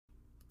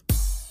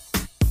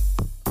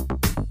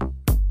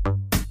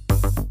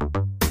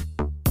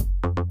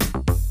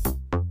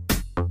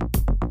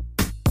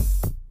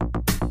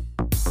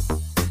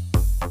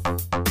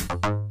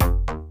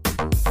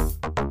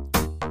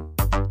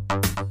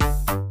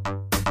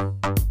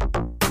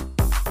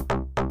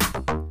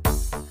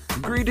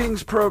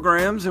Greetings,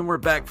 programs, and we're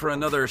back for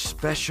another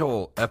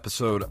special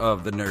episode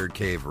of the Nerd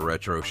Cave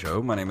Retro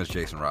Show. My name is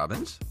Jason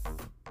Robbins.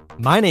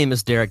 My name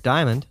is Derek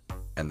Diamond.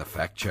 And the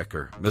fact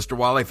checker, Mr.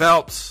 Wally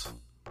Phelps.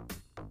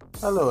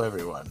 Hello,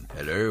 everyone.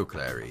 Hello,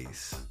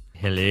 Clarice.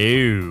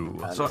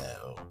 Hello. So,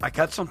 I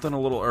got something a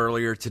little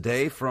earlier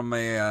today from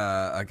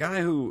a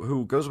guy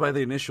who goes by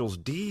the initials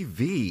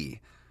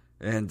DV,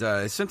 and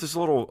sent this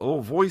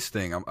little voice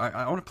thing.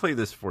 I want to play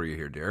this for you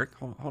here, Derek.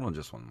 Hold on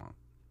just one moment.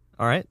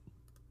 All right.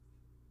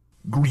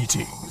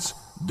 Greetings.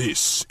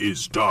 This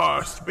is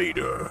Darth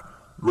Vader,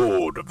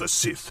 Lord of the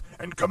Sith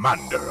and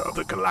Commander of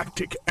the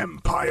Galactic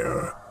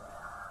Empire.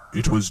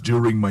 It was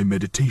during my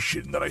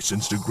meditation that I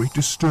sensed a great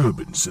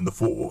disturbance in the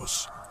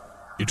Force.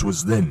 It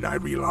was then I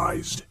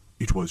realized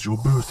it was your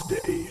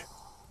birthday.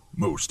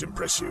 Most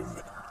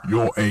impressive.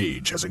 Your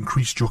age has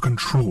increased your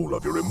control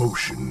of your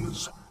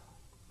emotions.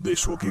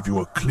 This will give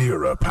you a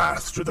clearer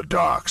path to the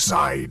dark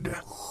side.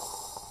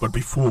 But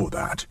before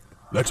that,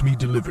 let me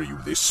deliver you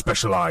this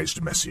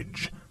specialized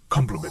message.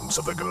 Compliments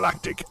of the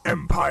Galactic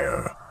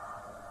Empire.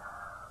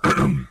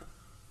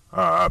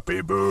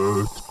 Happy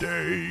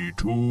birthday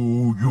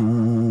to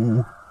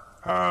you.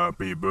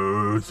 Happy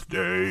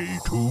birthday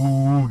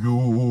to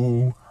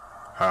you.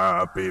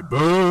 Happy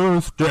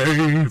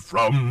birthday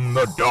from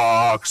the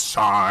dark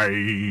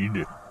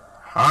side.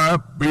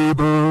 Happy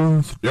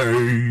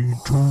birthday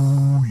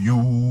to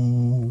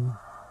you.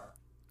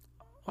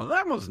 Well,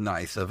 that was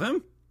nice of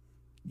him.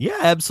 Yeah,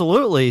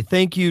 absolutely.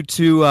 Thank you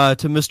to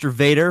Mr.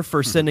 Vader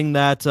for sending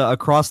that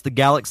across the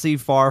galaxy,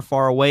 far,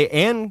 far away,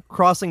 and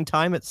crossing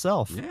time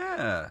itself.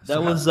 Yeah,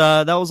 that was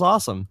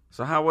awesome.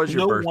 So, how was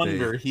your birthday? No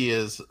wonder he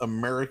is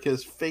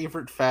America's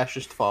favorite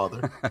fascist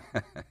father.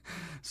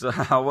 So,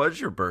 how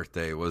was your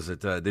birthday? Was it?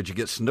 Did you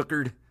get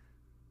snookered?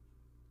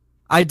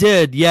 I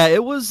did. Yeah,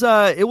 it was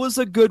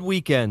a good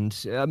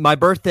weekend. My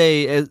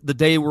birthday, the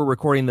day we're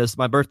recording this,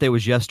 my birthday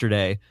was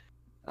yesterday.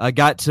 I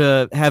got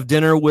to have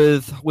dinner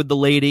with the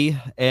lady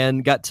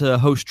and got to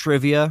host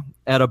trivia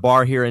at a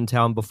bar here in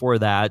town before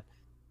that.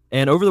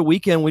 And over the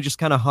weekend, we just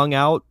kind of hung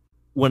out,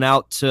 went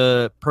out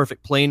to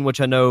Perfect Plane, which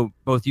I know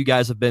both you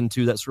guys have been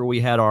to. That's where we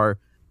had our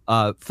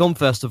film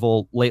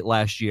festival late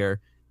last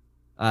year.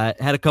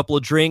 Had a couple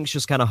of drinks,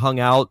 just kind of hung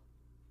out,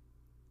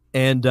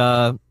 and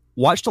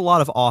watched a lot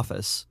of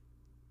Office.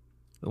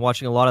 Been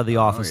watching a lot of The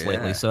Office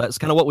lately, so that's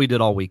kind of what we did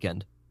all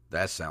weekend.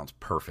 That sounds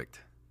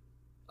perfect.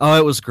 Oh,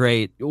 it was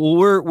great.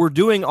 Well, we're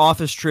doing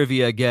Office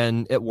trivia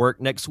again at work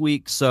next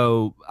week,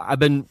 so I've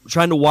been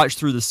trying to watch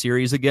through the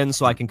series again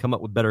so I can come up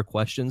with better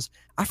questions.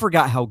 I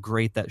forgot how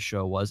great that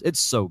show was.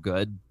 It's so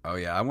good. Oh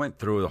yeah, I went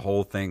through the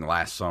whole thing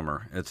last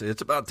summer.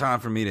 It's about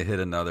time for me to hit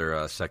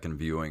another second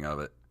viewing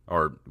of it,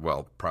 or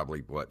well,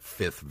 probably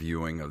fifth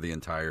viewing of the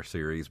entire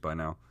series by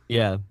now.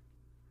 Yeah,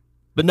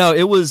 but no,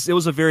 it was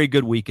a very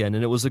good weekend,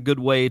 and it was a good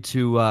way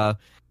to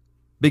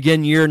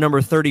begin year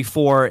number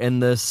 34 in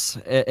this,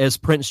 as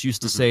Prince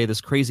used to say,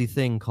 this crazy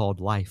thing called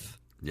life.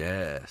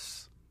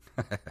 Yes.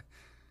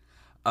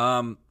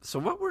 So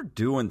what we're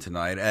doing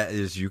tonight,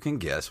 as you can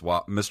guess,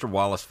 Mr.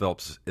 Wallace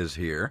Phelps is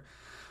here.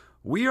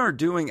 We are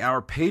doing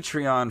our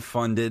Patreon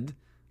funded,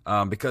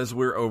 because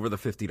we're over the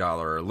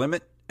 $50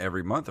 limit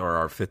every month, or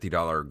our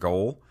 $50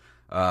 goal.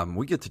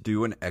 We get to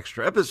do an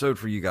extra episode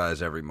for you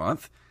guys every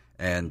month.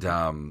 And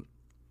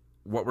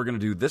what we're going to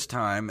do this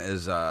time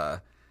is...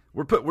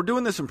 We're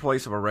doing this in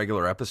place of a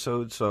regular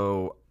episode,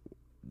 so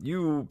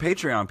you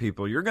Patreon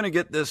people, you're going to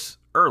get this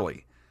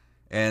early,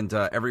 and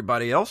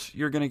everybody else,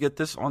 you're going to get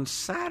this on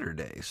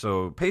Saturday.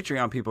 So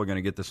Patreon people are going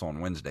to get this on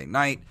Wednesday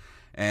night,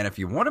 and if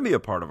you want to be a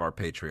part of our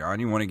Patreon,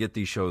 you want to get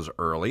these shows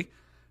early,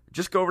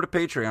 just go over to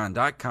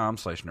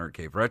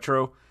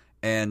patreon.com/nerdcaveretro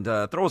and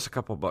throw us a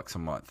couple bucks a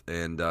month,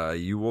 and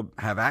you will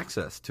have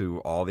access to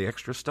all the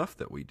extra stuff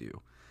that we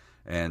do.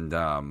 And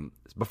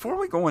before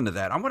we go into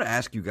that, I'm going to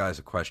ask you guys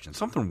a question.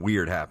 Something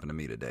weird happened to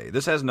me today.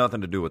 This has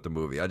nothing to do with the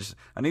movie. I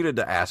needed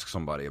to ask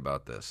somebody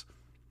about this.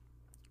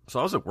 So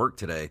I was at work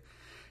today,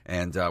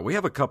 and we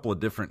have a couple of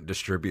different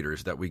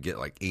distributors that we get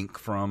like ink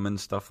from and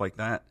stuff like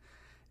that.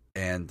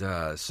 And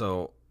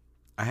so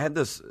I had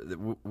this.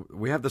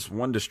 We have this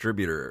one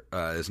distributor.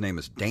 His name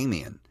is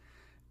Damien,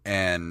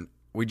 and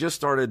we just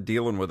started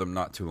dealing with him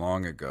not too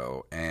long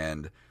ago.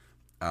 And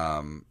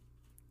the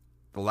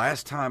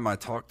last time I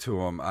talked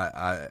to him,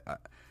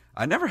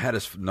 I never had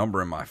his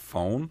number in my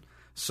phone,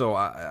 so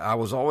I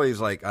was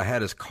always like, I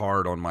had his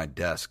card on my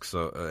desk,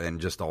 so and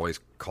just always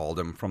called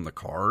him from the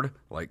card,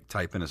 like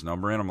typing his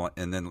number in.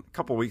 And then a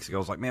couple of weeks ago, I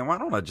was like, man, why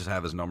don't I just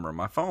have his number in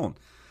my phone?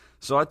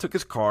 So I took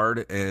his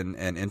card and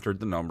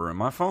entered the number in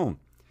my phone.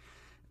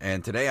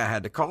 And today I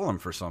had to call him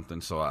for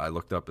something, so I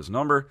looked up his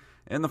number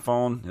in the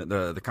phone,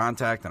 the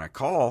contact, and I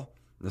call.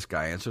 This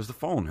guy answers the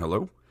phone.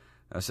 Hello.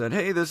 I said,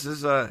 hey,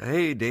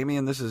 hey,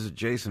 Damien, this is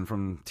Jason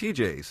from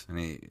TJ's. And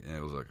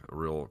it was a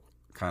real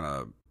kind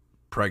of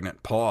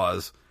pregnant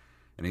pause.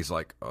 And he's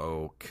like,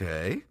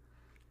 okay.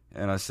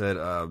 And I said,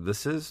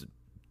 this is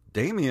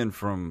Damien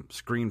from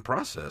Screen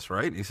Process,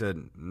 right? And he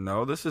said,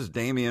 no, this is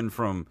Damien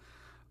from,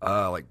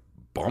 like,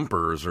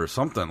 Bumpers or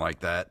something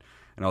like that.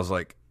 And I was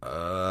like,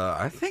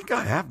 I think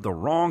I have the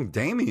wrong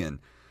Damien.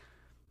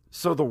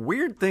 So the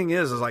weird thing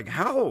is like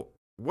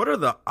what are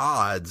the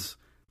odds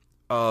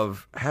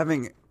of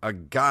having a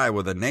guy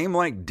with a name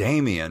like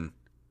Damien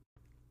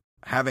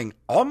having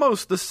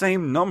almost the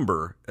same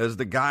number as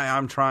the guy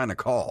I'm trying to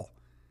call?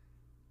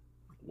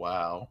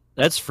 Wow.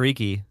 That's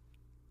freaky.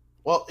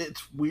 Well,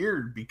 it's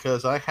weird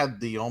because I had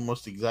the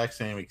almost exact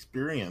same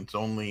experience,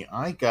 only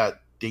I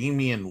got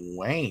Damian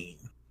Wayne,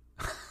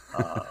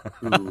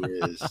 who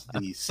is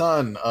the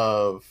son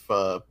of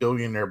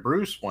billionaire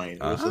Bruce Wayne.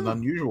 It was an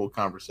unusual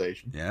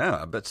conversation.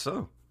 Yeah, I bet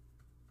so.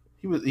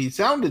 He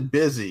sounded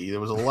busy. There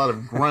was a lot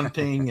of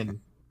grunting, and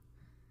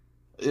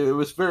it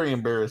was very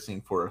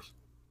embarrassing for us.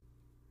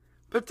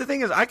 But the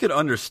thing is, I could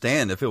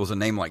understand if it was a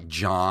name like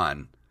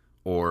John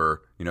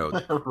or,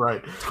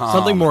 Right. Tom.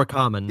 Something more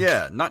common.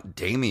 Yeah, not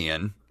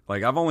Damien.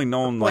 Like, I've only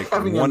known Like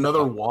having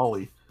another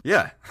Wally.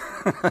 Yeah.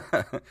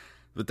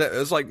 But that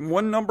it's like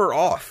one number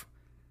off.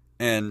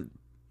 And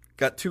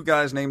got two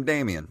guys named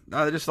Damien.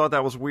 I just thought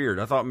that was weird.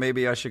 I thought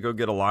maybe I should go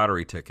get a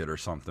lottery ticket or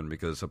something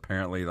because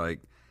apparently, like,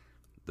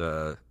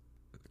 the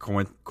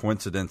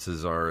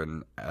coincidences are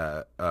in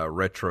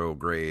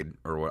retrograde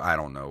or what. I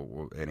don't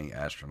know any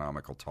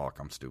astronomical talk.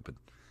 I'm stupid.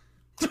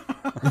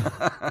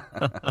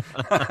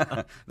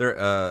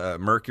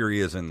 Mercury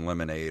is in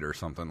lemonade or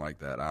something like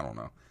that. I don't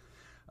know.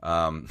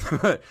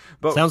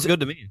 But Sounds good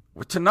to me.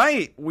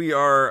 Tonight we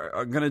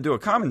are going to do a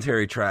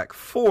commentary track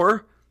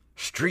for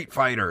Street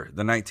Fighter,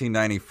 the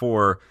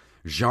 1994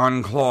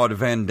 Jean-Claude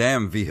Van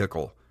Damme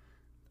vehicle.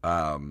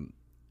 And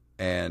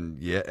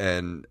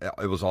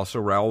it was also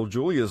Raul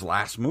Julia's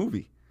last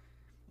movie.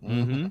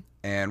 Mm-hmm.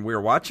 And we're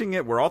watching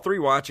it. We're all three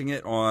watching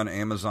it on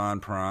Amazon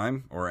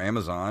Prime or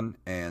Amazon,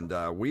 and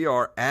we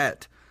are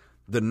at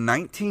the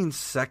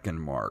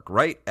 19-second mark,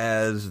 right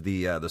as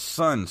the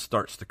sun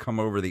starts to come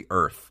over the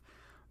Earth,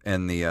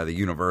 and the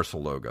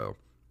Universal logo.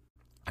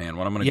 And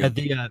what I'm going to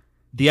do?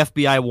 The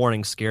FBI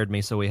warning scared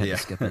me, so we had to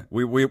skip it.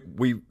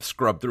 we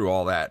scrubbed through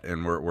all that,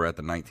 and we're at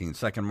the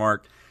 19-second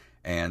mark.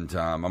 And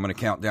I'm going to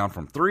count down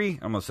from 3.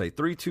 I'm going to say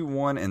 3, 2,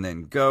 1, and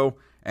then go.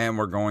 And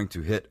we're going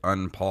to hit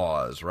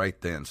unpause right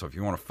then. So if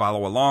you want to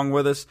follow along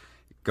with us,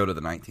 go to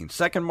the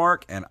 19-second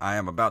mark. And I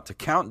am about to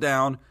count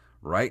down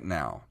right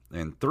now.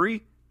 In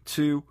 3,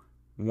 2,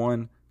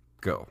 1,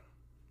 go.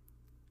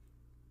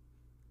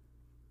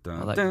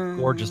 Dun, that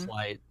gorgeous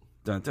light.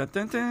 Dun, dun,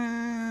 dun,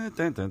 dun,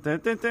 dun, dun, dun,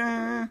 dun,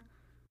 dun.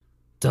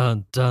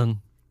 Dun,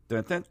 dun.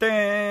 Dun, dun,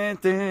 dun,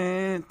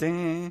 dun,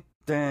 dun,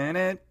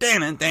 dun,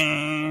 dun, dun,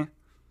 dun.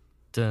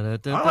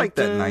 I like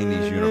that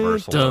 90s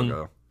Universal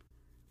logo.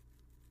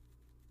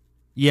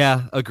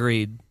 Yeah,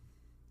 agreed.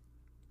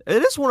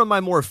 It is one of my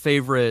more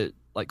favorite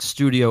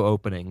studio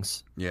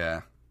openings.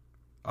 Yeah.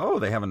 Oh,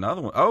 they have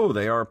another one. Oh,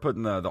 they are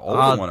putting the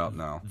older one up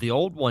now. The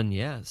old one,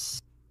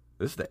 yes.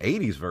 This is the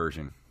 80s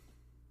version.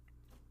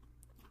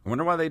 I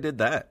wonder why they did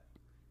that.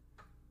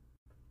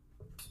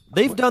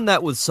 They've done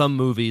that with some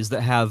movies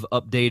that have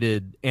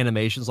updated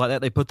animations like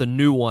that. They put the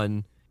new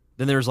one,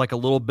 then there's a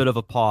little bit of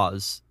a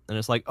pause. And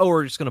it's like, oh,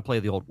 we're just going to play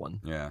the old one.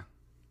 Yeah.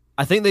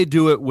 I think they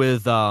do it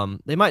with,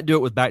 they might do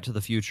it with Back to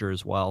the Future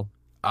as well.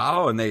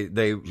 Oh, and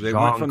they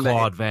went from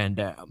Jean-Claude Van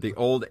Damme. The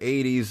old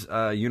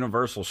 80s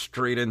Universal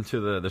straight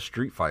into the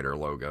Street Fighter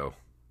logo.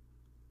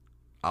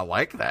 I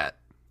like that.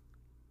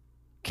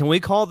 Can we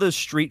call this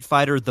Street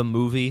Fighter the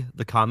movie,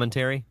 the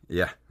commentary?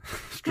 Yeah.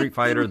 Street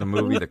Fighter, the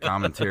movie, the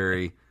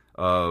commentary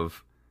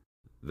of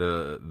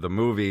the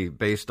movie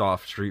based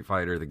off Street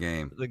Fighter, the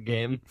game. The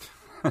game.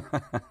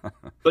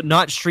 But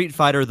not Street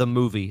Fighter the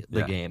movie,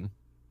 the game.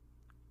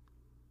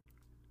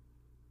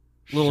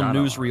 Little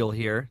newsreel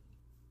here.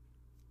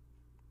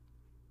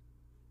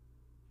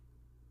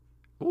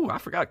 Ooh, I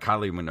forgot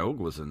Kylie Minogue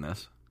was in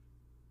this.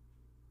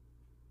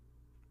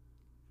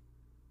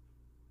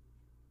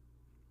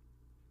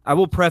 I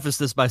will preface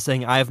this by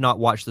saying I have not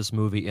watched this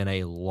movie in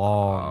a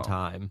long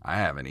time. I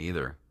haven't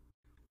either.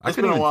 It's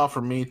been a while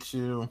for me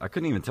too. I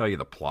couldn't even tell you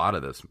the plot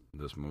of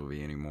this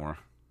movie anymore.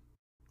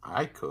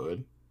 I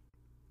could.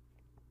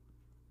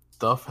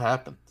 Stuff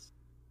happens.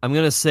 I'm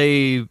going to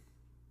say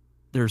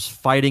there's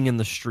fighting in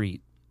the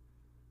street.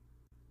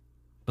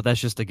 But that's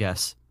just a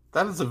guess.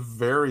 That is a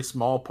very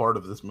small part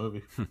of this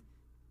movie. Did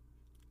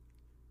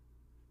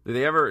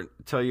they ever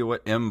tell you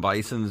what M.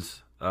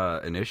 Bison's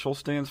initial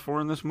stands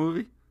for in this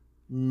movie?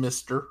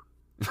 Mister.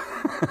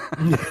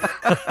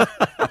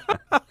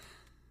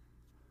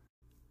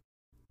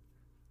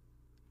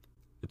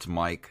 It's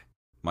Mike.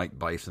 Mike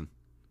Bison.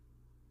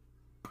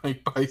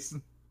 Mike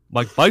Bison.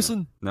 Mike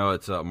Bison? No,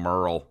 it's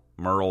Merle.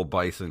 Merle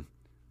Bison.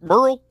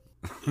 Merle?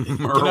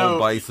 Merle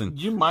Bison.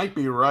 You might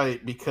be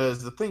right,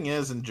 because the thing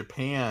is, in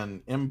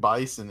Japan, M.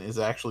 Bison is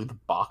actually the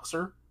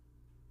boxer.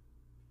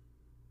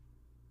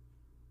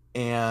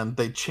 And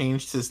they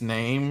changed his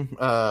name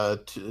to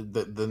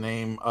the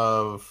name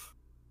of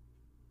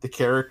the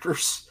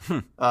characters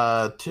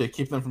to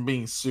keep them from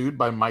being sued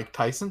by Mike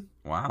Tyson.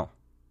 Wow.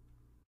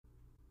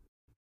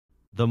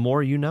 The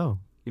more you know.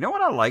 You know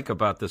what I like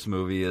about this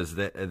movie is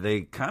that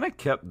they kind of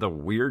kept the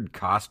weird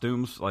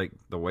costumes, like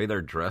the way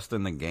they're dressed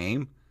in the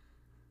game.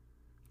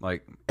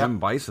 Like M.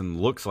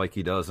 Bison looks like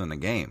he does in the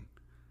game.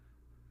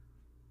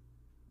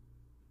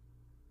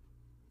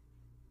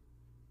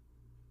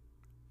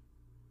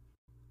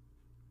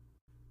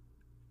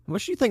 How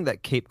much do you think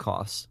that cape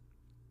costs?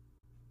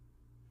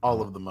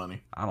 All of the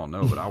money. I don't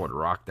know, but I would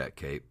rock that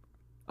cape.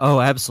 Oh,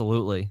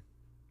 absolutely.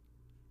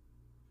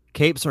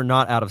 Capes are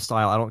not out of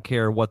style. I don't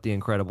care what The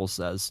Incredibles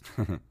says.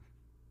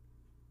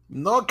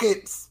 No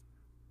capes.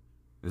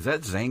 Is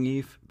that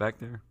Zangief back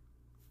there?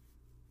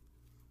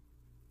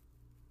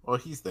 Well,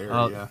 he's there,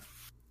 Oh. yeah.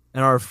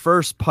 And our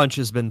first punch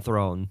has been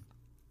thrown.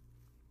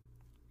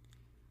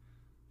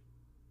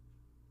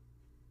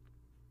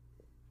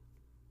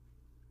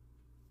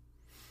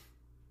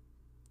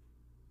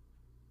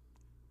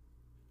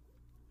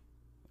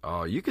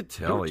 Oh, you could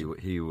tell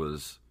he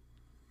was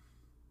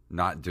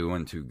not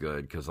doing too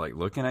good because, like,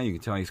 looking at you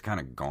can tell he's kind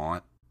of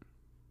gaunt.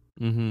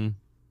 Mm-hmm.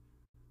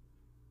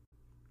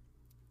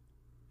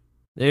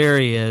 There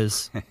he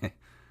is.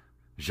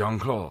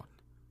 Jean-Claude.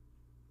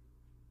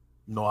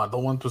 No, I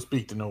don't want to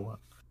speak to no one.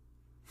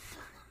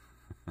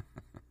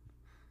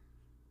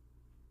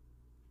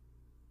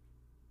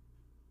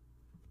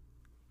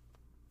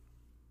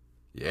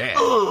 Yeah.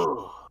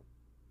 Ugh.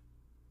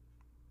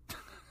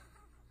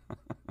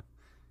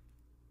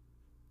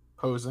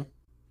 Posing.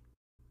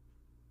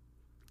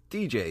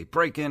 DJ,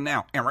 break in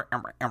now.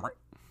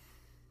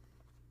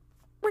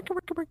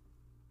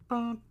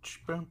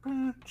 Punch, bum,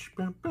 punch,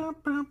 bum, bum,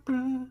 bum,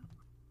 bum.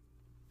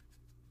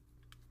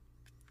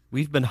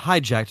 We've been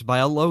hijacked by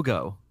a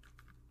logo.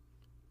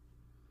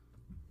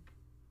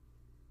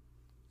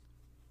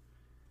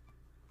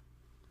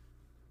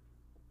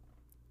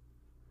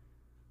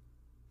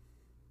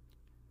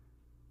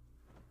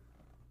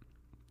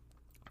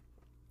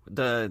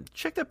 The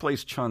chick that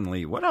plays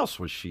Chun-Li, what else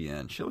was she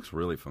in? She looks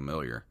really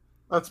familiar.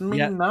 That's Ming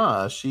Yeah.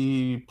 Na.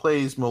 She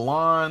plays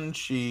Mulan.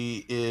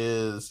 She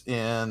is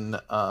in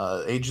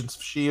Agents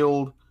of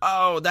S.H.I.E.L.D.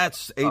 Oh,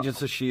 that's Agents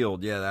of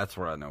S.H.I.E.L.D. Yeah, that's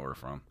where I know her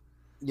from.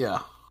 Yeah.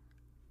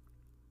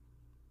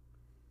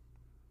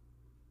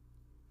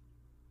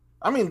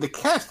 I mean, the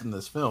cast in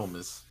this film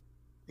is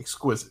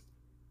exquisite.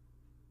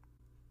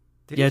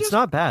 Did Yeah, he it's just-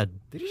 not bad.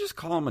 Did he just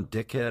call him a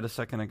dickhead a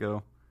second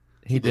ago?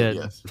 He did.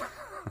 Yes.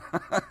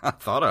 I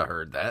thought I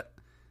heard that.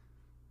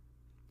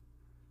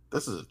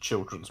 This is a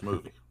children's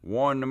movie.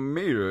 $1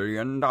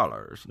 million.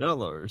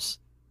 $1.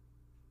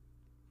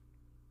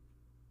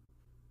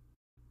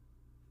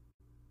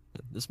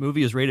 This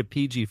movie is rated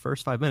PG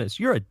first 5 minutes.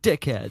 You're a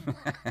dickhead.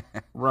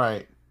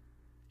 Right.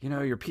 You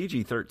know, you're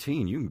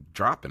PG-13. You can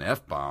drop an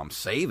F-bomb.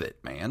 Save it,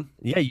 man.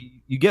 Yeah,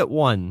 you get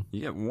one.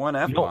 You get one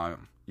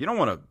F-bomb. You don't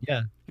want to.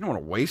 Yeah. You don't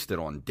want to waste it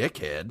on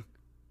dickhead.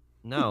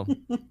 No.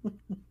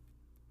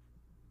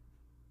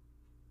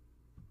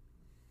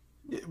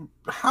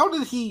 How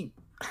did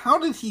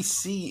he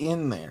see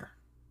in there?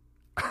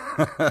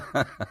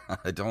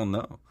 I don't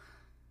know.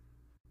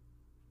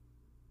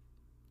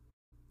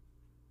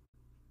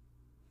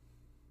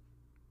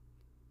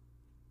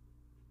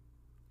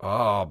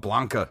 Oh,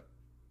 Blanca.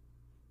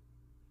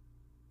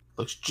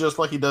 Looks just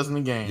like he does in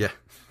the game.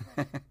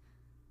 Yeah.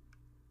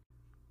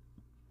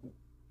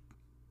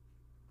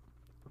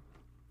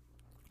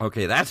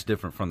 Okay, that's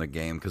different from the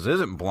game because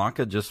isn't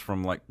Blanca just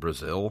from like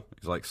Brazil?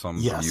 He's like some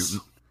Yes.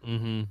 mutant.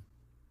 Mm-hmm.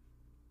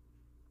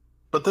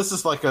 But this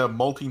is like a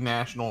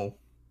multinational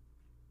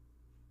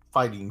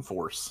fighting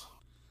force.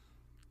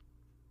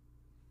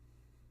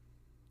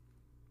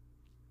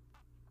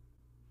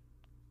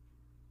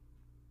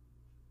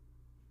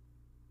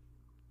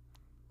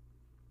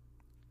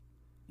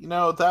 You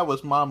know, that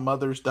was my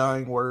mother's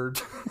dying word.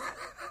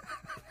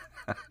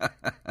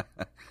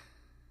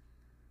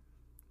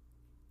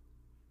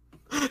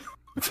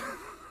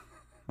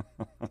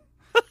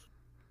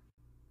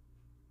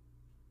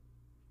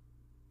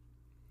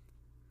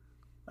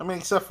 I mean,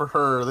 except for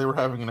her, they were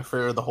having an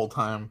affair the whole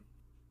time.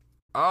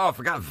 Oh, I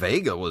forgot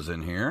Vega was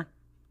in here.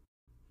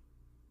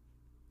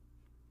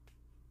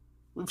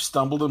 We've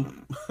stumbled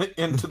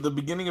into the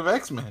beginning of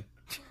X-Men.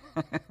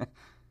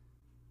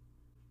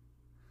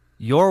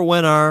 Your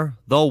winner,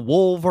 the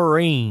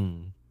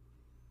Wolverine.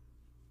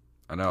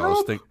 I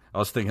know. Nope. I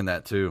was thinking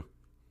that too.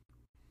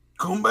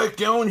 Come back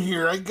down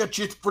here. I got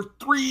you for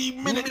 3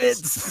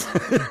 minutes.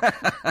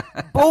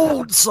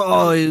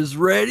 Boldsaw is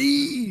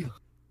ready.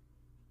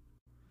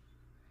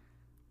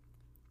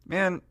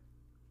 Man,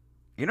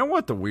 you know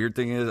what the weird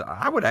thing is?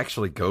 I would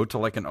actually go to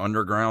like an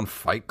underground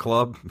fight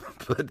club,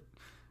 but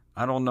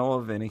I don't know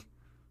of any.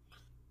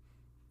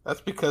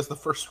 That's because the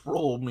first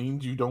roll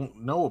means you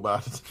don't know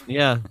about it.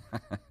 Yeah.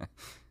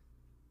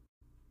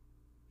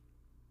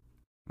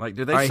 Like,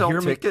 do they All right, sell hear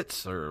me-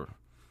 tickets or?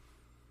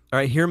 All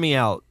right, hear me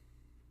out.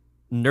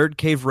 Nerd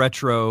Cave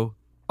Retro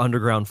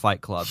Underground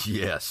Fight Club.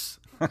 Yes.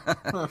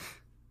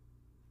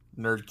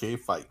 Nerd Cave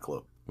Fight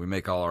Club. We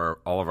make all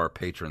of our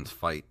patrons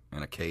fight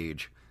in a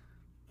cage.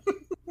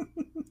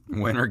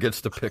 Winner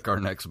gets to pick our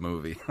next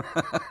movie.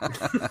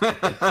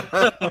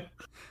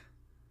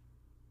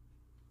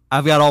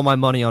 I've got all my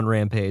money on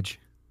Rampage.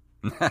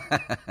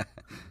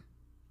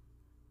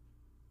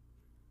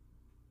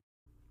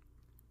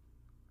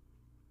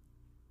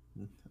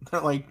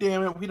 They're like,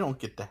 damn it, we don't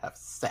get to have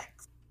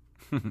sex.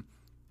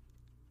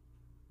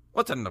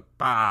 What's in the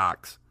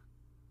box?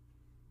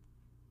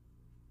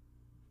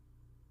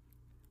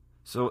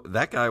 So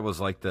that guy was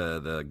like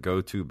the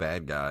go-to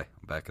bad guy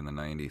back in the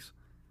 90s.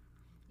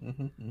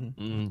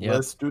 Yeah.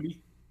 Les Studi?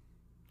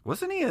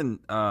 Wasn't he in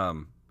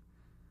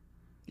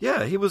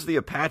yeah, he was the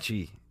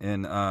Apache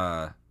in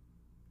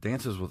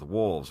Dances with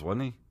Wolves,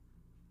 wasn't he?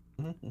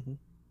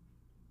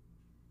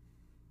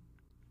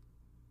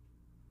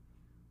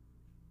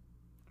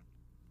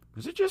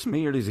 Is it just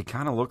me, or does he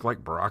kind of look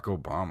like Barack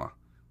Obama?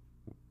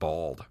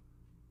 Bald.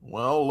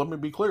 Well, let me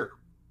be clear.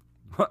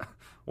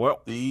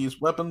 Well,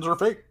 These weapons are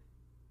fake.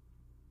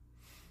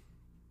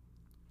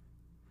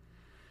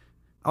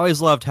 I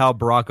always loved how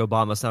Barack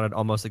Obama sounded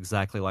almost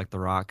exactly like The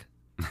Rock.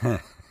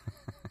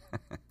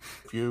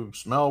 If you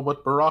smell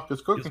what Barack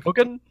is cooking.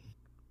 Cooking?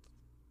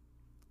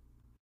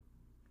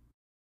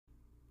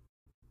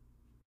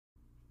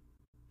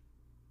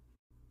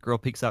 Girl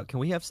peeks out. Can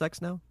we have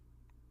sex now?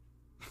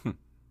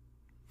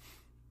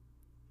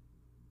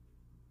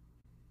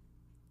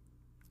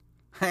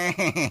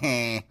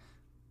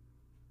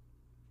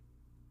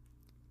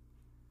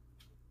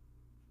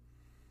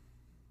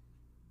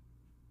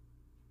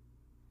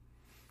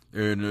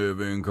 In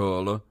living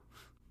color.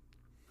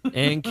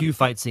 And cue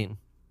fight scene.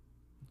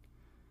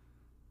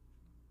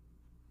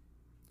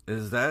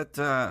 Is that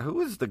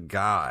who is the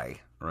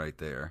guy right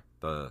there?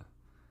 There's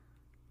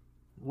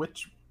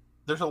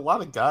a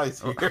lot of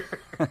guys here.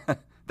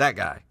 That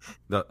guy,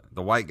 the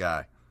white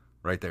guy,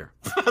 right there.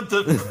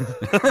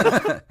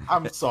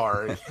 I'm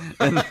sorry.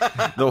 And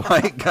the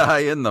white guy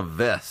in the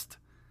vest.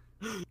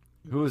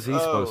 Who is he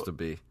supposed to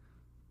be?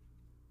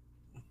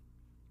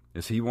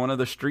 Is he one of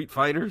the Street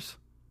Fighters?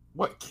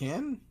 What,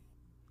 Ken?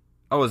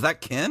 Oh, is that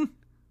Ken?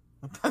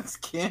 That's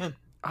Ken.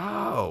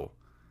 Oh.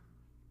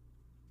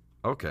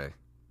 Okay.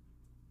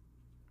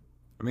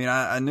 I mean,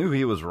 I knew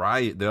he was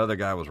Ryu. The other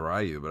guy was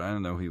Ryu, but I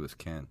didn't know he was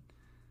Ken.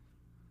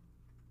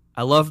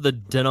 I love the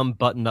denim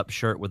button-up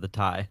shirt with the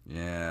tie.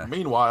 Yeah.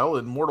 Meanwhile,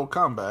 in Mortal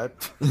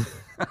Kombat,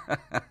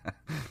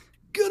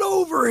 Get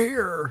over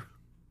here!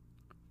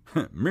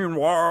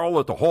 Meanwhile,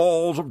 at the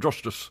halls of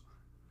justice.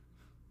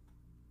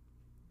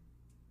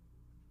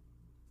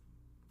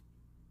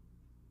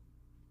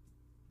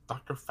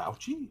 Dr.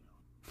 Fauci?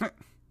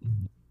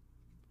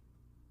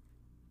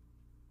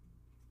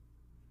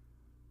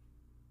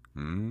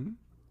 Hmm.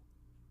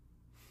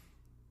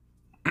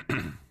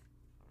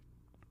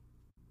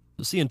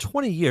 So see, in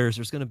 20 years,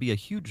 there's going to be a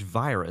huge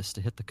virus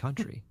to hit the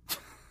country.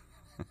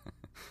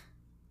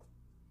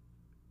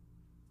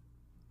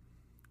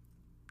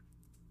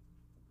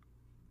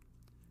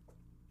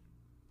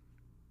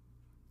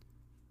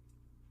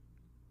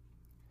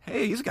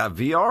 Hey, he's got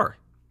VR.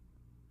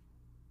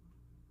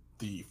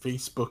 The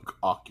Facebook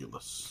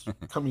Oculus.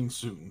 Coming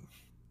soon.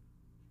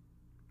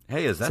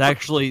 Hey, is that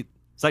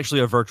It's actually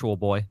a virtual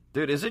boy.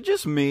 dude? Is it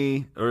just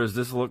me, or does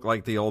this look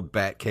like the old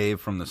Bat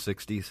Cave from the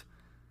 '60s?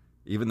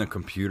 Even the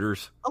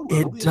computers. A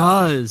little, It yeah.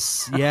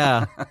 does,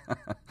 yeah.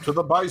 To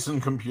the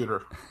Bison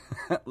computer.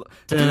 Dude,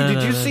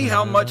 did you see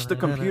how much the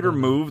computer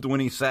moved when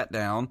he sat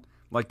down?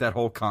 Like that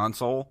whole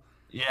console?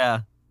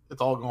 Yeah.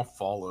 It's all gonna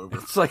fall over.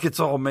 It's like it's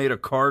all made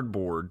of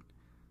cardboard.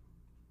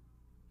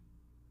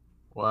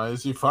 Why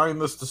does he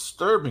find this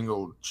disturbing,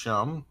 old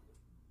chum?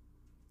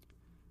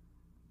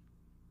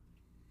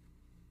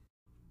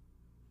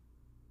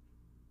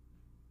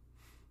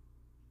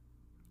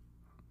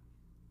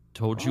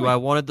 Told you I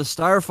wanted the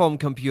styrofoam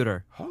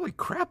computer. Holy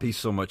crap, he's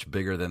so much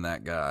bigger than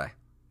that guy.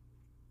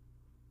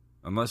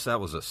 Unless that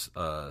was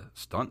a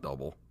stunt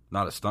double.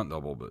 Not a stunt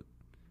double, but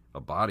a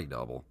body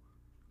double.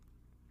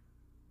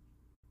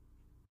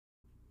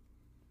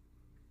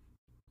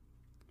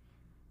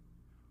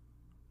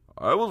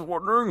 I was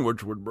wondering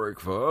which would break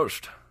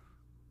first.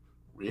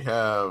 We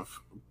have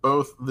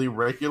both the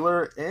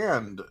regular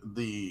and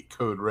the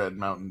Code Red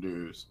Mountain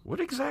Dews. What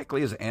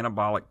exactly is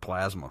anabolic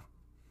plasma?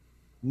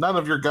 None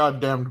of your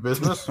goddamn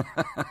business.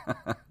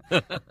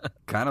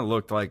 Kind of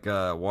looked like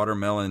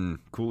watermelon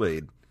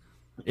Kool-Aid.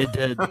 It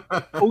did.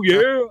 Oh,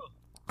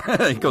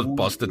 yeah. He goes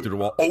busting through the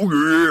wall.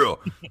 Oh,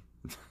 yeah.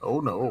 Oh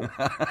no.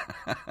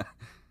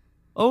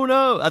 Oh,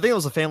 no. I think it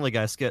was a Family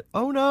Guy skit.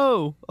 Oh,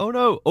 no. Oh,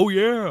 no. Oh,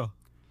 yeah.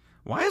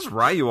 Why is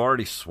Ryu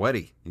already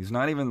sweaty? He's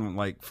not even,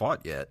 like,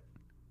 fought yet.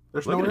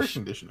 There's Look no at air his-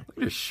 conditioning. Look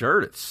at his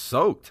shirt. It's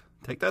soaked.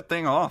 Take that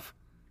thing off.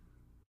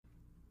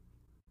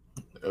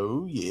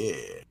 Oh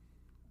yeah.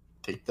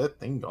 Take that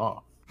thing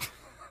off.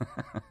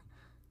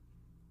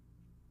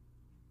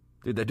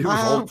 Dude, that dude was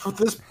Ah, old. for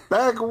this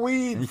bag of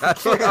weed.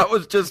 That's what I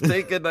was just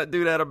thinking. That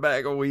dude had a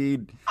bag of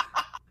weed.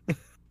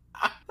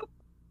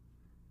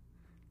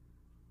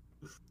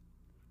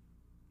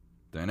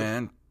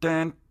 Dun,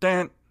 dun,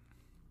 dun.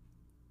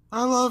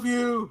 I love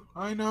you.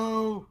 I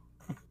know.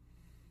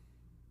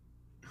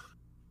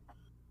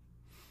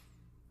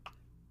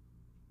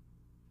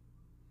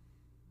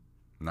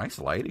 Nice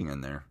lighting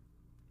in there.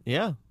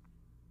 Yeah.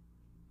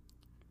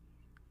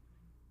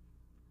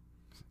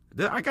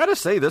 I gotta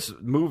say, this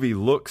movie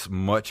looks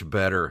much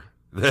better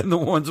than the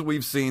ones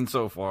we've seen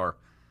so far.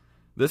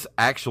 This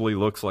actually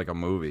looks like a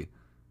movie,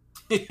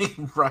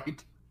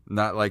 Right.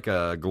 not like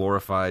a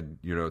glorified,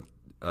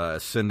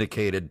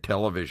 syndicated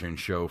television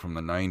show from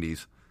the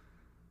 90s.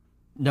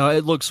 No,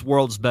 it looks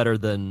worlds better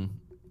than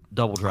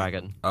Double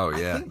Dragon. Oh, I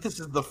yeah. think this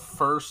is the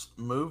first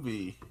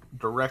movie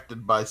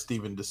directed by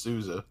Steven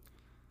D'Souza.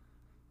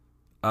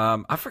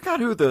 I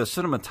forgot who the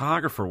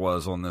cinematographer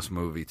was on this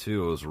movie,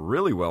 too. It was a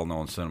really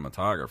well-known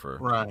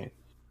cinematographer. Right.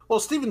 Well,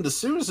 Steven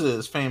D'Souza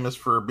is famous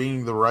for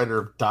being the writer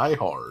of Die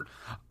Hard.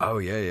 Oh,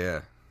 yeah,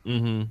 yeah.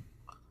 Mm-hmm.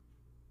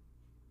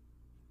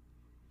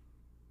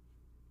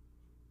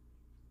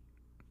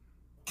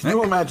 Can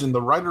you imagine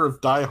the writer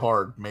of Die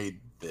Hard made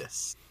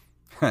this?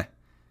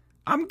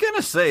 I'm going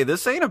to say,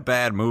 this ain't a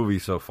bad movie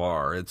so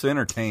far. It's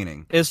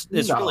entertaining. It's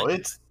No,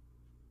 really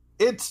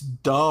it's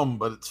dumb,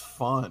 but it's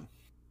fun.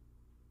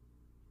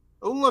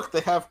 Oh, look,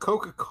 they have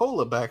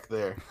Coca-Cola back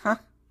there.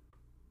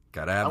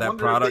 Gotta have I that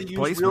wonder product if they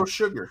use real placement.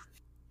 sugar.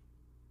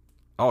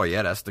 Oh,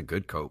 yeah, that's the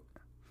good Coke.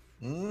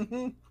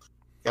 Mm-hmm.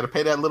 Got to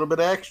pay that little bit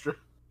extra.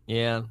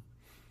 yeah.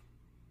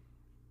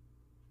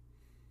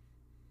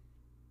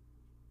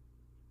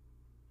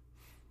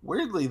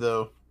 Weirdly,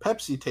 though,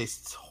 Pepsi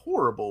tastes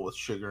horrible with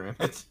sugar in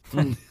it.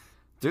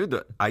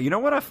 Dude, you know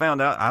what I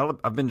found out?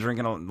 I've been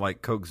drinking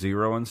like Coke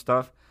Zero and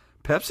stuff.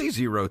 Pepsi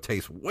Zero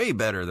tastes way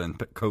better than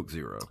Coke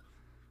Zero.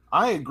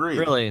 I agree.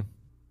 Really.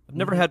 I've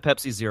never had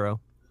Pepsi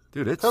Zero.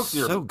 Dude, it's Coke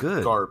Zero so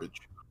good.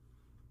 Garbage.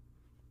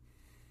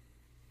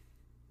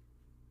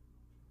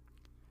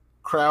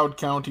 Crowd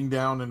counting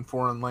down in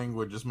foreign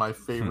language is my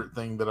favorite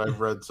thing that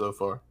I've read so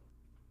far.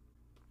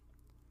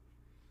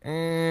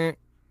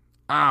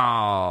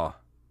 Oh.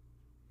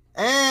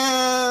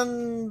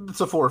 And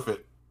it's a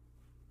forfeit.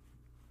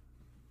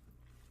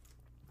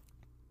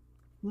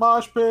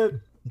 Mosh pit.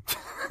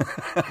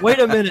 Wait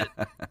a minute.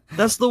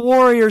 That's the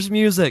Warriors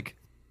music.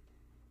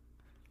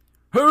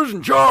 Who's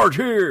in charge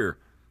here?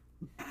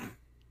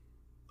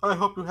 I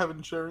hope you have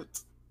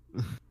insurance.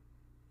 It's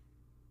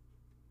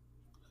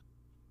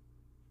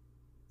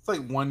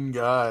like one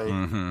guy.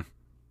 Mm-hmm.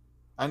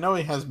 I know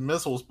he has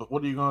missiles, but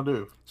what are you going to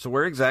do? So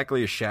where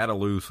exactly is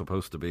Shadaloo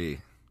supposed to be?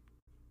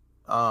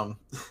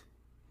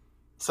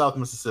 South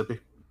Mississippi.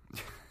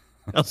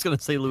 I was going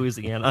to say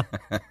Louisiana.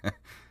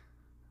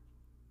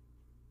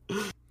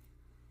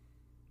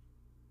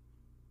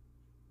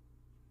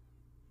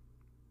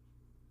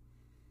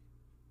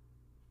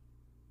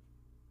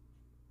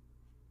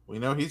 We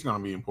know he's going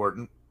to be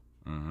important.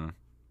 Mm-hmm.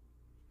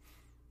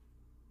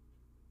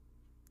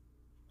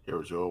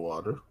 Here's your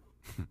water.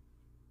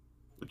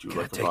 Would you Can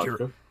I like a take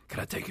vodka? Can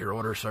I take your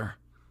order, sir?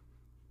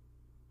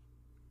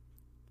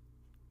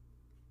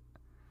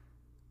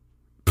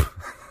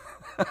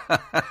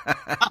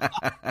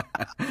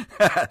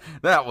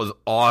 That was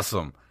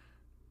awesome.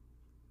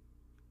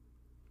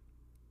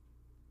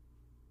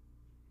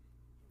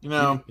 You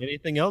know,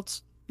 Anything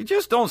else? You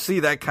just don't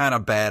see that kind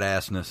of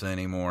badassness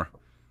anymore.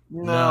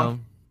 no.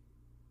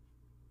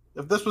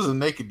 If this was a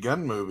Naked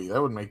Gun movie,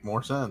 that would make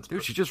more sense.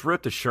 Dude, she just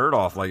ripped his shirt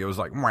off like it was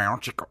like, wow,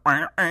 chicka,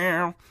 wow,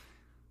 wow.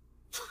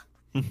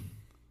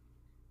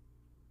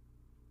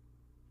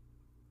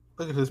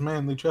 Look at his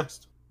manly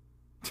chest.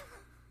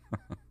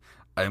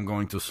 I am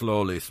going to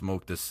slowly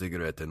smoke this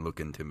cigarette and look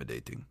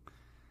intimidating.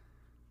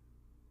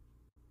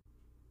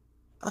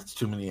 That's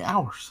too many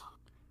hours.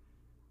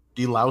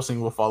 Delousing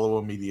will follow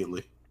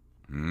immediately.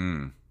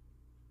 Hmm.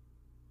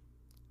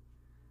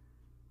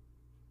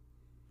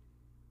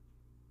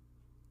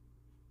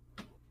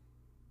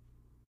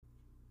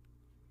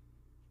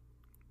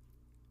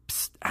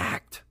 Psst,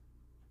 act.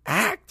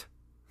 Act.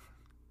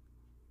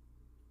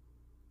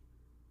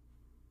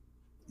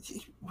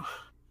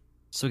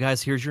 So,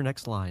 guys, here's your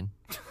next line.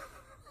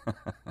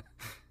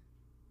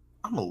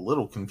 I'm a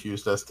little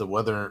confused as to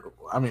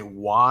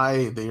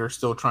why they are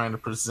still trying to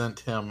present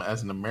him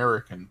as an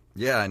American.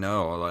 Yeah, I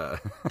know.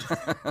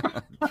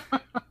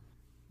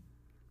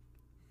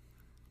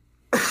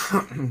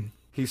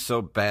 He's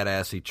so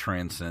badass he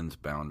transcends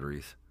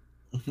boundaries.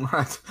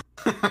 Right.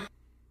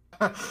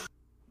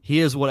 He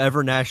is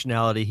whatever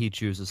nationality he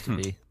chooses to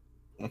be.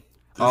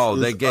 Oh,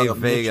 This they is gave a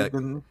Vega.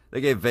 Michigan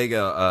They gave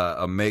Vega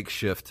a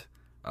makeshift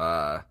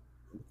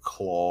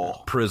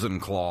claw. prison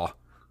claw.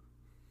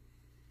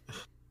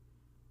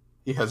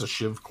 He has a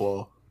shiv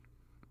claw.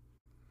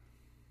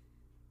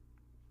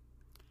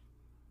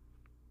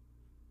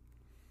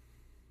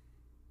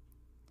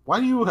 Why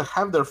do you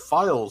have their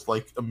files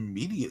like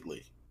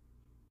immediately?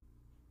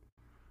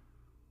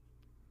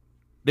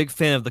 Big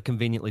fan of the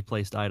conveniently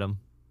placed item.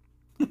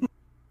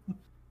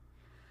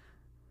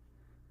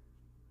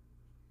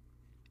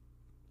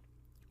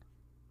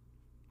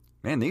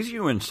 Man, these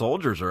UN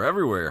soldiers are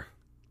everywhere.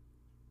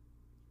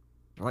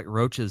 They're like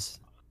roaches.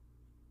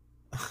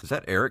 Is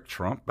that Eric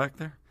Trump back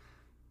there?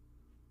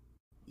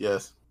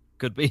 Yes.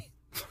 Could be.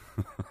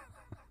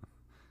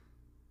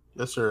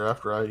 Yes, sir.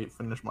 After I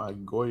finish my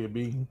Goya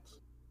beans.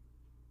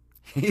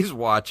 He's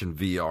watching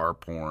VR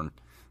porn.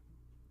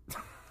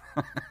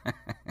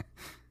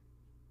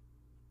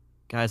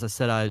 Guys, I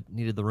said I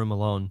needed the room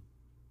alone.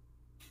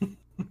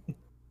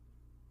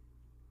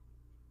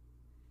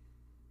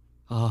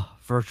 Oh,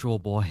 Virtual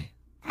Boy.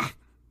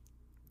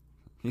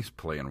 He's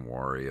playing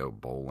Wario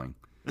bowling.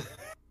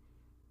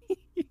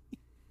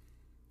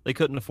 They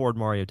couldn't afford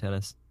Mario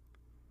Tennis.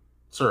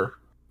 Sir,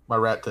 my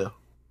rat tail.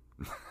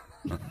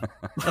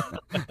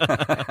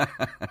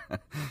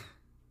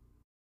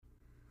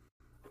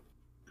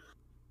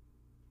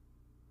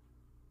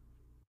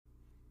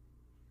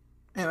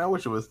 Man, I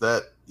wish it was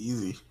that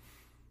easy.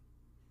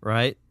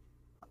 Right?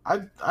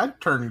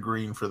 I'd turn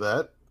green for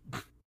that.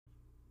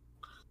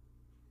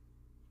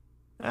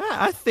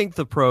 I think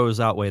the pros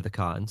outweigh the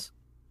cons.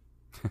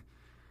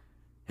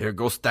 Here,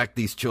 go stack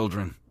these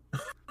children.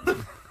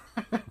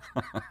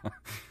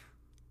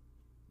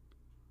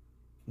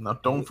 Now,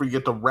 don't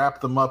forget to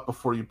wrap them up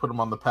before you put them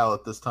on the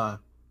pallet this time.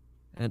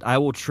 And I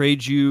will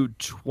trade you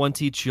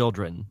 20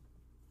 children.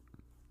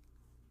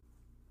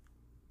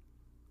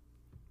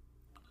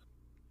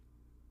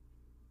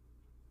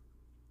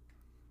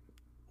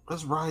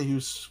 Where's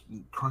Ryu's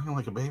crying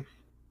like a baby?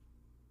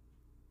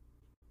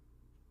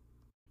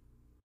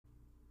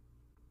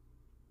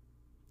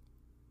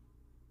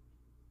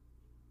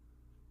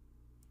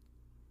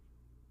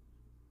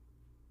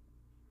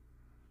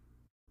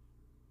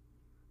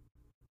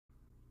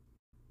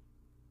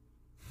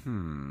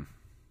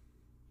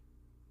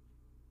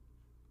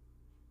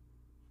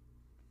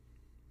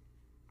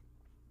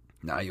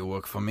 Now you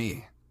work for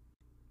me.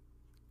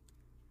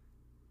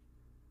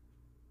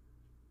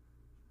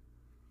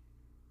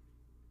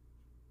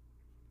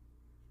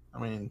 I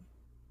mean,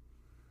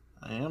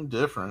 I am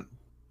different.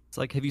 It's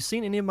like, have you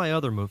seen any of my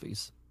other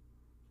movies?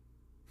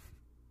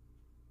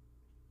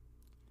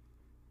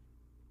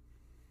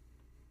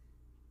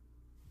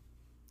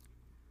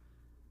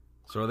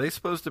 So are they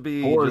supposed to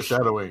be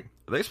Foreshadowing.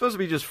 Are they supposed to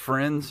be just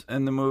friends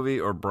in the movie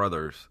or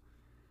brothers?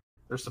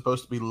 They're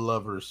supposed to be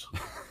lovers.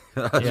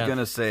 I was Yeah.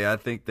 gonna say, I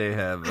think they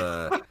have.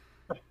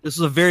 This is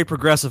a very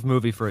progressive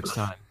movie for its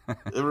time.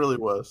 It really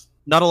was.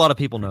 Not a lot of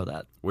people know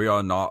that. We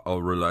are not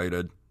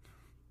related.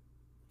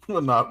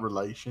 Well, not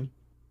relation.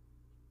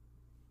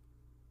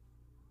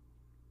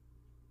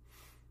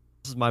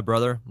 This is my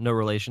brother, no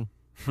relation.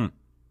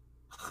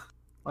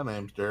 My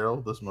name's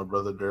Daryl. This is my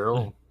brother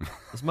Daryl. This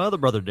is my other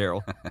brother,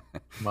 Daryl.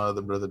 My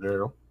other brother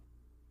Daryl.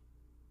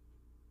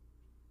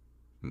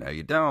 No,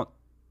 you don't.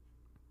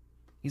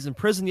 He's in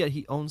prison, yet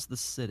he owns the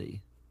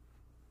city.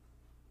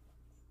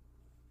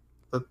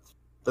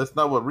 That's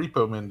not what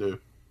repo men do.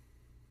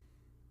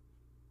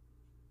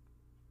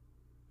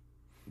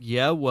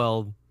 Yeah,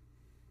 well,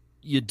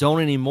 you don't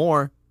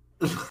anymore.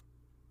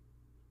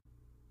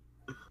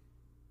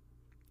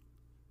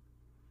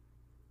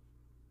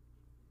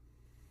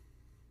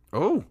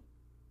 Oh,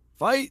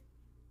 Fight!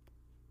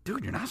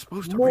 dude, you're not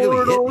supposed to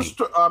really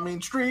hit me.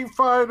 Street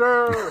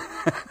Fighter.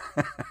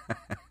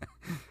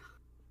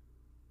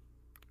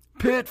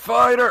 Pit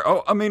Fighter.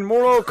 Oh, I mean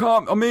Mortal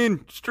Kombat. I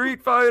mean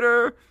Street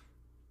Fighter.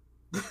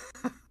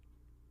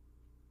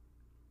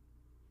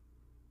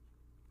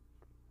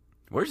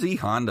 Where's E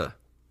Honda?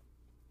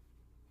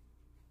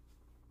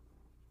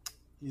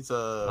 He's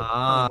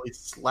Ah. apparently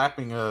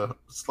slapping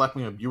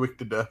a Buick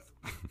to death.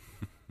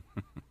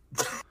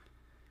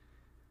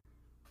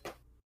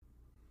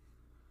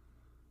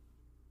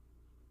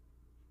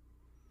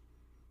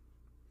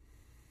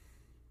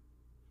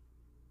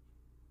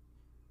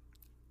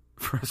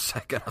 For a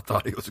second, I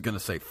thought he was going to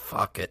say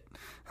 "fuck it."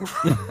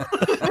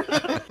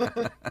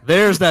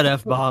 There's that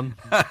F-bomb.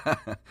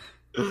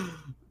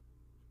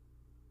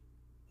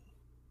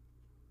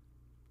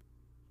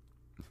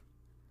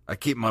 I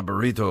keep my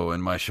burrito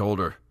in my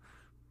shoulder.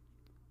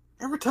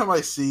 Every time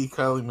I see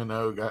Kylie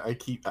Minogue,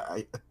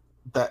 I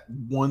that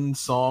one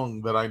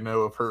song that I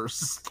know of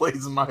hers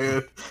plays in my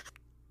head.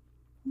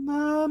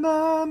 Na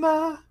na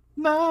na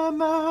na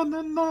na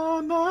na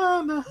na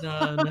na na.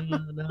 Na, na,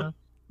 na.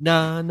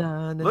 Na,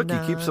 na, na, Look, he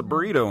na, keeps a na.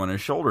 burrito in his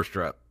shoulder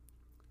strap.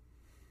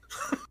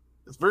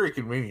 It's very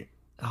convenient.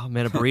 Oh,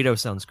 man, a burrito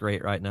sounds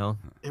great right now.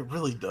 It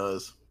really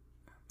does.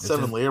 It's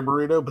 7-layer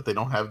burrito, but they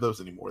don't have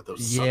those anymore. Those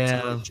sons of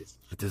Yeah. bitches.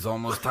 It is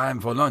almost time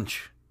for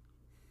lunch.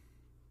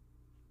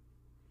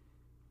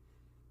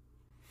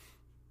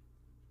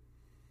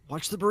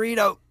 Watch the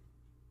burrito.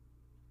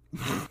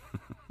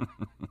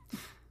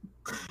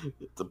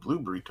 It's a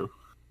blue burrito.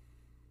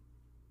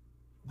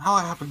 Now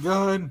I have a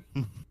gun.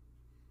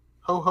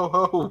 Ho ho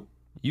ho.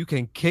 You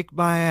can kick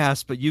my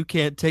ass, but you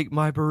can't take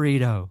my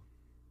burrito.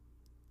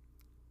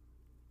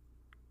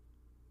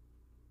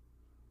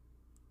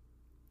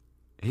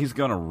 He's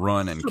gonna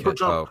run and Super catch.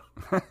 jump.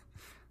 Oh,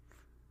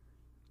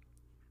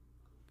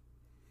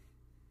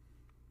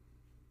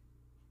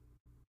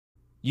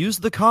 Use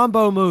the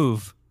combo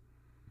move.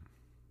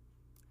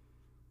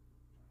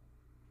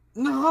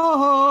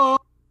 No.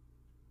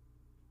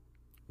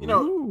 You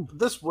know, Ooh.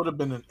 this would have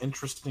been an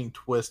interesting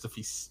twist if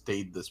he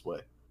stayed this way.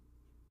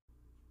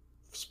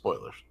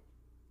 Spoilers.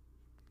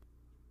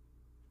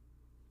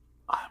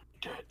 I'm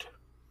dead.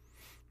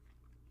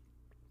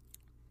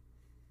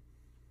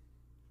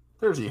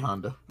 There's E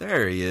Honda.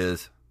 There he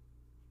is.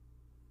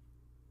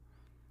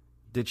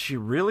 Did she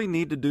really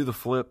need to do the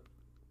flip?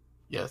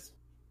 Yes,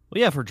 Well,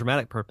 yeah, for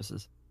dramatic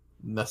purposes.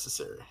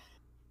 necessary.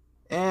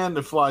 And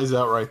it flies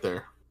out right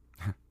there.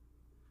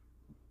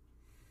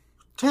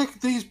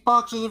 Take these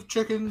boxes of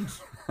chickens.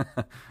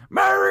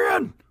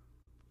 Marion!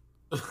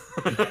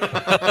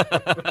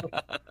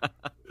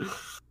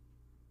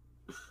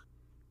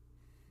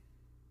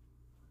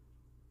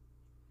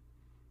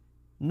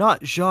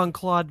 Not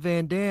Jean-Claude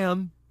Van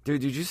Damme.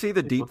 Dude, did you see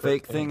the People deepfake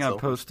take thing I selfies.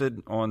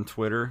 posted on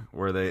Twitter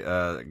where they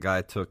a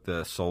guy took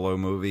the Solo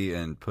movie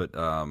and put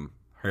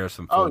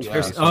Harrison Oh, Ford's yeah.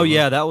 face Oh over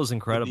yeah, it? that was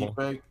incredible.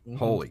 Deepfake. Mhm.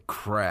 Holy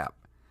crap.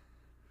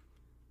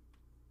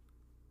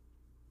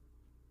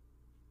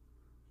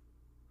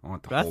 I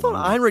want the But I whole thought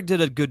movie. Heinrich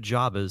did a good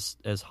job as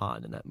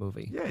Han in that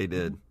movie. Yeah, he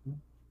did.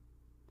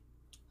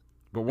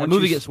 But That once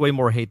movie you gets way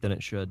more hate than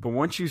it should. But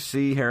once you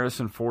see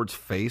Harrison Ford's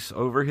face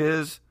over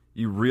his,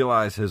 you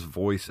realize his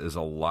voice is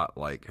a lot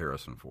like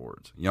Harrison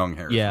Ford's. Young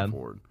Harrison Yeah.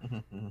 Ford.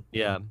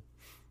 Yeah.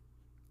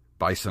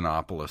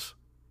 Bisonopolis.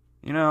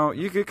 You know,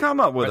 you could come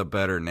up with a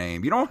better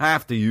name. You don't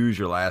have to use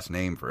your last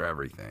name for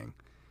everything.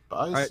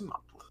 Bison.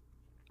 All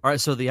right,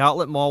 so the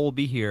outlet mall will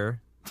be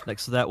here.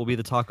 Next to that will be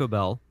the Taco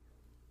Bell.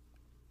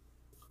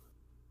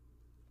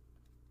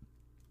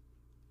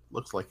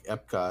 Looks like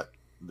Epcot,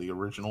 the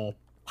original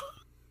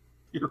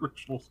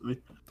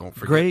city. Don't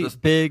forget Great, this.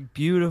 big,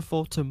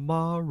 beautiful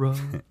tomorrow.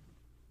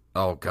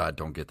 Oh, God,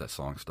 don't get that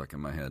song stuck in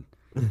my head.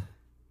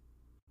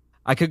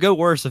 I could go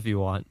worse if you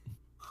want.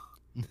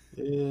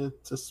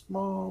 It's a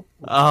small.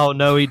 Oh,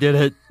 no, he did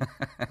it.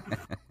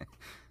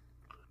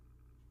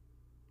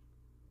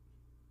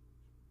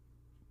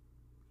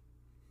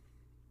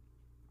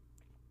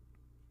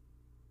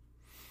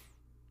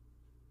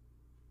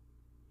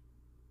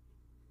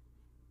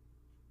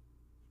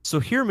 So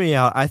hear me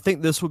out. I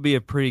think this would be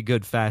a pretty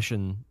good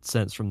fashion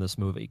sense from this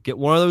movie. Get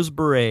one of those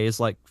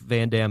berets like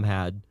Van Damme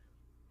had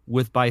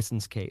with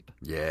Bison's cape.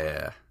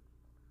 Yeah.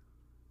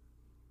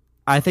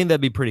 I think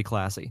that'd be pretty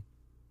classy.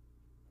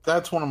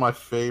 That's one of my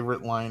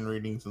favorite line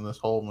readings in this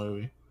whole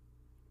movie.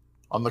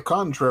 On the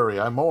contrary,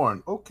 I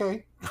mourn.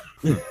 Okay.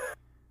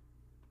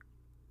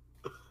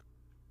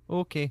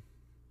 Okay.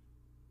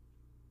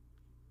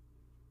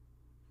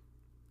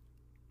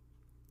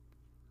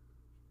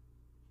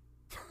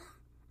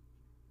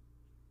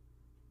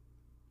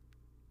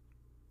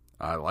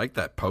 I like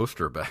that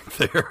poster back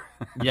there.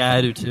 Yeah,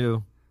 I do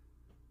too.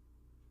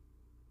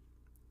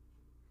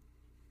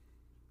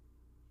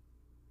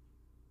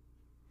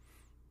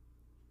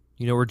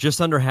 You know, we're just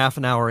under half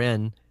an hour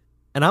in,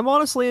 and I'm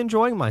honestly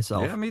enjoying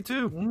myself. Yeah, me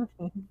too.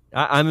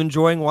 I'm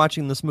enjoying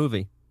watching this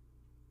movie.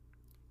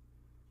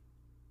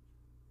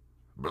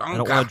 I don't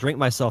want Blanca. to drink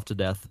myself to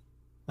death.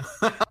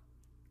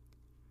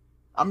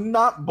 I'm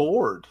not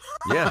bored.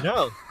 Yeah.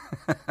 No.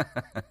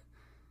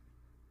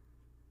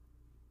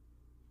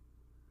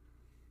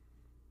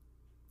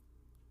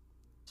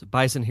 So,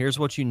 Bison, here's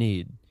what you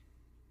need.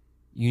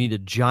 You need a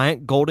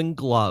giant golden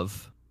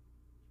glove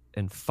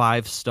and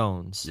 5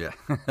 stones. Yeah.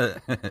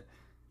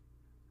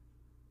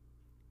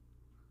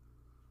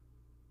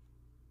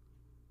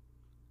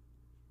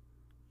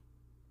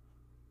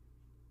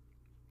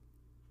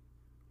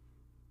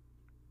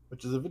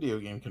 Which is a video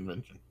game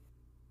convention.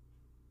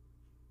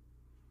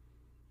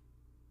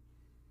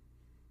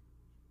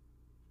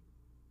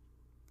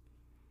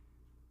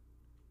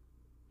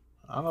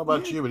 I don't know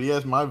about you, but he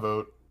has my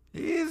vote.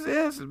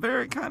 He's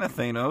very kind of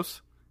Thanos.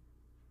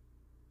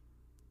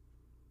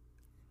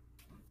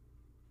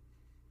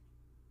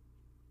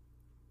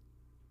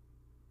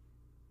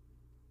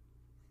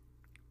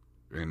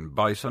 In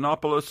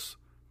Bisonopolis.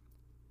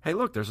 Hey,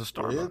 look, there's a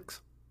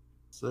Starbucks.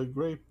 It's a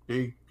great,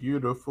 big,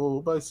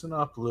 beautiful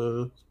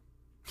Bisonopolis.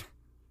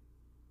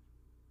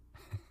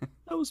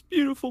 That was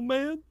beautiful,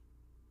 man.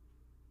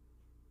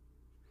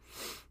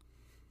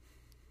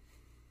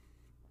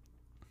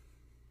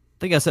 I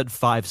think I said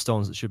 5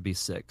 stones. It should be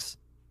 6.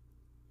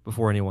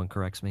 Before anyone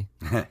corrects me.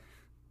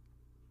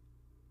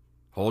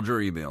 Hold your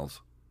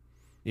emails.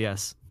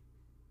 Yes.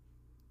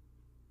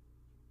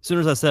 As soon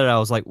as I said it, I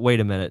was like, wait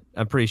a minute.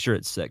 I'm pretty sure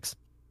it's 6.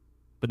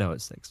 But no,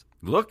 it's 6.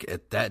 Look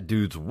at that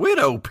dude's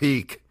widow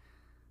peak.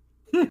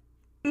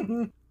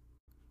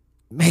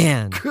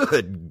 Man.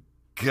 Good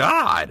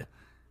God.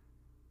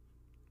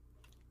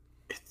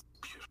 It's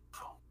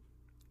beautiful.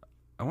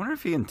 I wonder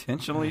if he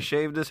intentionally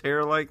shaved his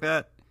hair like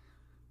that.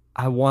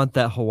 I want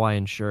that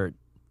Hawaiian shirt.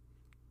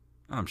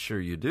 I'm sure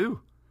you do.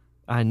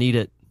 I need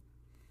it.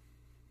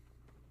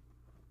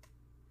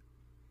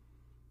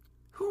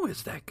 Who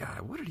is that guy?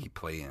 What did he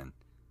play in?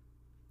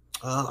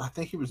 I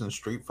think he was in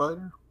Street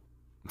Fighter.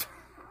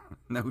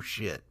 No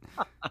shit.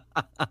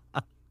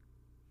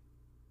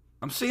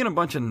 I'm seeing a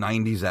bunch of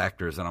 90s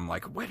actors, and I'm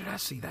like, where did I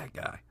see that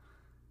guy?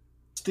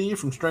 Steve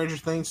from Stranger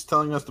Things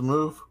telling us to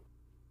move.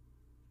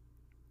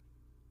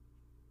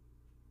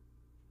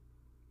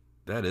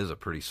 That is a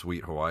pretty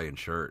sweet Hawaiian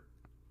shirt.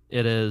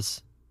 It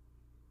is.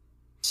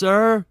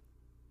 Sir?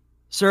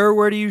 Sir,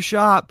 where do you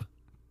shop?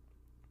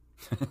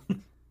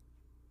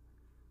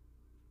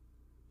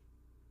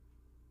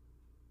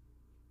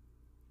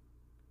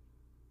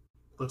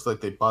 Looks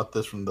like they bought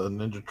this from the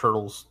Ninja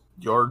Turtles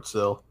yard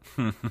sale.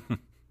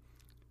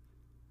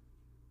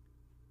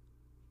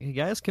 Hey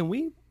guys, can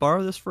we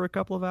borrow this for a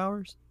couple of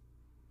hours?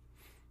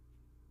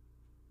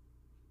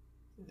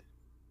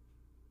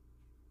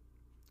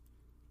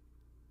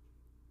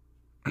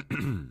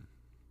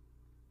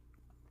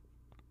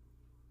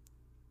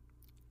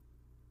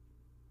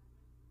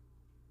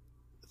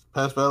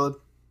 Pass valid.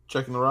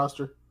 Checking the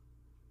roster.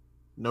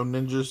 No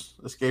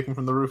ninjas escaping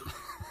from the roof.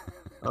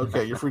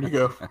 Okay, you're free to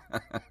go.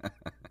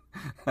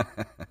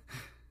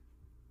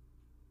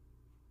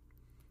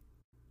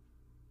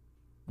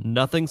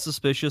 Nothing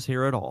suspicious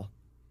here at all.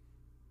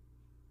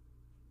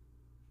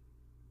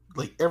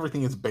 Like,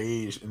 everything is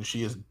beige and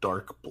she is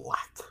dark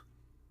black.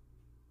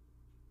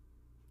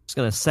 Just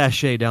gonna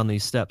sashay down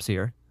these steps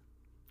here.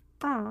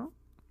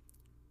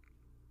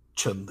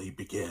 Chun-Li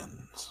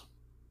begins.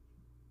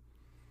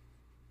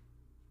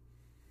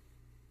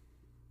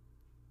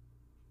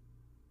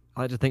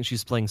 I like to think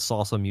she's playing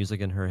salsa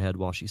music in her head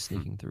while she's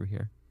sneaking through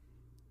here.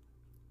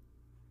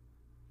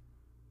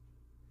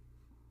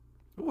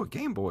 Ooh, a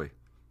Game Boy.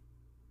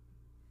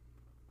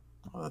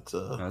 Oh, that's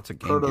a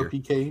Game proto Gear.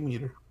 PK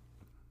meter.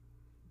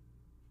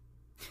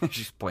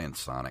 She's playing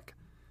Sonic.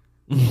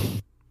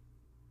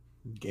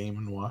 Game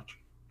and Watch.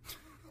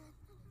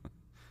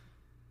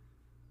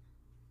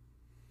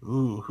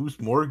 Ooh, who's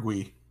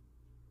Morgui?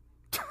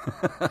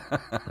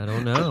 I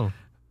don't know.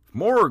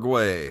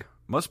 Morgue.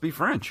 Must be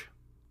French.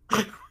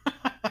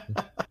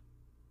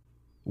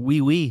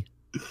 Wee wee.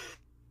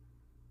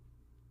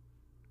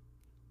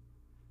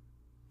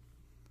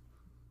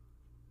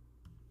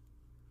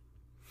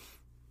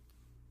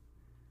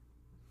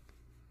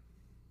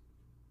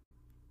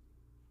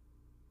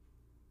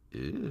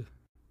 Ew.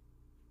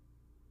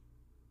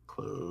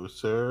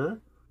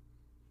 Closer.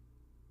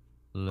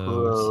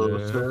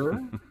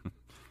 Closer.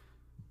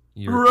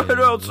 You're Right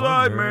getting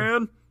outside, warmer.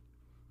 man.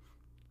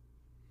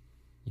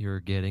 You're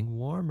getting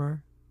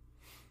warmer.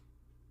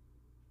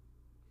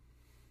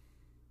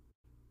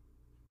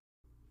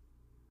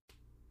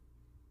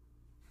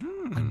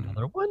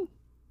 Another one?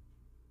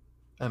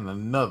 And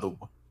another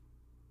one.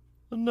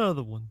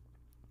 Another one.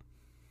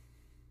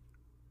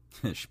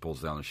 She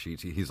pulls down the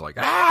sheets. He's like,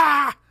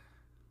 ah!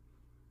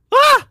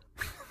 Ah!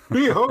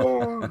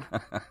 Behold!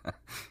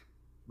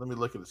 Let me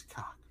look at his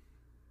cock.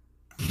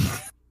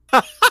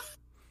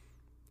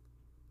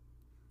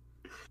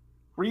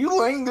 Were you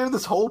laying there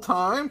this whole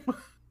time?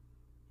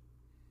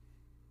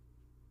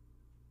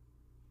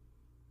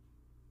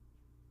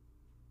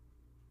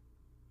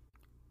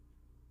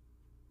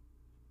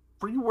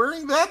 Were you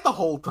wearing that the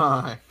whole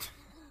time?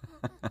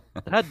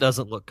 That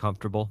doesn't look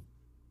comfortable.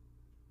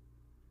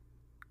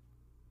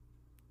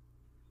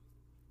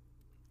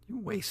 You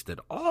wasted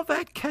all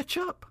that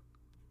ketchup?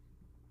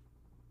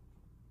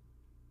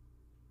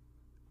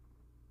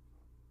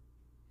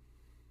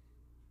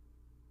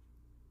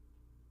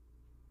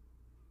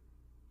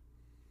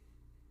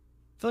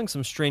 Feeling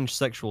some strange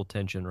sexual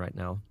tension right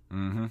now.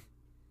 Mm-hmm.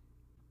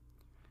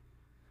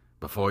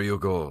 Before you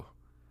go,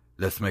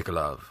 let's make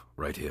love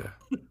right here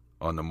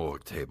on the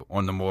morgue table,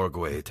 on the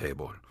morgue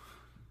table.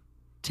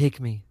 Take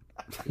me.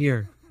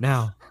 Here,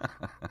 now.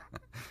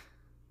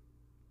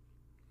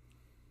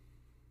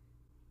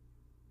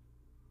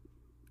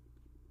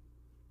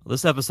 Well,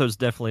 this episode's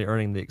definitely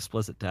earning the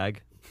explicit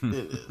tag. It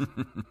is.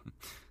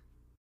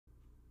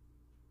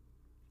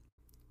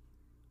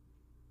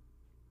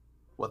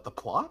 What, the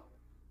plot?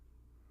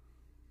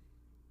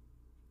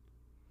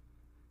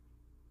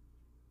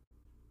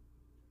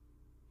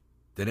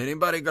 Did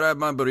anybody grab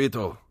my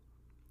burrito?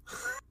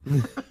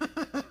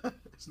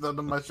 It's not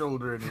on my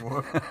shoulder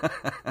anymore.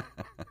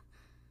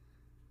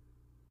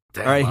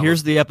 Damn, All right, I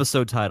here's the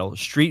episode title.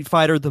 Street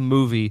Fighter the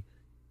Movie,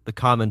 the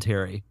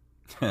commentary.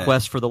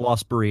 Quest for the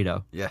Lost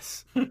Burrito.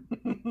 Yes. I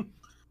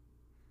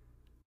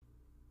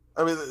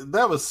mean,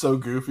 that was so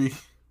goofy.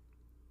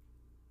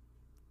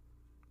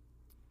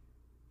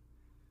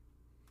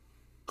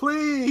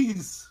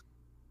 Please.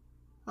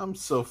 I'm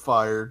so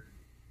fired.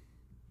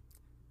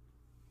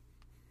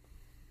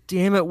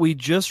 Damn it, we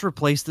just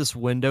replaced this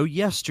window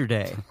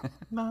yesterday.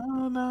 Na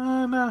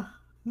na na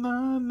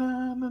na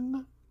na na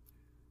na.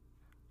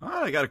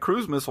 Oh, I got a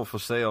cruise missile for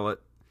sale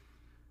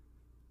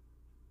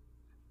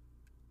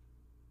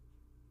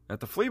at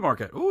the flea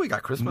market. Ooh, we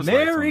got Christmas lights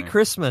on Merry there.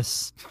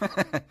 Christmas.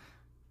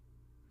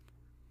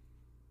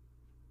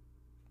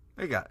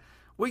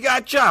 we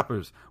got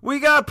choppers, we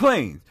got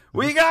planes,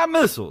 we got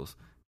missiles.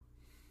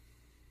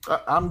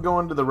 I'm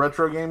going to the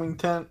retro gaming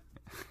tent.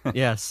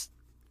 Yes.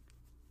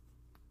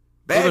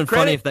 It would Bad have been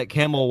funny credit, if that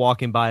camel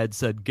walking by had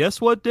said,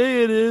 guess what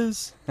day it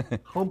is?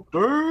 Hump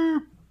day.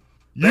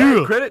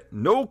 bad credit,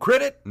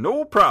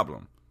 no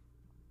problem.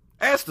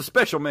 Ask the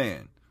special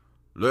man.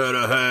 Let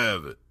her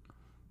have it.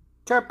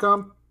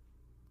 Capcom.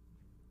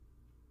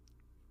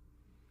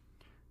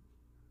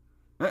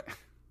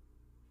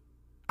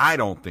 I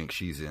don't think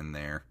she's in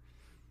there.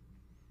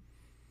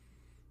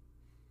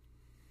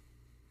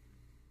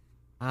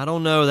 I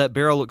don't know. That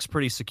barrel looks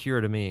pretty secure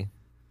to me.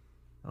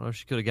 I don't know if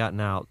she could have gotten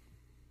out.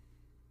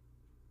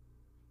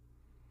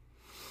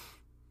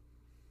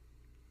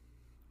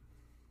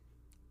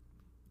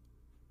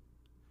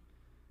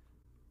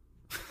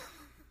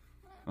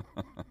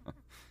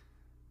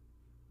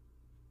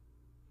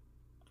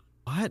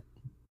 What?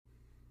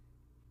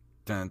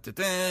 Dun, dun,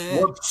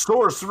 dun. What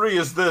sorcery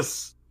is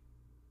this?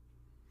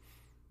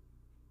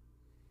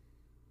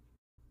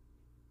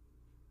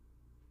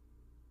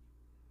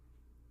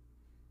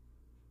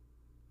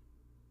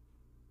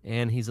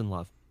 And he's in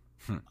love.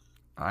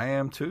 I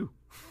am too.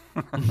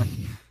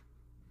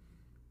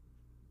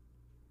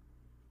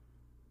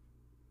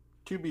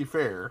 To be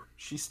fair,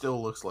 she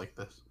still looks like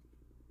this.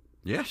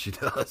 Yeah, she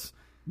does.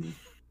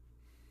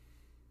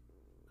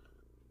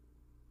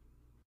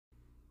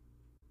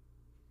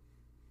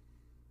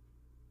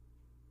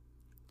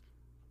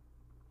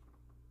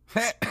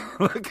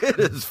 Look at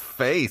his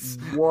face.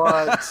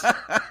 What?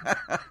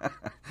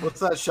 What's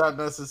that shot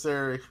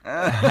necessary?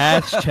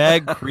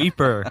 Hashtag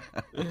creeper.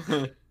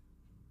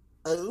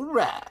 All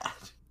right.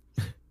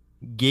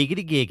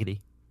 Giggity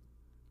giggity.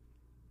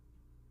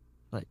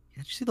 Like,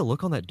 did you see the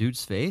look on that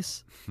dude's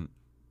face?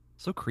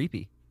 So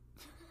creepy.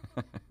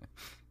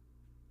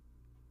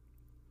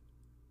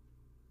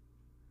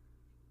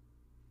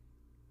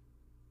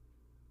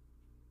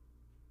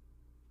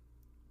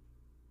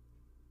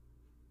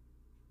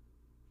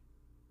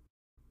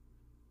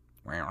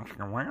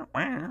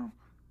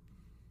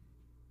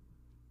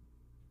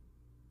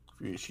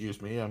 If you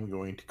excuse me, I'm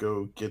going to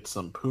go get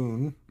some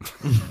poon.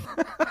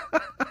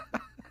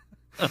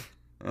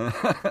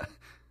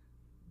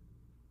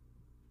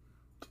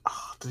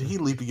 Oh, did he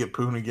leave to get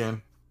poon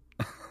again?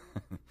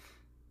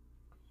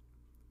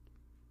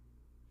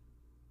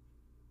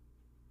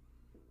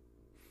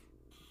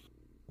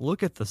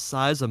 Look at the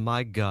size of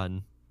my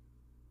gun.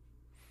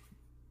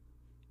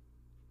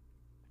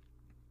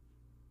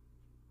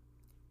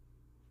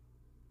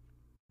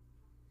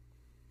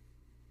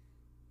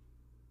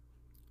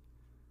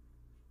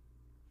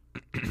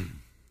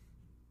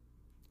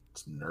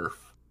 It's Nerf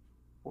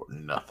or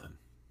nothing.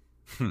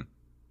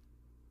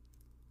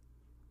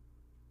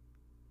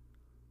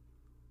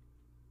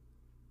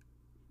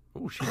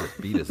 Oh, she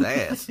just beat his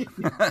ass.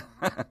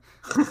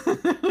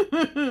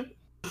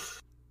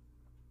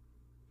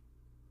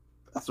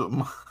 That's what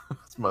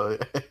my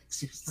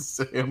ex used to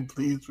say. I'm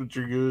pleased with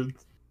your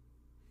goods.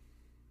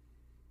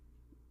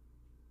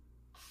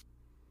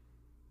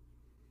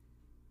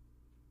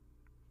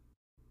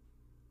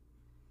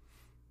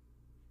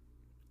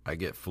 I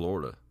get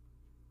Florida.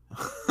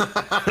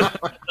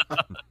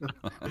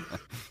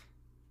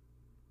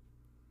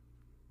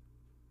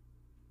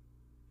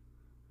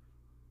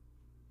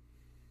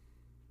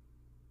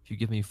 If you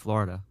give me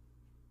Florida,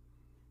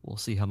 we'll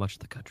see how much of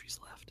the country's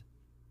left.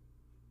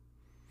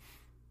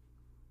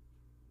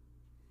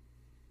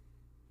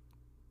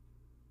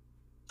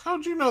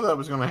 How'd you know that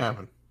was going to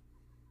happen?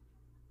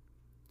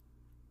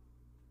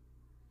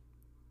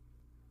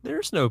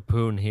 There's no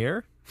poon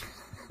here.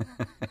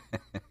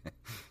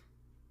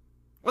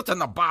 What's in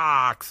the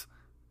box?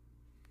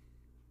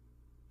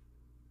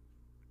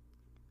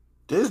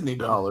 Disney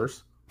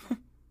dollars.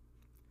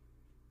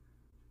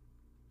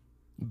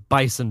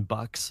 Bison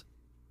bucks.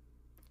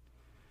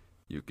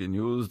 You can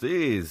use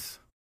these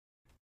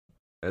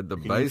at the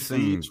You can use Bison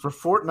these for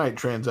Fortnite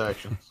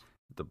transactions.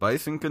 the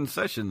Bison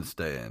concession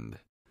stand.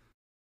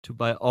 To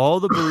buy all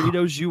the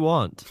burritos you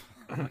want.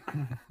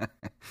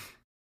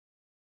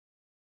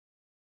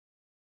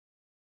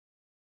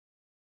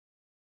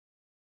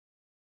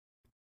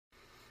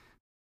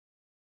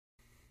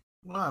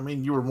 Well, I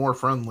mean, you were more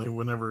friendly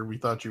whenever we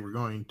thought you were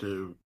going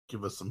to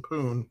give us some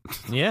poon.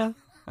 Yeah.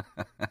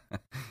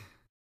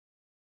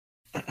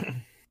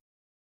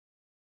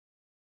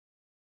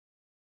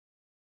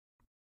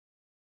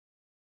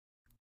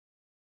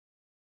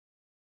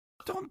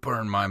 Don't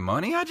burn my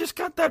money. I just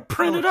got that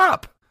printed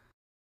up.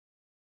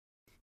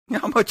 You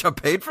know how much I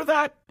paid for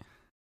that?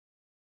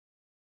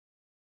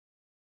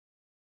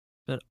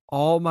 Spent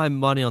all my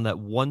money on that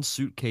one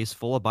suitcase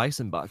full of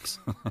bison bucks.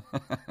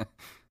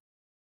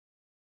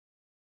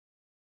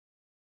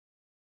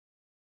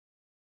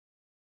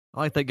 I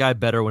like that guy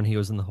better when he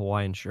was in the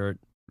Hawaiian shirt.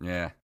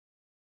 Yeah.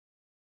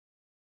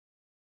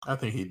 I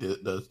think he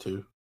does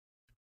too.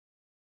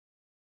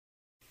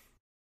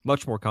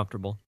 Much more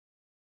comfortable.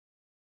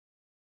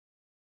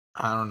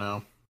 I don't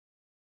know.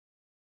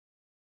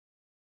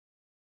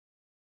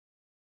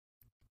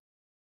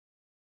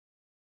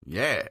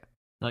 Yeah.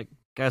 Like,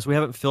 guys, we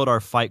haven't filled our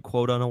fight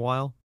quota in a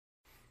while.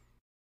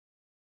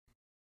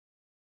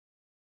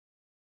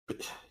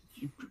 But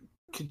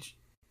could you,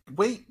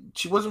 wait,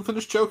 she wasn't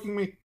finished choking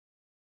me.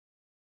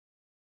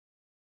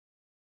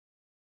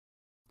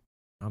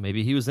 Oh,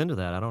 maybe he was into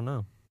that. I don't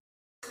know.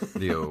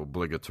 The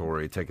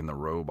obligatory taking the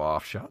robe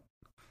off shot.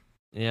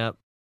 Yeah.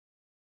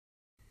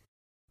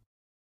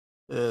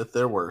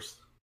 They're worse.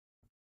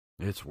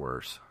 It's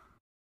worse.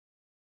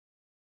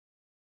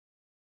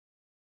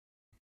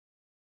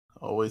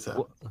 Always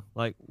have.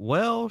 Like,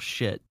 well,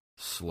 shit.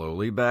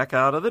 Slowly back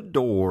out of the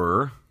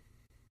door.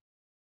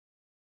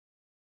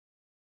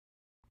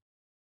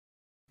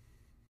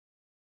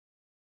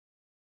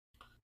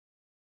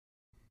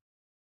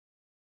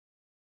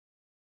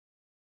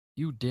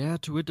 You dare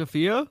to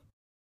interfere?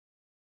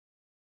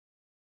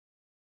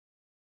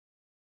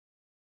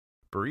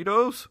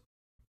 Burritos?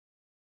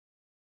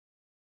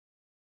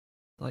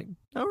 Like,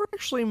 no, we're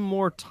actually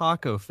more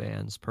taco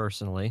fans,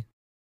 personally.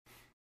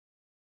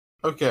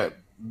 Okay,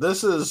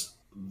 this is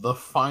the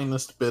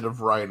finest bit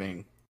of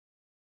writing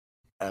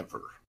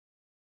ever.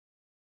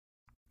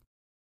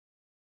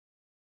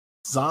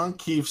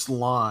 Zonkeef's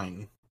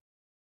line,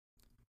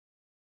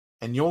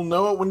 and you'll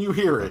know it when you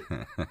hear it,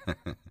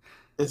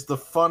 is the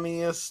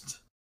funniest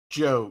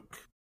joke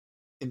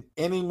in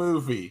any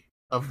movie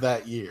of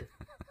that year.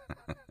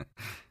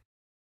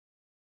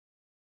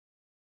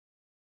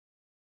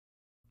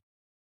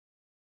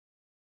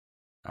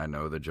 I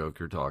know the joke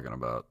you're talking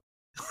about.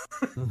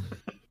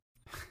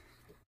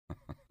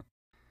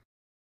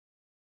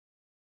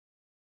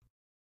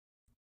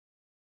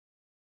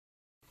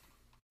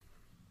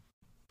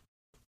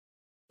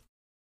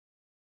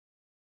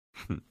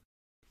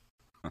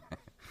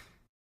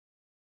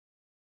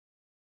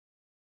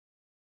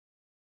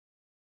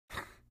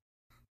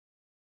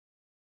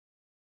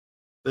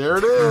 There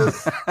it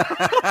is.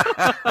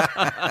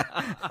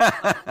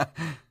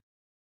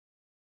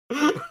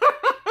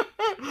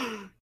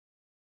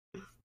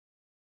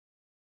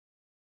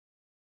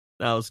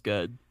 That was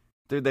good.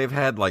 Dude, they've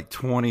had like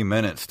 20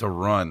 minutes to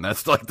run.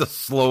 That's like the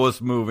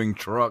slowest moving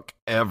truck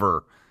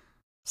ever.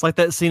 It's like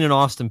that scene in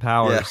Austin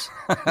Powers.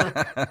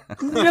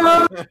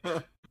 Yeah.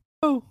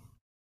 No!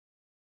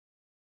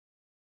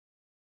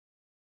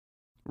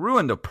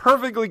 Ruined a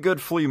perfectly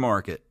good flea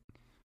market.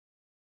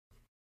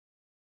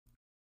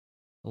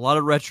 A lot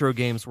of retro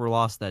games were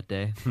lost that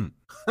day.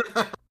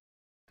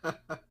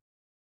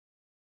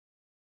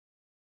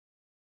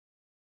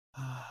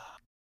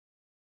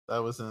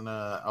 That was in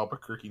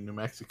Albuquerque, New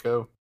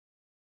Mexico,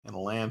 in a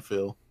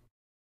landfill.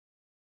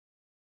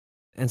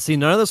 And see,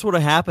 none of this would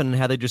have happened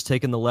had they just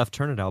taken the left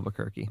turn at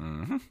Albuquerque.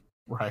 Mm-hmm.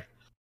 Right.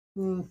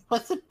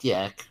 What's up,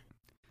 Jack?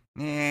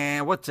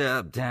 Yeah, what's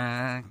up,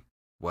 Doc?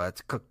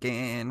 What's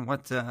cooking?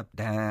 What's up,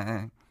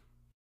 Doc?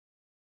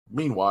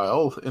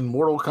 Meanwhile, in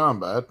Mortal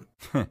Kombat,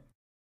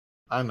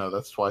 I know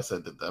that's twice I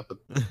did that, but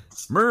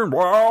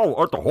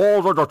Meanwhile, at the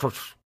halls of the...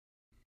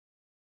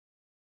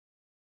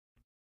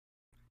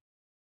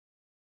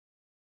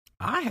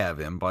 I have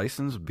M.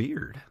 Bison's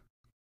beard.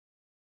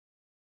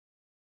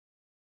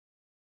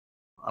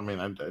 I mean,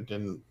 I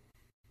didn't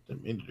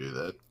mean to do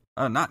that.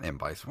 Not M.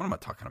 Bison. What am I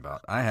talking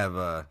about? I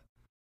have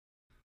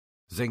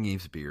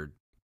Zangief's beard.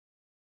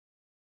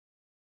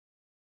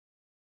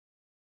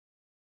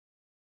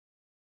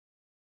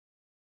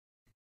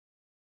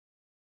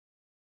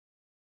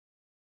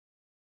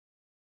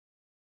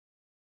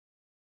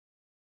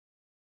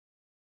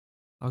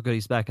 Oh, good,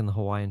 he's back in the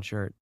Hawaiian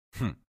shirt.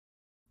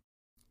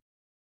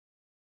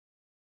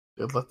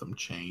 They'd let them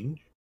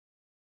change.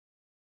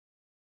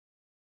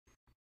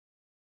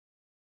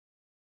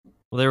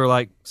 Well, they were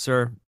like,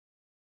 sir,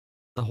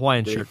 the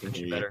Hawaiian They shirt can fits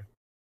you hear you. better.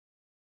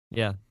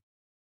 Yeah.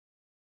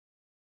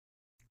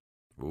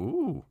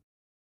 Ooh.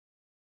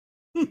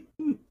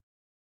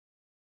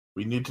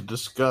 We need to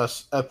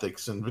discuss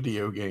ethics in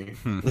video games.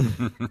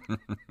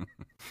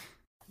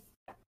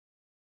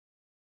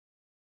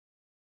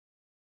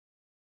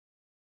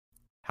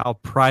 How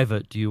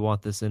private do you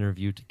want this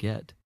interview to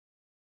get?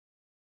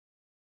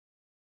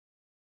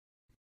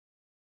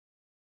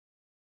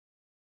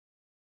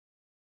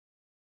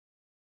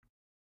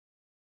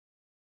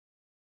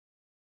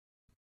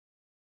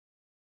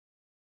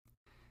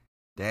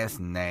 That's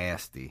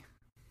nasty.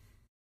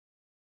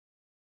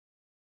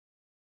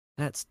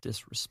 That's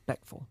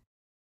disrespectful.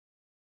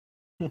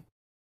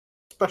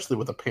 Especially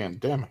with a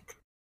pandemic.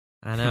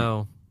 I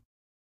know.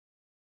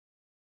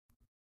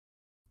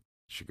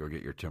 Should go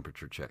get your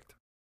temperature checked.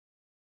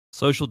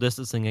 Social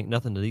distancing ain't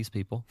nothing to these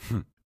people.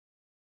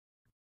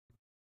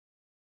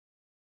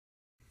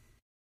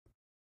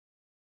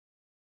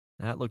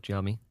 That looked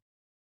yummy.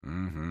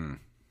 Mm-hmm.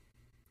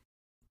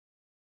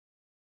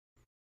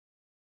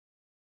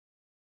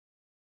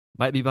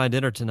 Might be my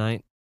dinner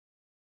tonight.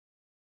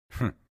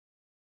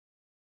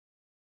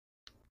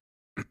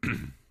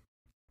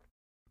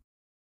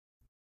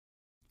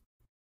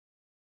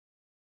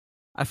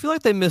 I feel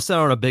like they missed out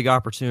on a big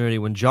opportunity.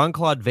 When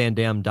Jean-Claude Van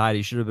Damme died,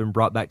 he should have been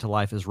brought back to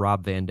life as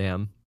Rob Van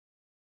Dam.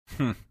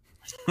 And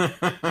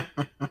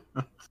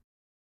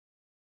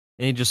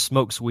he just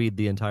smokes weed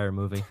the entire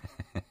movie.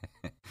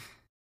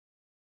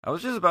 I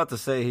was just about to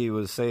say he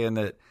was saying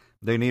that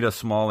they need a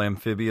small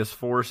amphibious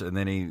force, and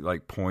then he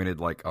like pointed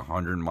like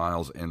 100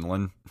 miles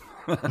inland.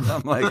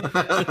 I'm like,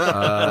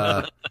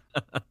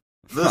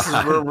 This is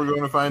where we're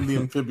going to find the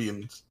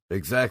amphibians.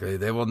 exactly.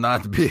 They will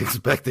not be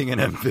expecting an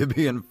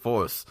amphibian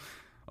force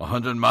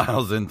 100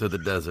 miles into the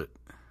desert.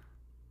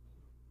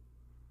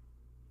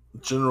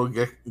 General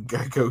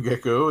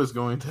Gecko is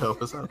going to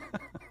help us out.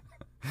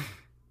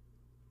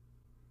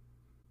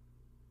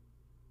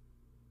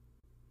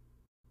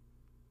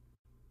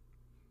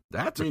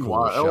 That's a cool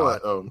Meanwhile,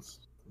 shot.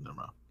 never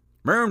mind.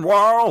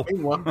 Meanwhile,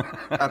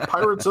 At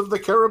Pirates of the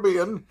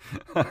Caribbean.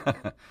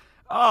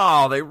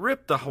 oh, they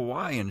ripped the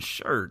Hawaiian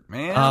shirt,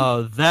 man.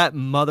 Oh, that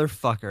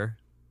motherfucker.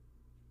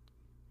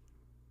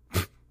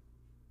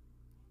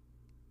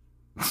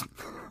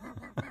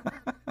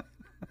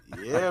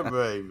 Yeah,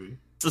 baby.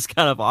 This is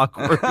kind of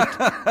awkward.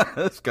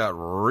 This got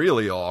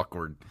really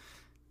awkward.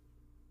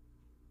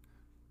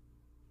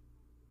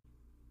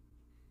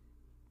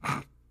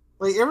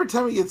 Like, every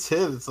time he gets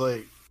hit, it's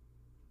like...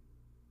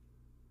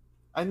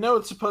 I know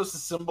it's supposed to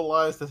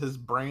symbolize that his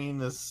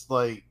brain is,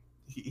 like...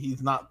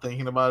 He's not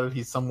thinking about it,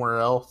 he's somewhere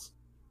else.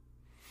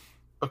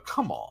 But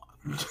come on.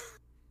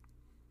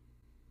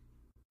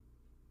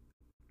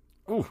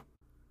 Ooh.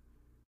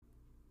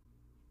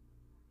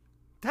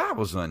 That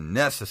was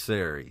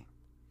unnecessary.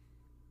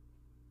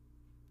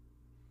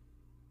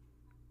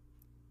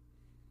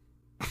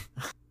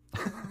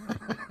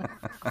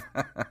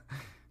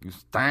 You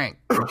stank.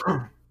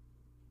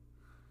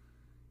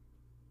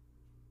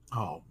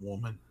 Oh,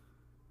 woman.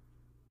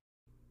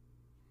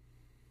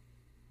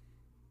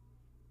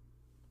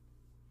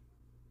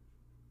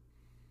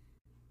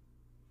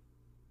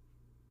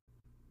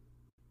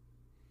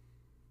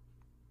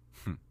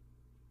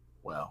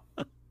 Well.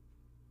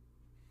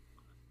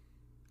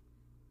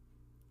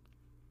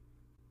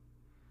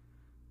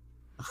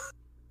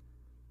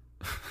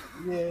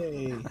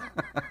 Yay.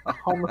 A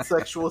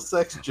homosexual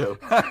sex joke.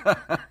 How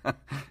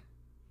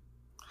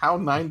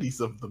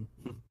 90s of them.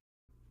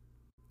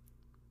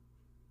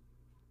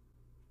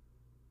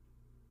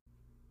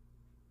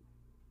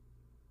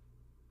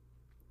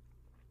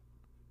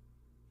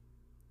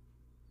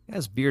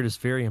 His beard is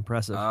very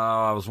impressive. Oh,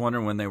 I was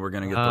wondering when they were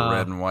going to get the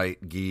red and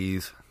white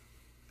geese.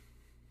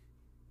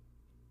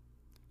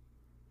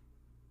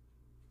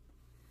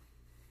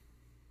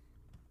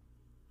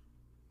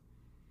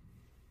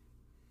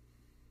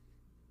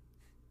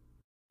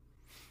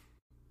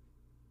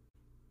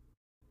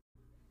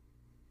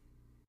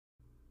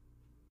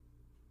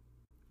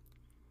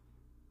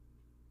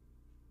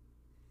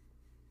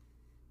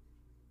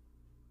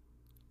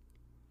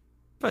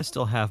 I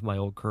still have my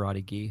old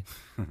karate gi.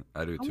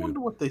 I do I too. wonder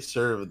what they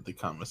serve at the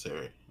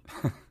commissary.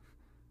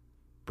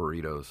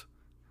 Burritos.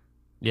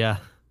 Yeah.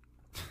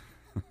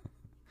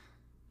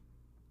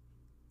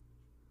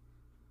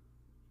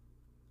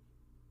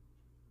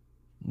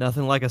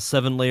 Nothing like a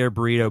 7-layer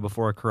burrito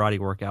before a karate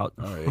workout.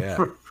 Oh, yeah.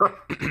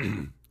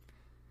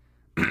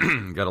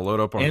 Got to load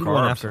up on And carbs.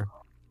 one after.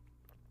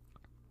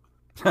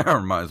 That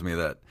reminds me of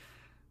that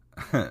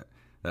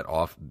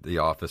the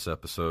Office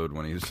episode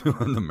when he's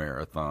doing the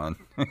marathon.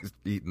 He's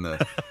eating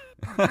the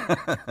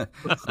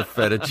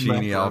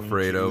fettuccine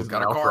Alfredo.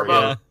 Got a carb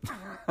up.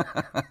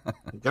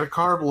 Got a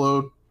carb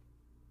load.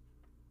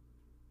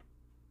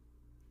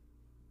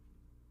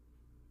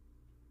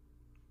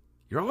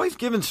 You're always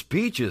giving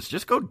speeches.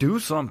 Just go do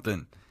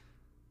something.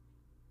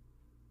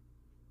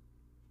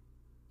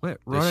 Wait,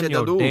 run in your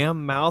shit-a-loo.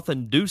 damn mouth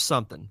and do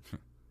something.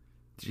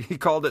 He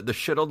called it the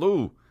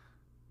shit-a-loo.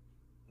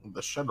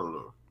 The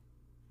shuttle.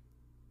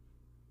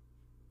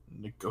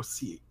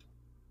 Negotiate.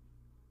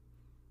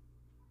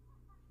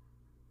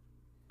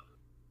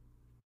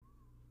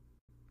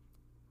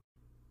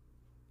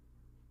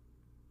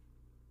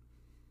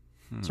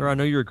 Sir, I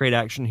know you're a great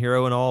action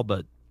hero and all,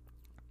 but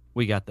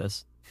we got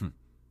this.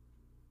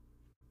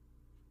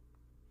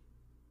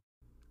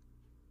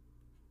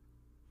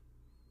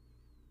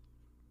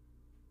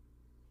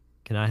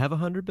 Can I have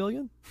 100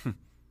 billion?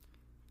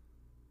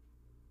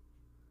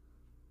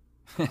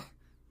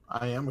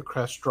 I am a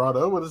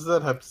castrato. What does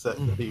that have to say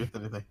to do with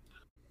anything?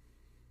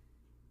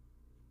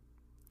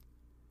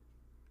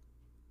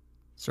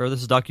 Sir,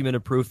 this is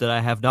documented proof that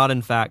I have not,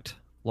 in fact,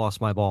 lost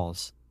my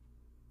balls.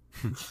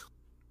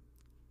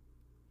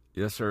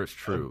 Yes, sir, it's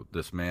true.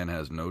 This man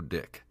has no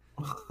dick.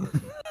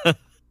 I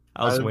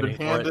was I've waiting been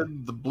for it.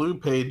 handed the blue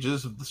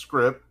pages of the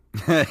script.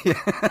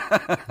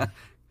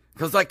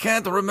 Because I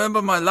can't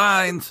remember my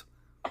lines.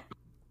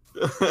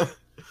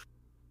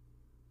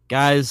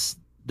 Guys,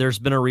 there's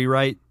been a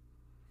rewrite.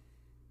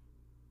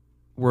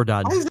 We're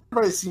done. Why does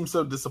everybody seem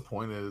so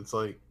disappointed? It's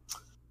like,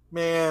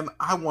 man,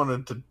 I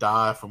wanted to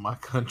die for my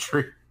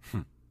country.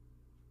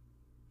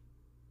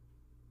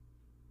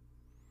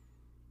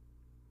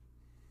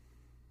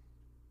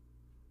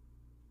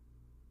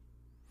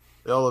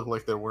 They all look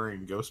like they're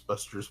wearing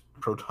Ghostbusters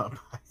proton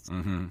packs.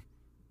 Mm-hmm.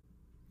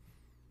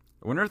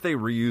 I wonder if they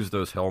reuse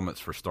those helmets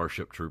for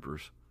Starship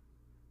Troopers.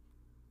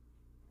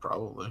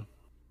 Probably.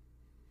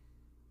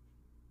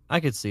 I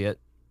could see it.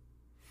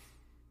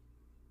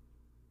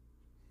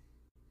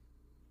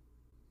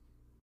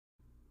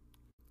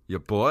 Your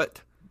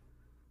butt?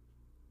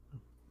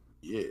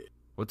 Yeah.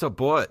 What's a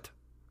butt?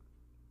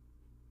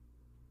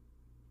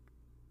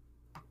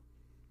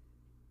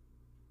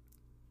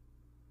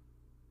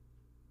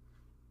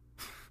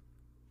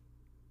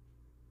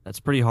 That's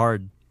pretty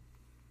hard.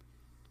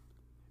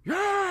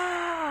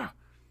 Yeah!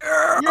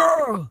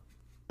 Yeah,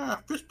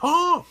 fist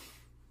pump.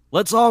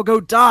 Let's all go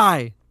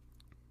die.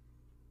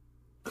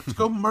 Let's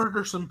go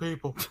murder some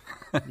people.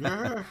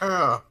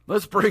 Yeah.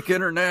 Let's break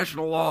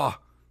international law.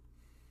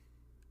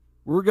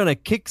 We're going to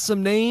kick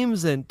some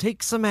names and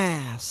take some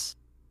ass.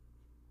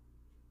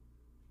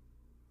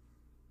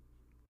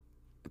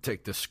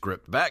 Take this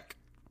script back.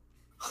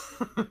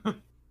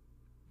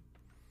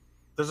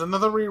 There's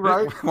another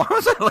rewrite. Why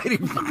was that lady?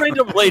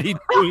 Random lady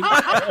doing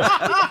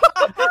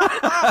that.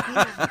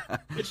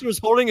 She was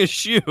holding a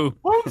shoe.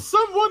 Won't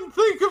someone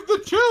think of the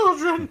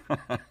children?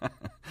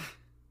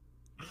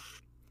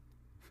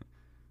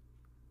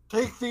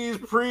 Take these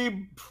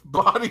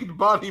pre-bodied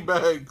body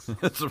bags.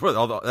 That's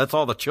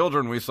all the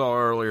children we saw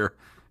earlier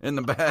in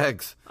the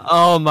bags.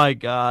 Oh my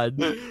god.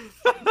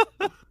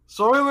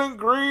 Soylent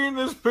Green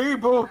is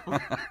people.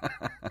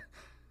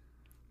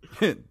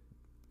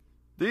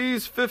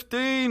 These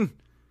 15.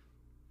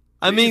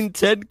 I mean,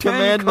 10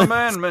 commandments.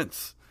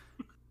 Commandments.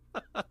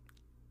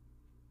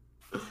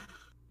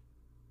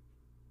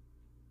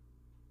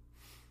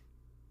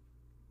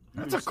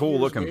 That's a cool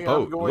looking Excuse me,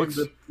 boat. I'm going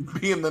to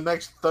be in the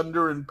next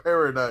Thunder in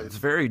Paradise. It's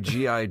very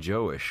G.I.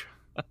 Joe-ish.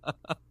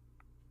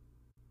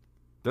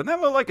 Doesn't that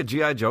look like a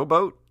G.I. Joe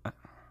boat?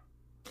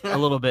 A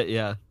little bit,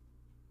 yeah.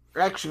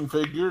 Action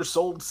figures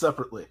sold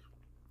separately.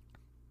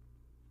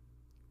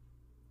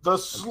 The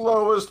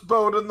slowest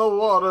boat in the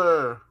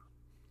water.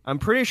 I'm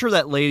pretty sure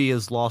that lady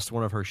has lost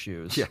one of her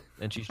shoes. Yeah.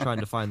 And she's trying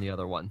to find the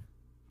other one.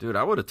 Dude,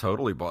 I would have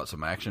totally bought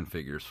some action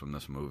figures from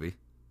this movie.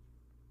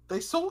 They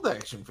sold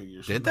action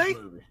figures. Did from this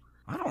they? movie.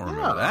 I don't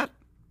remember that.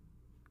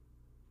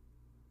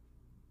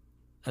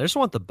 I just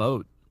want the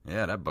boat.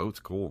 Yeah, that boat's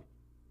cool.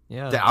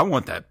 Yeah. I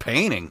want that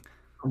painting.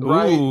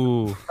 Right.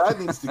 Ooh. That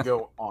needs to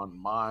go on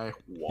my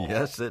wall.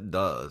 Yes, it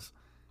does.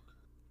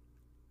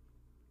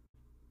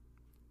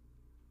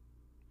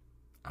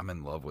 I'm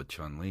in love with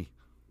Chun-Li.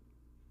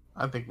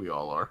 I think we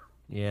all are.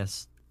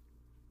 Yes.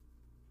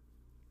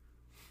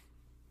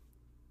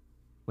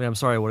 Wait, I'm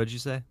sorry. What did you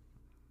say?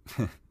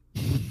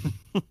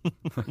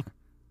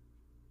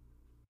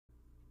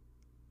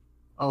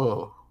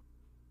 Oh.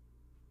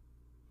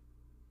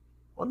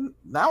 Well,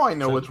 now I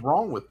know what's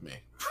wrong with me.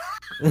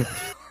 I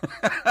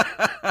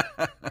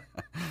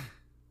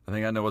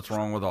think I know what's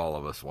wrong with all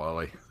of us,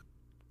 Wally.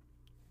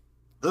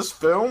 This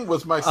film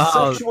was my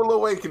sexual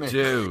awakening.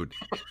 Dude.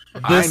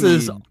 This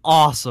is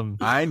awesome.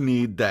 I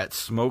need that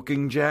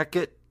smoking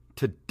jacket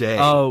today.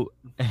 Oh,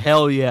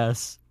 hell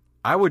yes.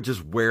 I would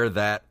just wear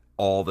that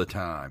all the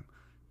time.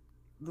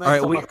 Next All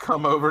right, time I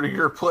come over to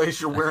your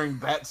place, you're wearing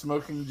that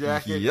smoking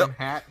jacket Yep. and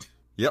hat.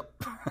 Yep.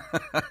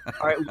 All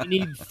right, we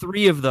need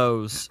 3 of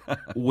those.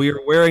 We're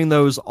wearing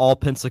those all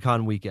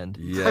Pensacon weekend.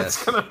 Yes.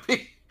 It's gonna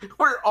be.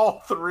 We're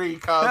all 3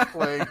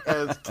 cosplaying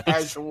as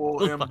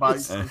Casual and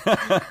Bison.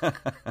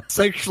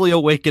 Sexually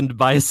awakened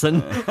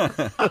bison.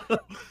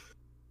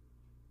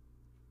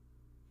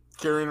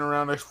 Carrying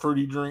around a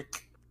fruity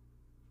drink.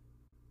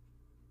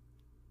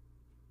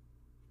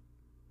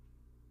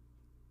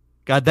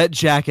 God, that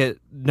jacket,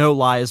 no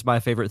lie, is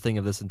my favorite thing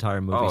of this entire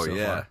movie Oh, so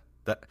yeah.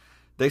 far.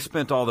 They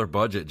spent all their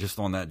budget just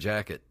on that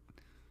jacket.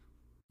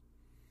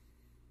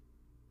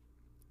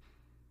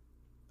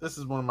 This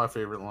is one of my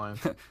favorite lines.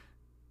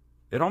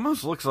 It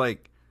almost looks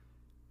like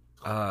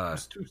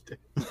It's Tuesday.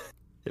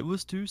 It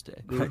was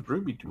Tuesday. It was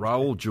Ruby Tuesday.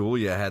 Raul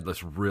Julia had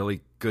this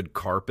really good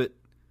carpet,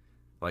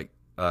 like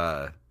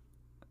a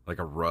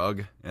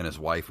rug, and his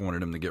wife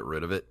wanted him to get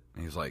rid of it.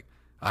 And he's like,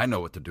 I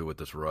know what to do with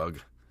this rug.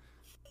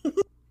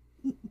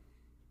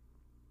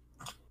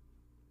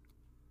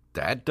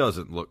 That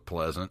doesn't look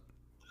pleasant.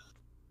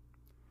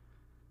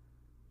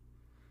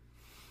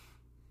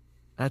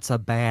 That's a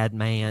bad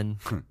man.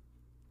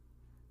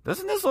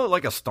 Doesn't this look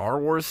like a Star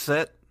Wars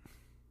set?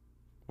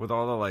 With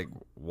all the, like,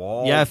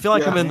 walls? Yeah, I feel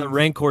like Yeah. I'm in the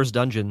Rancor's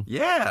dungeon.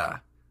 Yeah.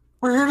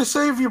 We're here to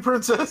save you,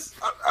 princess.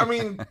 I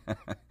mean,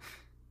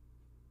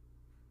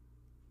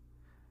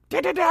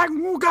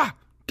 Dididagmuga!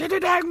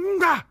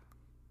 Dididagmuga!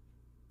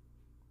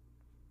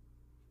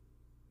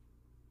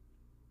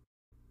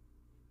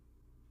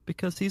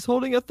 Because he's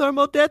holding a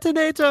thermal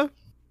detonator.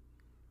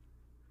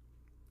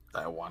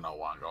 I wanna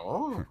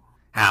go.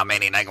 How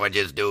many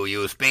languages do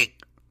you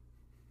speak?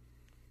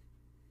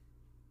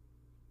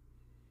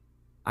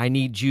 I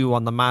need you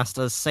on the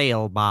master's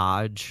sail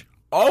barge.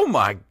 Oh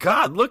my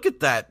god, look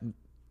at that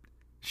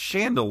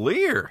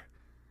chandelier.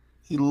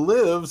 He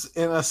lives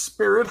in a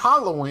spirit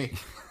Halloween.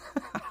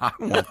 I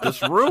want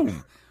this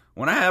room.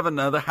 When I have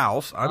another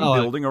house, I'm Oh,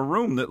 building a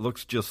room that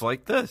looks just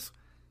like this.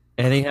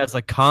 And he has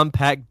a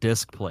compact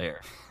disc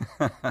player.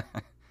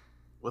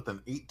 With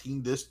an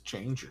 18-disc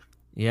changer.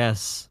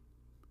 Yes.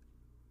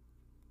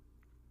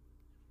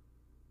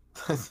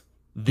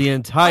 The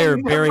entire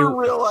I Barry. never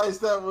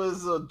realized that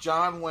was a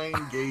John Wayne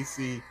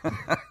Gacy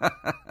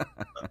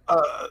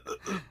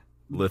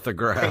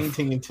Lithograph.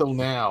 painting until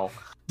now.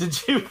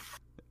 Did you?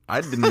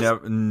 I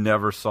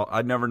never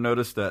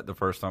noticed that the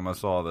first time I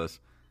saw this.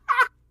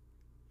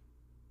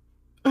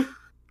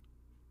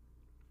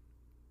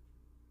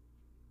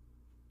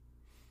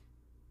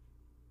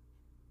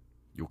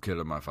 You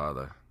killed my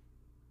father.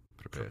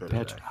 Prepare to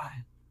Bad die. guy.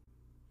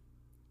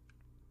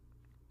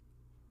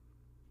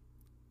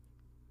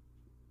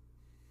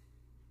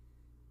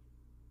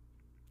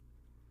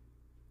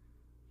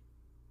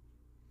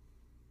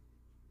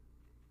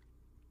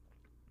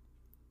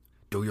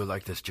 Do you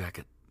like this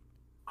jacket?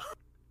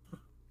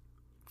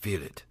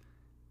 Feel it.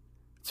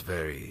 It's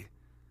very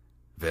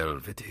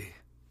velvety.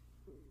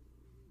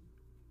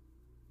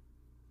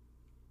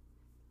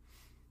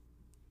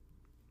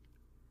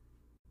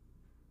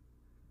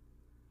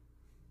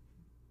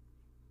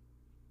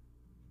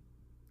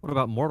 What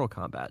about Mortal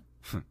Kombat?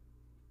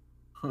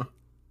 Huh.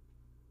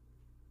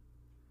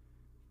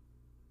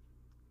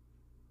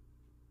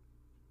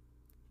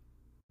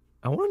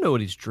 I want to know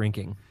what he's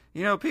drinking.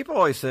 You know, people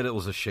always said it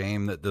was a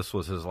shame that this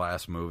was his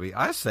last movie.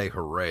 I say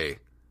hooray.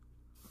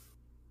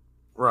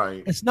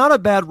 Right. It's not a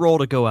bad role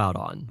to go out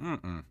on.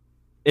 Mm-mm.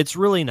 It's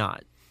really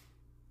not.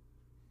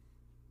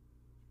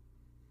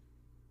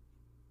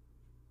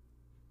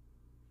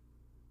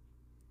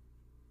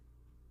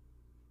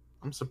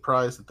 I'm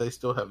surprised that they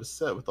still have a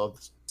set with all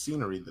the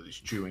scenery that he's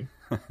chewing.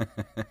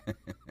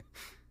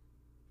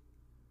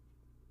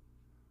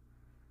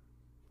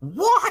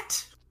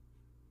 What?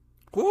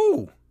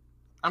 Woo!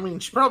 I mean,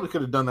 she probably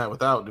could have done that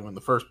without doing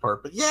the first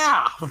part, but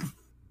yeah.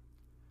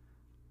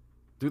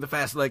 Do the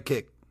fast leg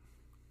kick.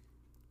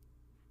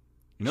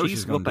 You know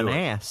she's going to whooping do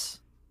it. ass.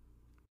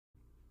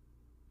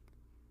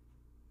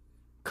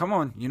 Come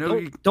on, you know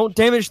you... Don't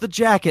damage the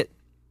jacket.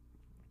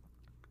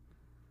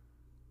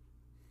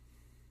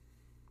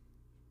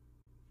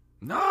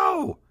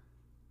 No!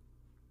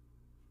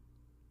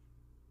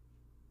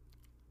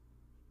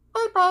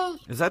 Bye-bye.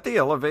 Is that the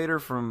elevator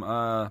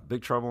from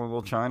Big Trouble in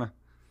Little China?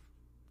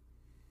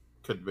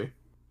 Could be.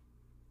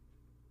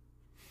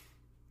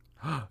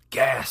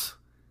 Gas!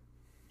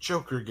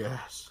 Joker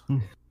gas.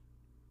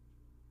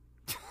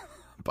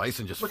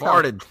 Bison just Look how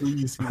farted.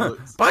 pleased he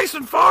looks.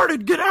 Bison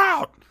farted! Get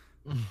out!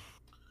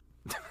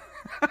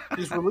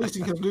 He's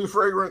releasing his new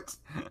fragrance.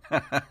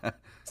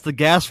 It's the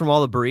gas from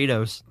all the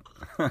burritos.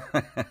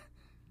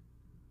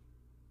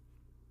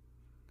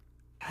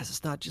 Guys,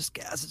 it's not just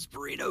gas, it's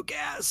burrito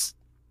gas.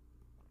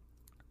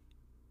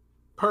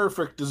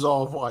 Perfect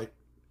dissolve wipe.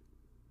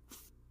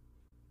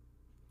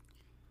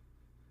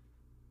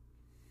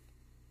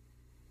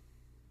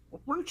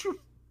 Weren't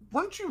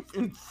you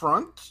in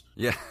front?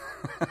 Yeah.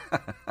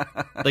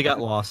 They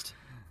got lost.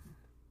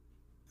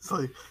 It's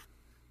like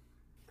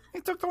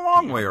He took the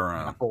long way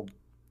around.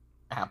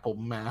 Apple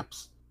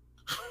Maps.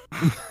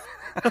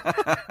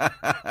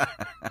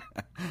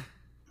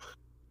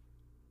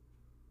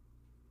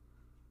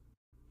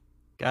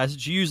 Guys,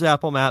 did you use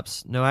Apple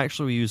Maps? No,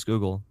 actually, we use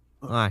Google.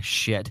 Ah,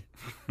 shit.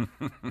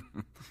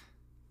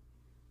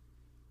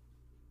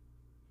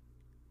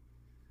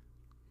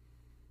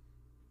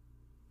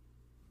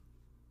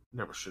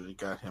 Never should have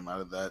got him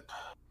out of that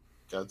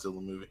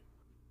Godzilla movie.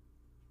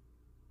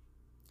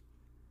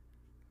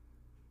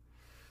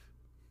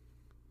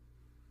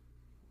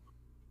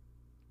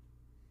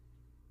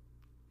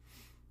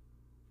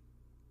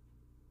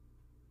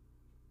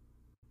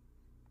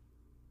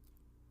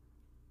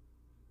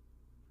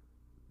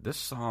 This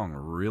song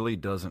really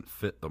doesn't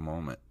fit the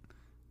moment.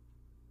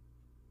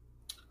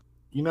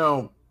 You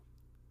know,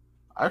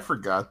 I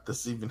forgot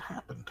this even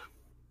happened.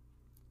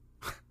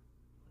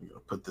 I'm gonna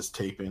put this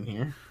tape in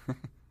here.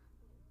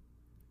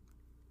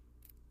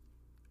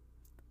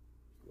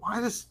 Why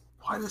does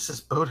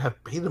this boat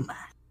have Betamax?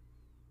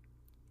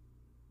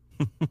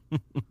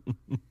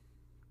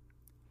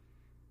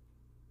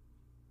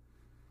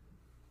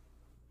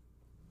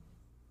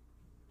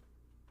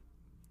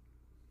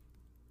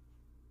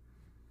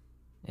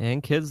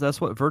 And kids,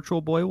 that's what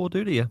Virtual Boy will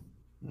do to you.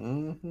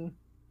 Mm-hmm.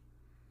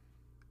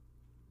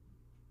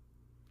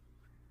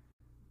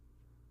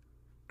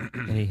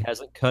 And he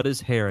hasn't cut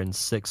his hair in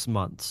 6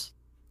 months.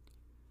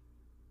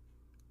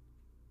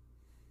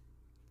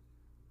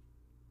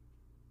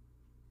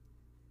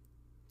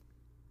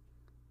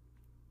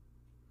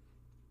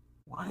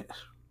 What?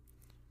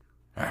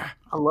 I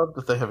love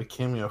that they have a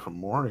cameo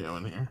from Mario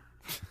in here.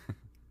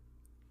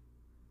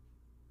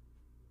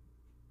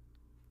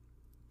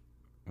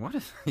 What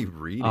is he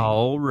reading?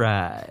 All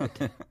right.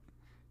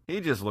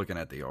 He's just looking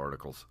at the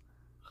articles.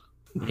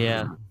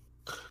 Yeah.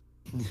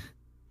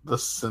 The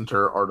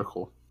center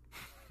article.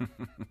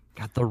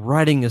 God, the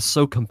writing is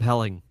so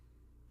compelling.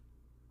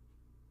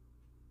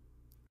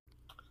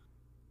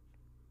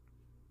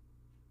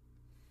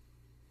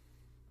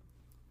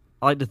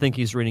 I like to think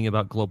he's reading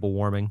about global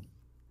warming.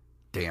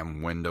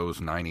 Damn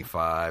Windows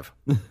 95.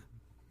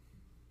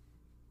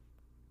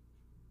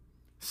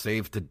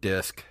 Save to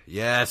disk.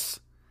 Yes.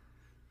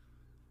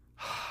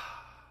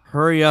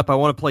 Hurry up, I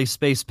want to play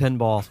space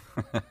pinball.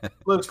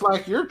 Looks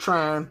like you're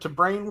trying to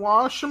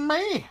brainwash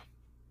me.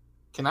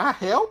 Can I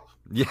help?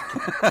 Yeah.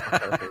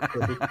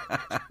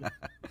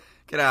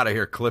 Get out of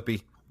here,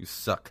 Clippy. You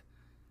suck.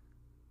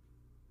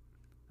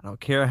 I don't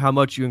care how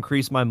much you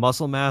increase my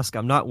muscle mass,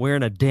 I'm not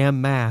wearing a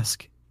damn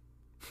mask.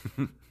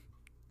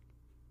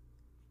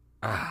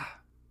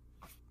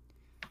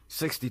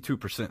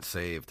 62%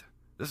 saved.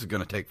 This is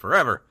going to take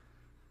forever.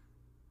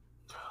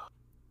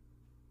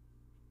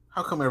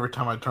 How come every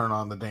time I turn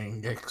on the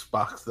dang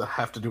Xbox, I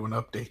have to do an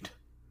update?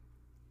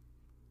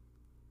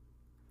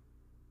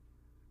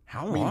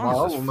 How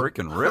long is this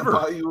freaking river? The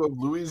Bayou of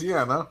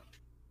Louisiana.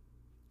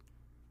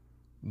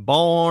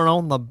 Born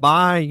on the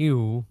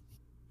bayou.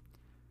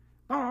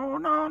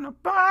 Born on the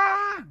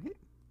bayou.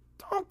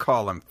 Don't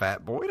call him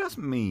fat boy. That's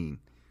mean.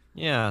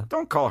 Yeah.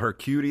 Don't call her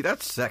cutie.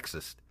 That's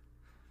sexist.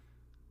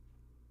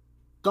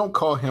 Don't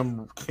call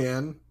him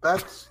Ken.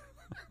 That's...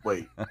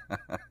 Wait.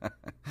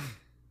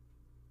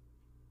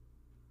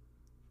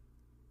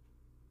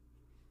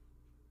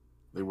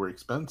 They were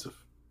expensive.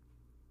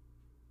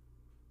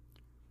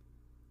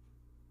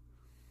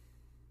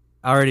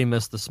 I already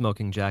missed the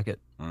smoking jacket.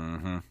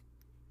 Mm-hmm.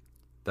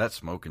 That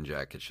smoking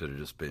jacket should have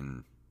just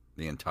been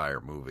the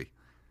entire movie.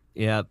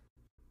 Yeah.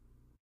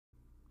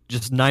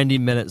 Just 90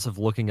 minutes of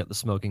looking at the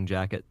smoking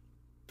jacket.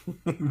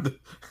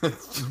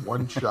 It's just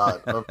one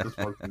shot of the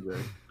smoking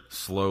jacket.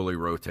 Slowly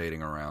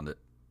rotating around it.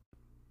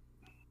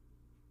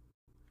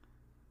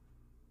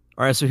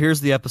 All right, so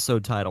here's the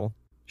episode title.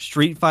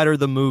 Street Fighter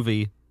the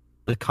movie,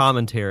 the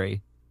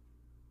commentary,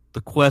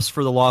 the quest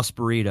for the lost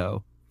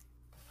burrito,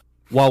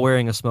 while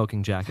wearing a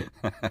smoking jacket.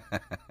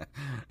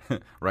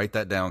 Write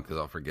that down because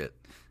I'll forget.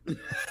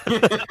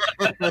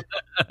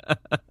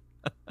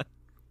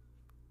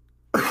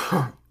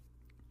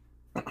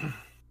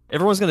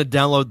 Everyone's going to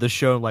download the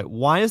show and like,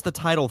 why is the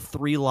title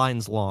 3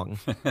 lines long?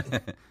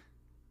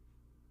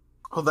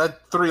 Well,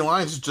 that 3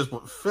 lines is just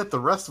what fit. The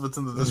rest of it's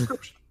in the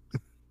description.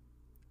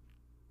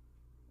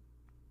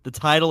 The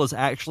title is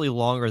actually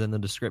longer than the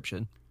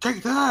description.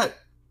 Take that,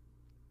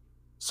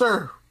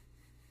 sir.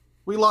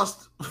 We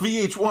lost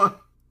VH1.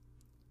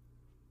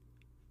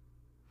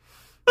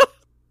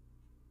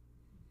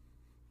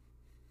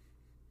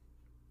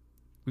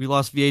 We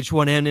lost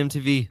VH1 and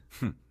MTV.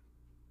 You're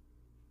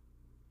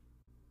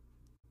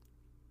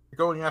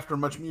going after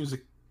much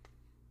music.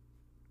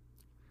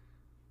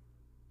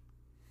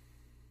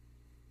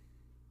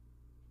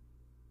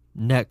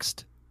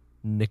 Next,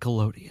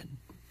 Nickelodeon.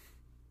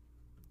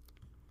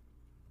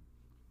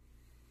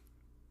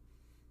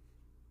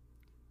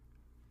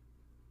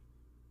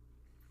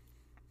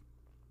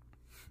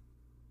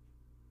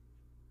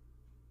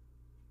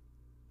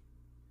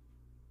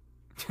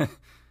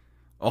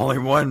 Only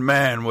one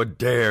man would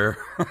dare.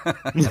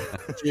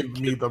 Give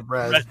me the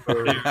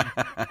raspberry.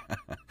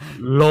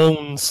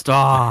 Lone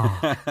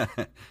Star.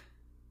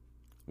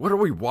 What are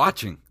we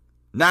watching?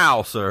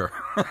 Now, sir.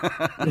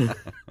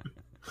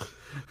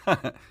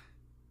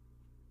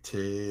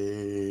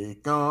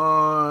 Take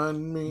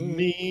on me.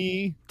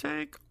 Me.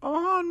 Take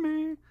on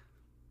me.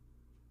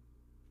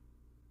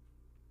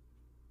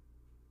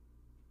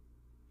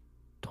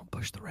 Don't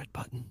push the red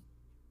button.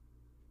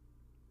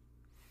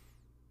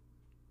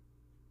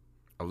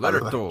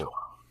 Alberto.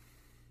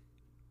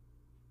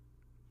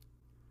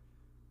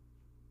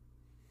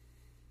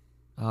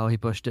 Oh, he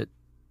pushed it.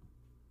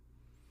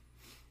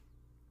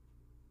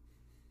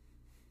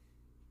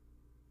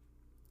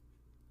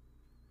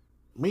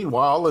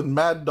 Meanwhile, in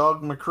Mad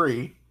Dog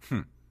McCree,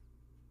 ding,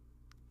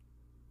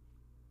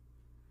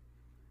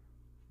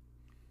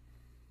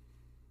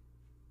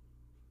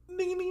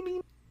 ding, ding,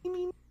 ding,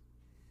 ding.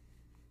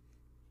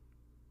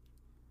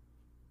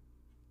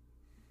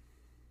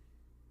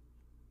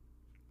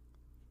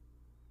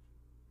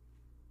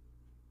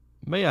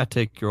 May I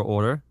take your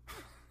order?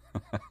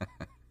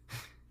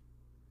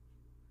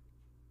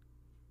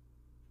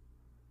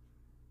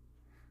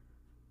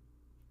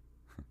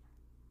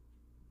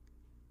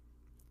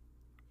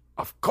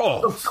 Of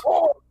course.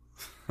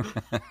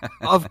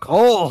 Of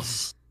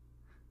course.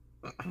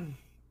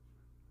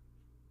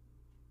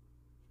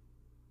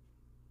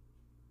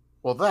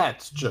 Well,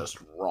 that's just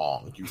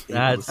wrong. You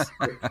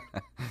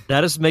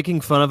That is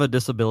making fun of a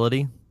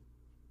disability,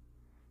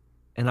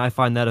 and I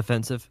find that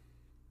offensive.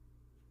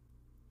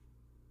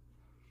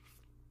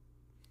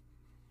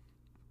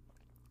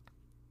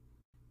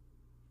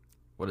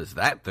 What is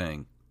that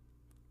thing?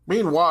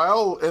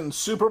 Meanwhile, in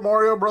Super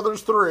Mario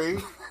Brothers 3,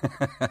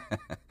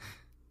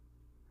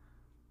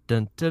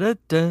 Dun, dun,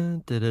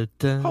 dun, dun, dun,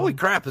 dun. Holy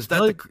crap! Is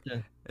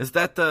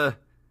that the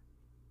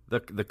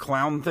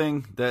clown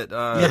thing that?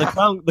 Yeah,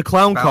 the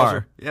clown Bowser,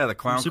 car. Yeah, the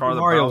clown Super car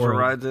that Mario Bowser World.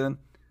 rides in.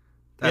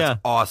 That's Yeah.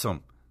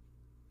 awesome.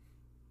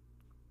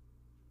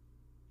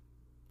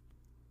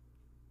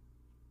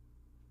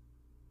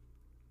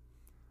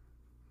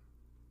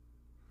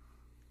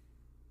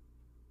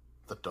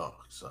 the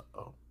dogs.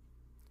 Oh,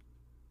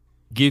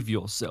 Give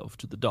yourself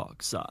to the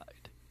dark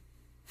side.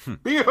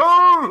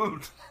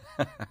 behold!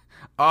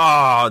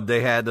 Oh,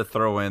 they had to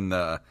throw in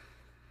the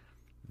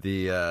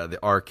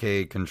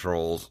arcade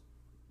controls.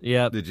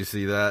 Yep, Did you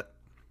see that?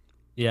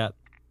 yep.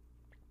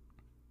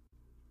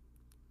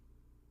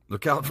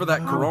 Look out for that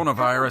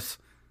coronavirus.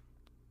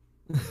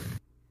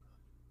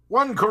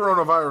 One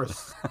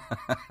coronavirus.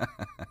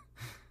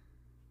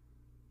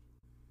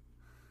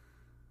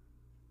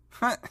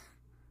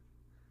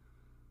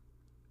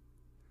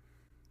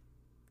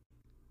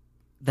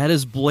 That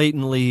is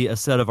blatantly a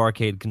set of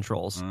arcade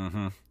controls.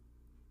 Mm-hmm.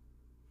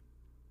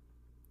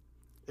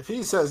 If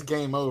he says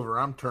game over,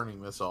 I'm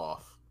turning this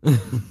off. All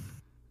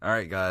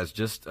right, guys,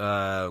 just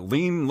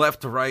lean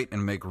left to right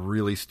and make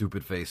really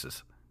stupid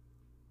faces.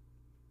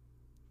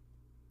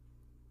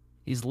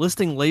 He's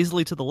listing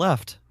lazily to the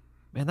left.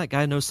 Man, that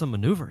guy knows some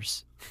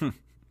maneuvers.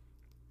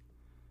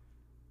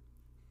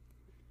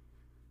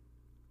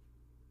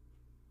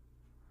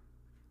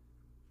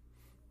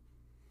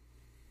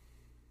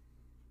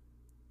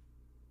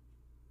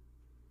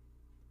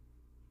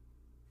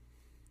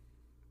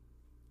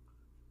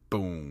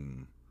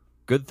 Boom.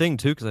 Good thing,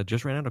 too, because I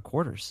just ran out of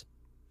quarters.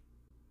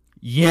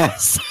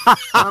 Yes.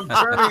 I'm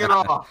turning it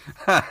off.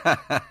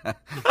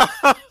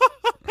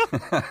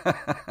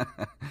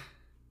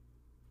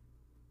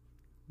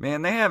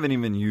 Man, they haven't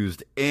even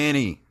used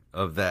any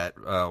of that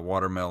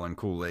watermelon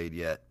Kool-Aid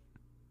yet.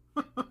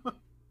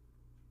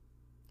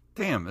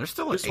 Damn, they're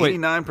still at Just wait.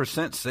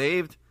 89%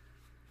 saved.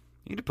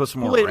 You need to put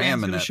some more Kool-Aid RAM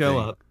Man's in gonna that show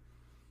thing. up.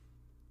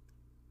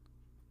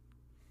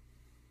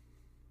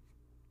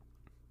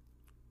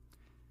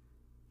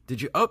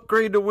 Did you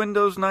upgrade to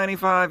Windows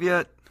 95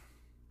 yet?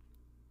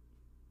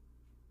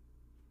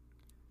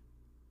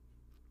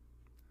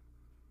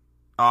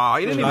 Oh,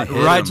 you didn't even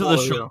hit Right him. to the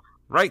shoulder.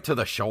 Right to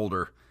the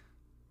shoulder.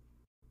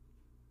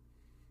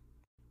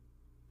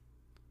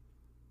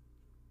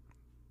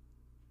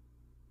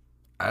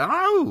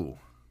 Ow!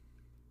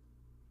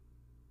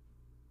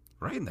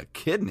 Right in the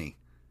kidney.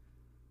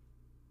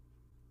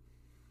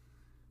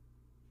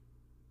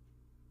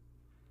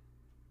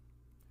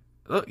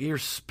 Look, you're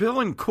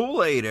spilling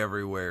Kool-Aid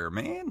everywhere,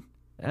 man.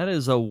 That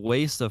is a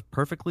waste of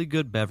perfectly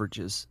good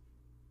beverages.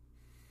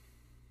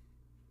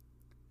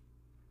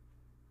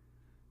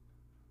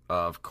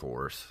 Of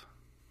course.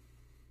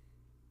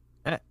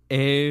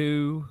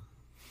 Uh-oh.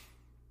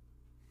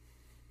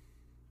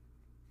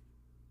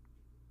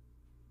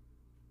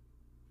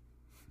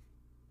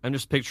 I'm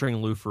just picturing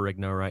Lou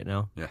Ferrigno right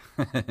now. Yeah.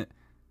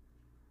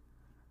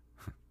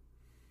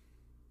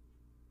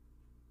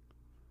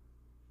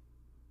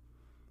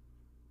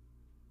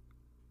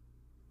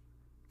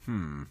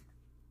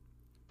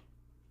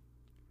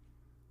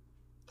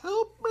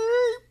 Help me.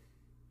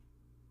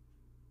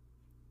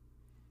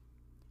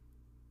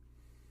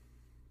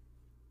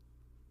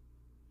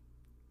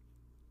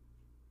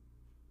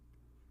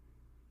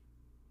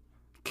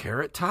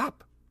 Carrot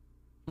Top?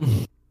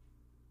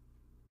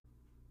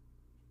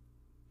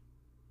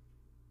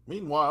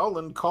 Meanwhile,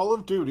 in Call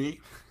of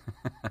Duty,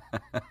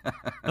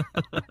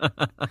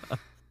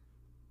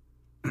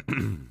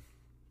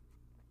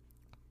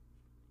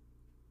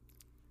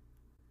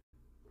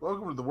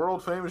 welcome to the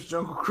world famous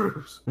Jungle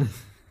Cruise.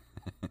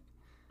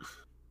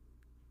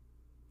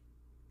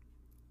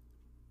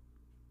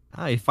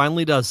 He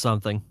finally does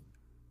something.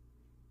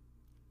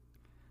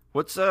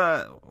 What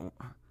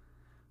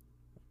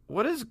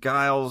is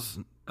Guile's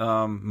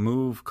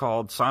move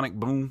called? Sonic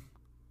Boom?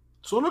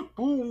 Sonic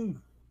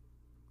Boom.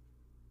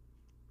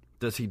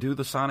 Does he do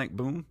the Sonic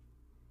Boom?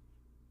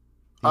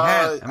 He I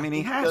has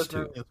think has that's to.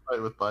 during his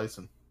fight with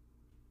Bison.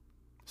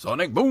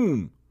 Sonic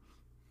Boom.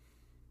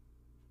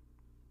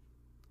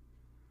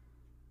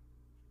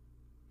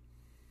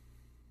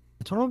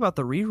 I told him about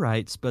the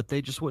rewrites, but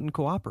they just wouldn't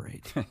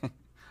cooperate.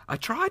 I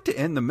tried to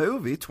end the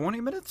movie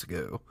 20 minutes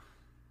ago.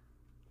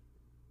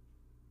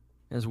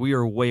 As we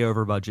are way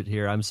over budget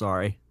here, I'm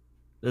sorry.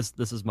 This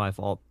is my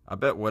fault. I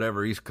bet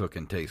whatever he's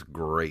cooking tastes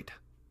great.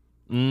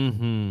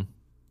 Mm-hmm.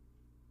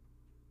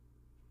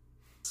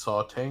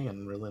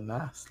 Sauteing really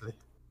nicely.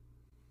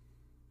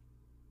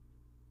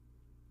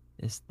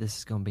 This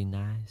is gonna be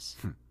nice.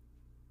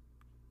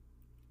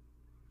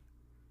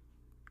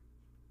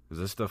 Is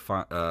this the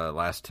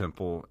last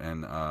temple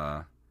and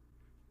the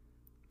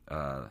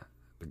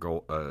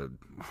gold? What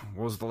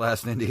was the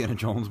last Indiana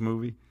Jones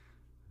movie?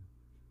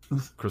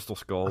 Crystal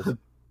Skulls.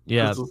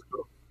 Yeah.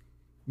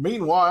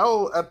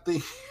 Meanwhile, at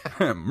the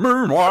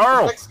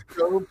Meanwhile,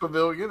 Mexico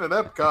Pavilion at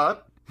Epcot,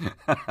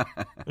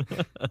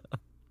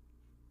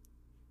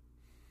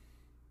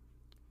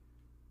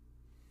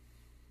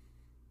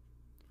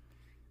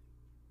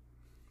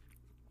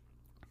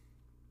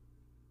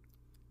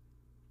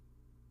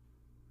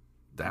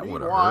 that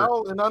would have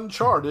meanwhile in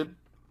Uncharted,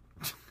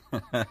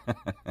 hurt.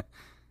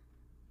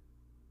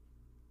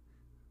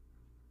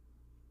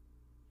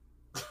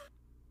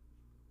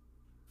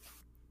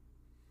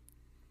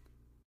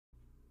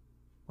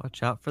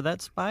 Watch out for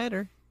that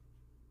spider.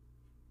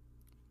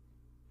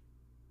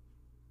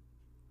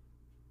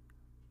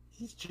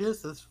 he's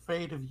just as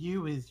afraid of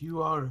you as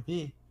you are of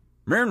it.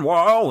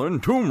 Meanwhile, in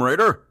Tomb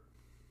Raider.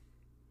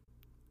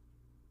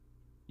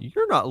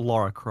 You're not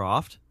Lara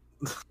Croft.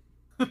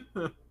 Is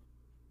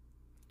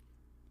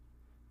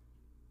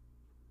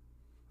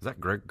that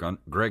Greg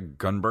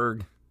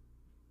Gunberg?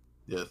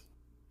 Yes.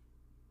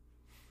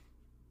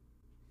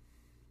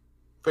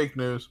 Fake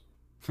news.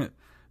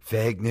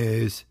 Fake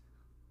news.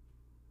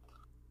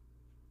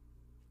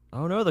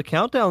 Oh no, the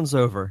countdown's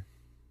over.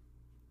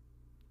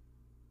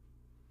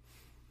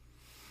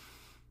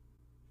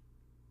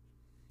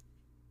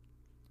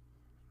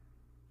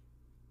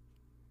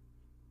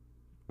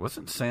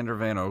 Wasn't Sander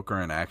Van Oker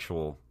an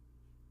actual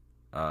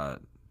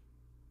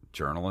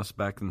journalist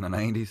back in the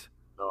 90s?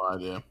 No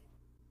idea.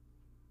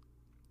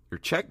 Your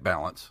check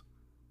balance,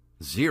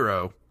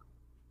 0.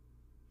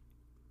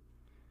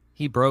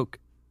 He broke.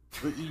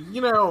 But,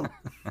 you know,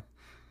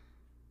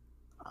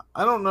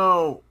 I don't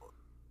know.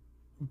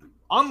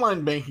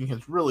 Online banking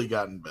has really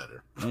gotten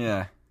better.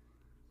 Yeah.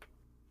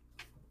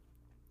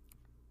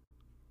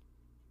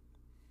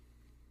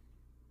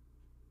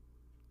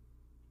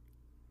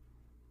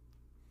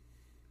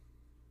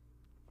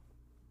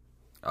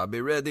 I'll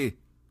be ready.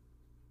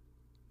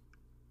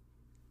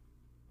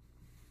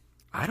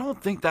 I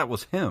don't think that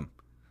was him.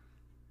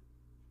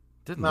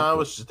 Didn't No, look it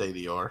was just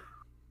ADR.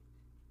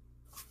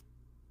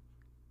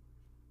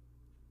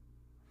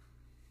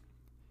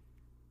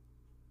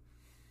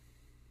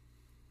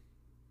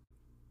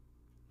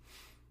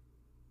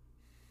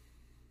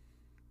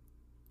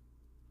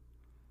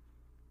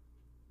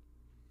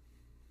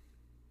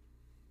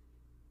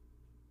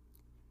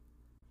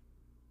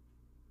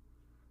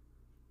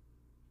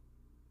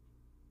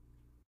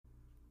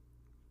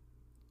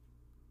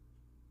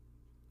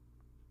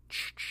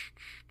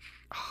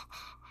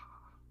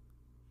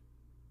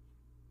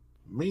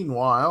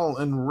 Meanwhile,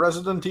 in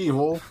Resident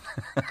Evil,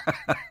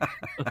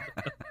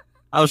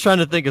 I was trying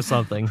to think of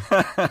something.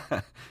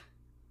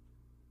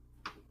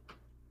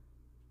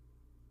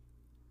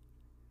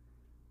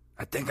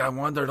 I think I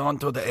wandered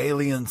onto the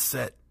alien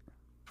set.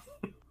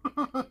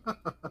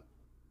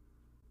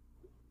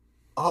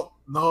 oh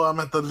no, I'm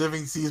at the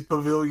Living Seas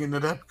Pavilion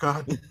at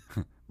Epcot.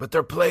 But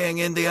they're playing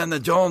Indiana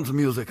Jones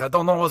music. I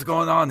don't know what's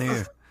going on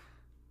here.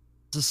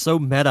 This is so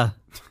meta.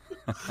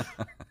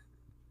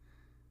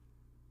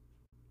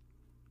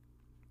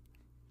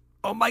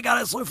 Oh my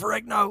god, it's Lou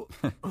Ferrigno.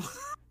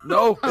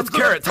 No, it's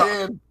Carrot Top.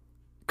 Man,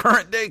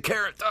 Current day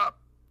Carrot Top.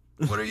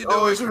 What are you I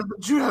always doing? heard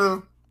that you had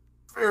a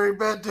very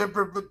bad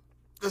temper, but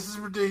this is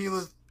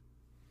ridiculous.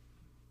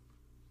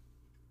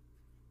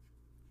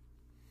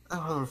 I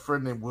don't have a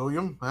friend named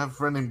William. I have a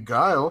friend named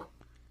Guile.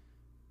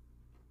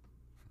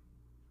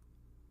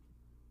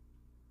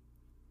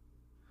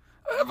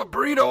 I have a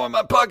burrito in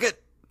my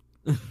pocket.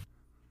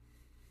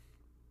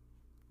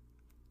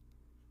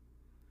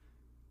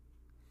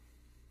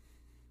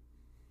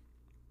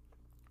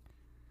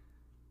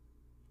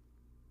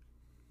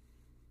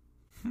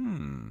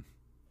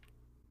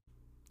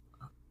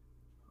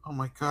 Oh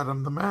my god,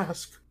 I'm the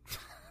mask.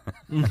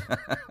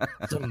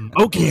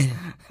 Okay.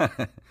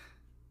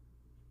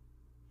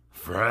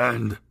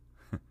 Friend.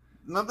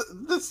 Now,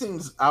 this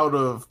seems out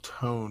of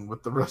tone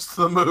with the rest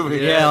of the movie.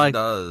 Yeah, it like-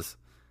 does.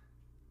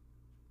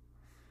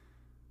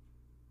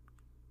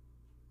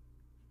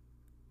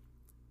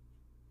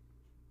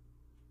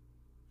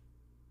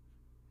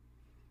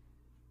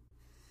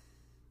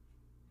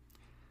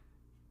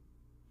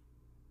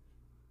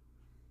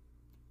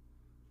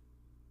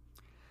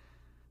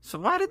 So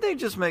why did they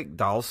just make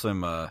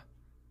Dalsim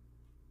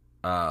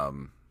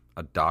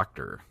a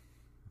doctor?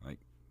 Like,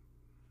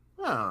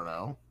 I don't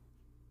know.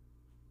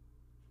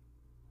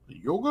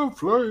 Yoga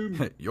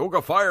Flame.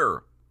 Yoga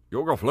Fire,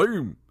 Yoga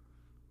Flame.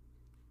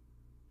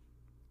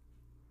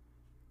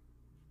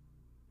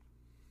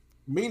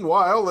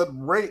 Meanwhile, at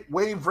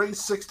Wave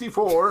Race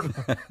 64,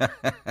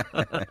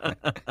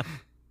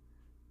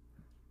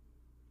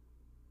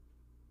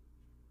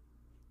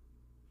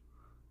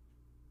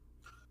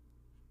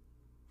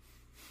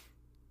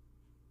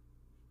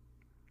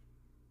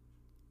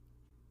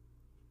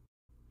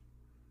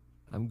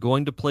 I'm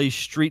going to play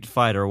Street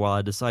Fighter while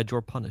I decide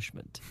your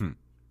punishment.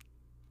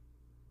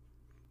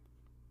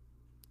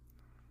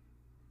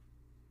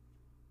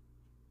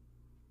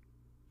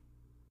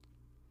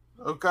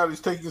 oh god, he's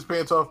taking his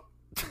pants off.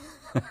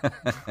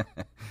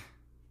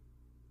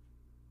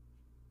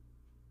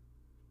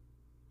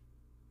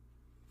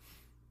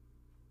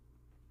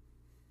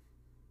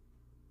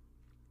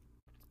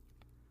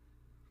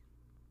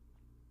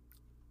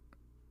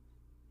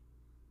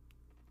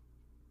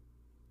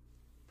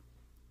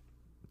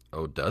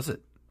 Oh, does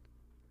it?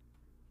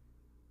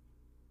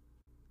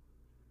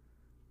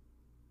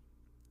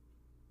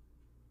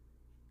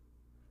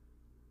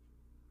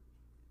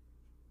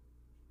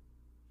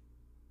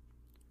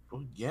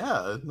 Well,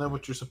 yeah, isn't that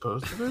what you're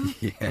supposed to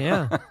do?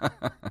 Yeah.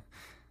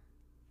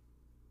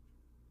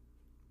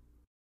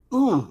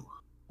 Ooh,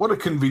 what a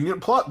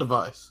convenient plot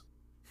device.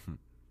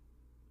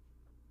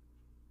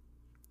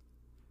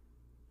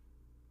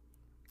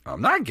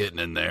 I'm not getting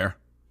in there.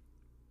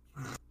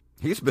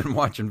 He's been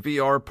watching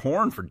VR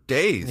porn for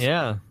days.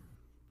 Yeah.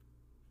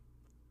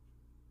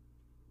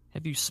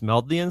 Have you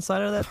smelled the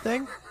inside of that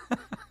thing?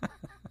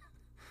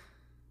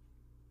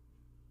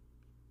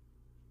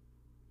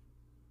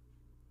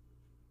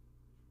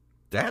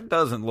 That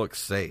doesn't look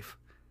safe.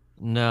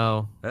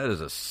 No. That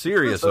is a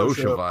serious That's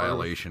OSHA OSHA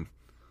violation.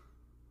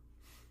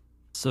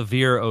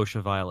 Severe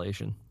OSHA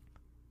violation.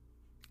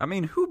 I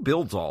mean, who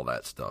builds all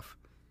that stuff?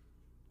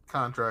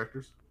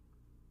 Contractors.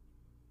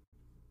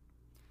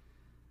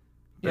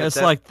 Yeah, it's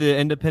That- like the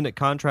independent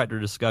contractor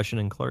discussion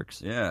in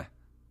Clerks. Yeah.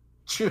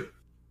 Phew.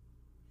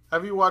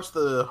 Have you watched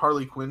the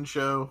Harley Quinn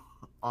show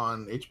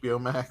on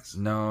HBO Max?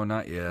 No,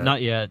 not yet.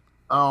 Not yet.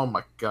 Oh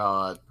my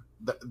god.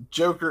 The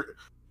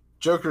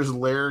Joker's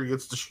lair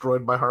gets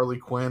destroyed by Harley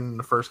Quinn in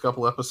the first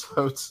couple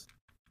episodes.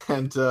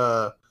 And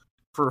for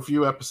a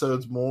few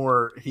episodes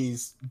more,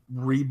 he's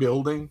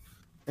rebuilding.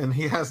 And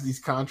he has these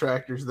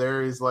contractors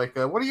there. He's like,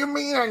 what do you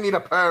mean I need a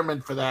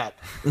permit for that?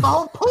 The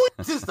whole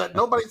point is that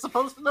nobody's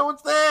supposed to know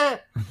it's there.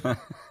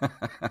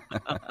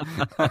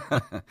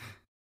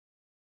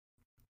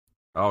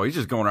 Oh, he's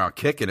just going around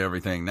kicking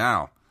everything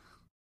now.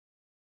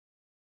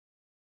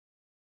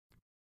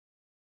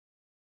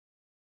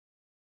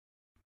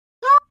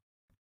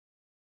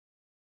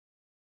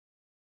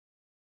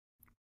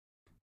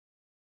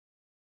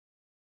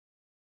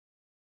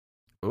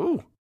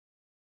 Ooh.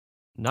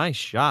 Nice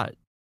shot.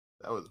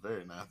 That was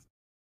very nice.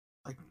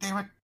 Like, damn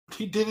it,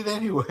 he did it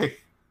anyway.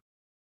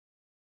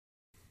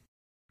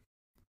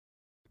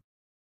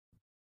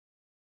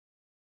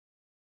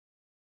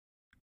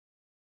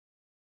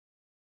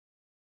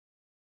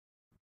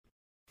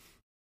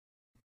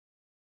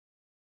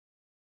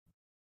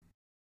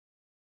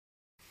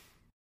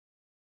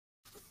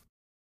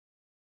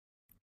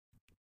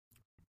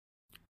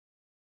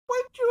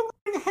 Why'd you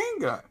like a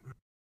handgun?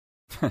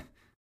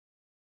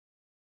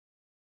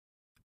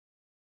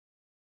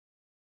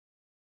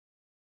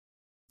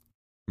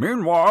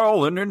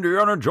 Meanwhile, in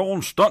Indiana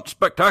Jones Stunt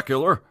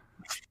Spectacular.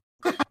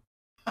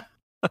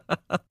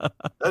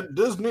 At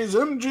Disney's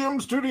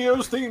MGM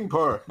Studios theme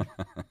park.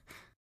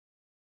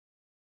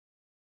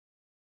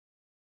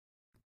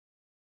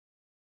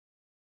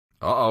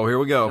 Uh-oh, here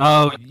we go.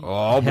 Oh,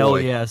 hell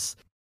boy. yes.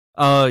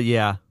 Oh,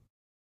 yeah.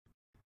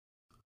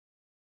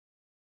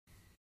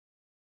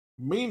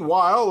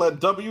 Meanwhile,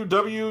 at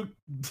WWE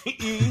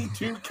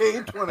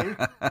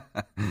 2K20,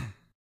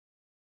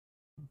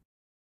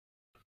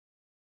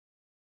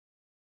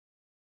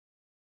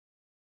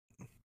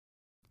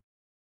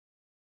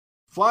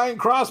 flying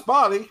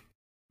crossbody.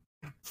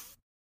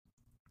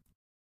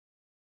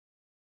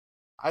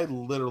 I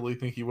literally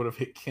think he would have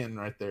hit Ken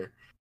right there.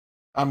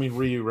 I mean,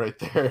 Ryu right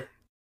there.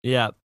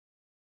 Yeah.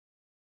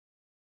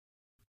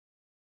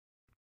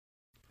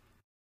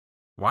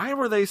 Why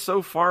were they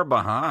so far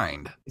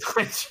behind?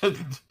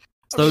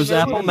 Those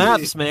Apple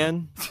Maps,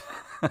 man.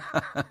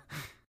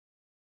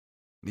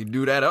 You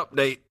do that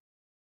update.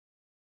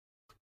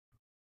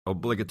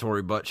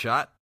 Obligatory butt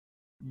shot.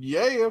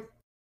 Yeah.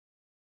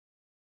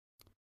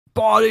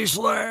 Body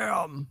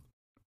slam.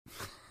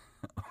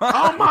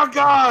 Oh my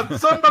God!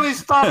 Somebody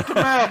stop the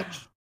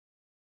match!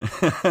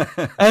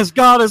 As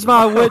God is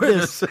my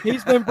witness,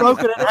 he's been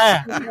broken in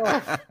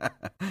half.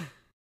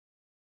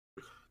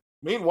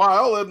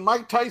 Meanwhile, at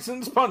Mike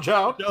Tyson's Punch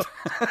Out.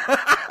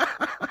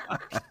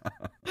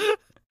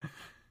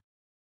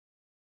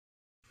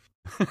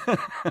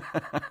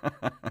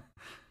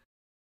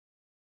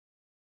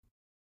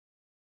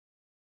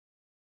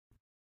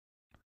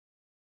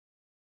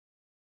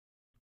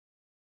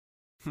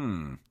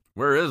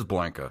 Where is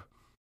Blanca?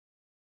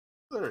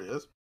 There he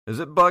is. Is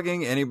it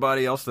bugging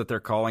anybody else that they're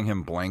calling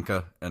him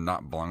Blanca and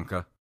not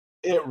Blanca?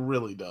 It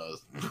really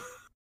does.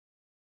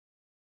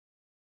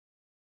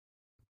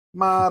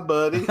 My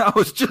buddy. I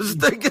was just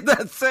thinking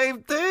that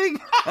same thing.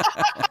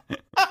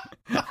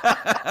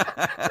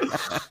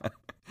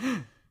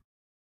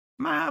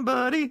 My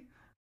buddy,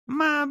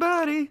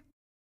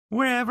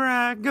 wherever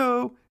I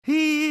go,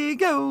 he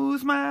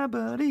goes, my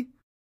buddy.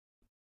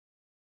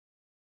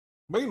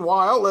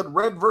 Meanwhile, at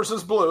Red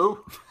versus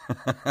Blue.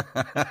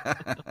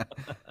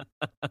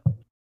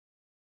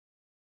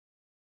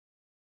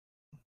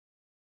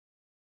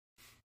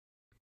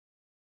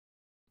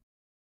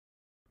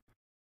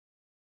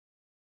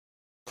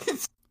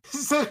 He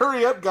said,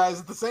 hurry up,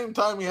 guys. At the same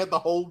time, he had the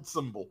hold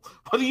symbol.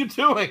 What are you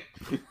doing?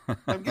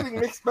 I'm getting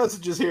mixed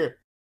messages here.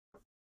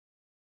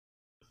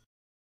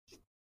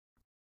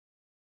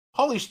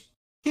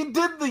 He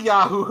did the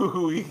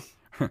Yahoo!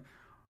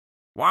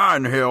 Why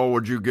in hell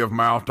would you give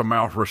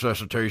mouth-to-mouth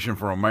resuscitation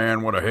for a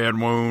man with a head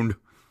wound?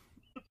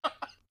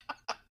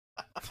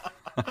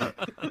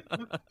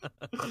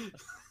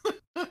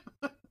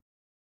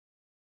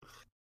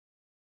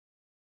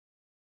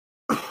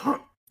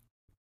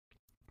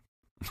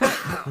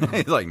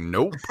 He's like,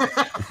 nope.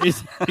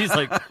 He's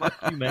like, fuck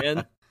you,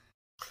 man.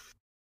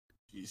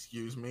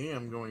 Excuse me,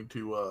 I'm going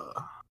to,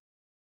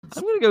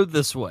 I'm going to go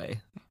this way.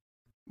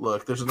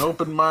 Look, there's an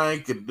open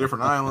mic at a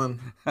different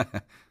island.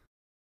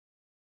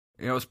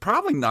 You know, it's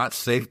probably not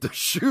safe to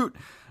shoot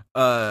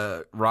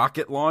a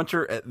rocket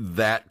launcher at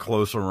that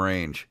close a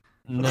range.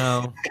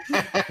 No.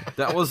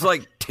 That was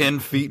like 10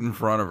 feet in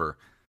front of her.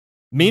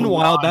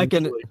 Meanwhile, back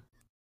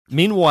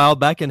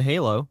in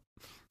Halo.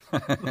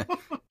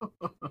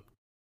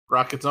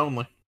 Rockets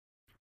only.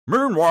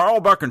 Meanwhile,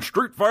 back in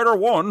Street Fighter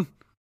 1.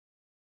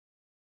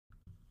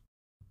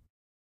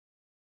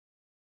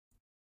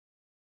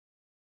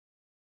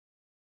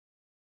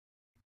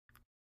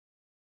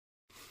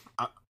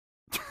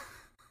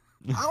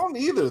 I don't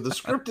either. The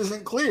script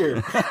isn't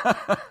clear.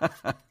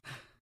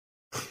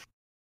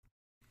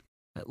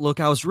 Look,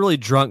 I was really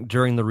drunk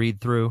during the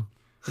read-through.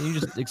 Can you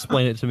just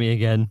explain it to me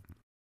again?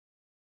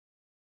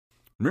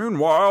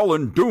 Meanwhile,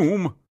 in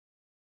Doom.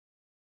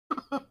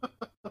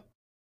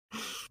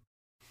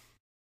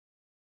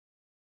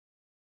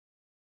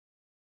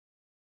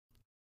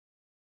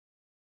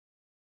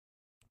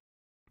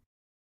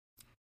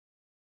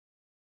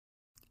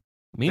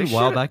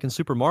 Meanwhile, back in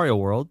Super Mario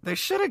World. They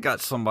should have got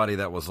somebody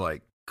that was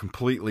like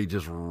completely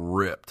just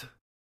ripped.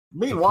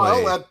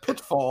 Meanwhile, at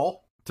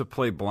Pitfall. To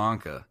play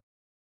Blanca.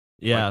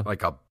 Yeah.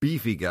 Like a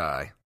beefy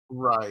guy.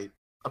 Right.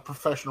 A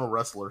professional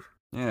wrestler.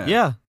 Yeah.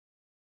 Yeah.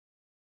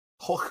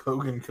 Hulk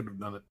Hogan could have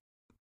done it.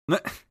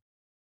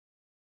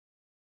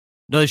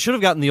 No, they should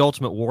have gotten the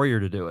Ultimate Warrior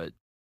to do it.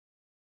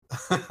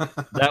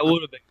 That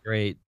would have been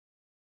great.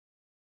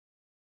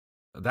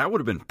 That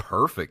would have been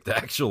perfect,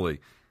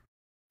 actually.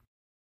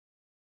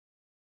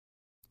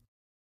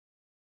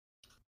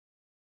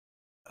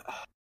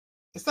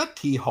 Is that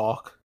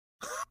T-Hawk?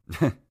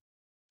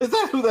 Is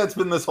that who that's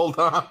been this whole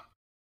time?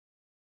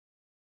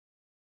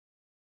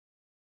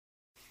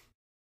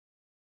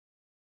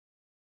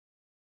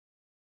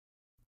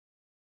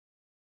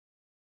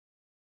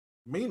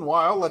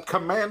 Meanwhile, at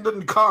Command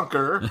and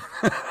Conquer,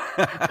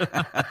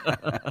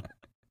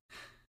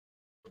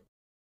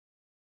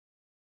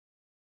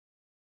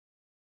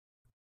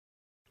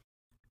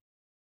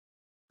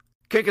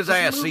 Kick his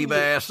ass, this movie is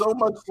Seabass. so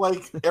much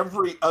like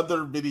every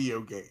other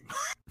video game.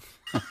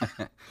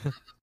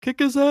 Kick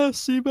his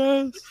ass,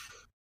 Seabass.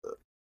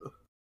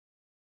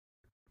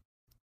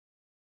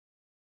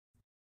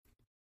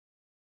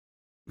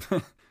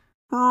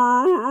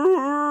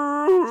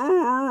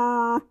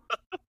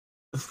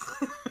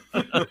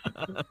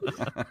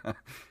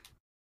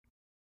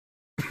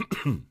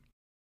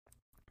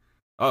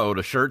 Oh,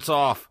 the shirt's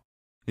off.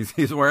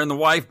 He's wearing the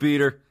wife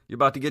beater. You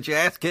about to get your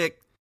ass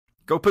kicked?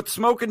 Go put the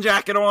smoking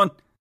jacket on.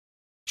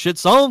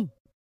 Shit's on.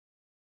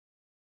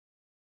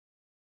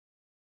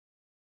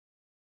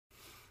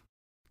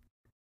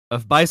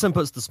 If Bison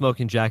puts the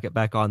smoking jacket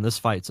back on, this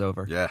fight's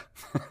over. Yeah.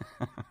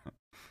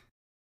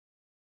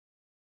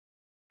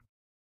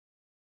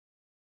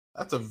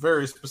 That's a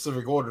very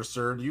specific order,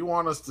 sir. Do you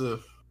want us to...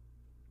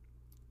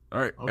 All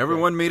right, Okay.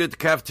 everyone meet at the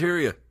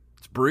cafeteria.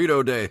 It's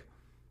burrito day.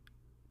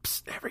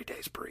 Psst, every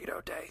day's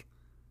burrito day.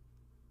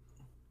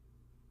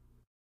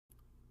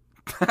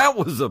 That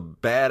was a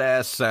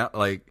badass sound,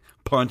 like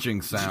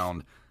punching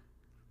sound.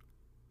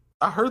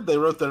 I heard they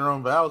wrote their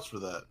own vows for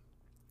that.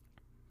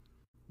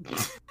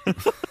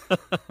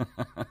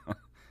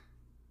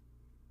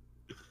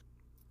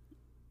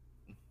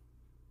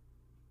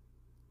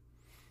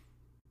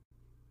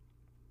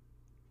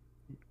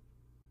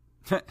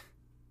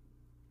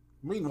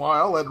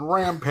 Meanwhile, at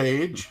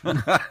Rampage,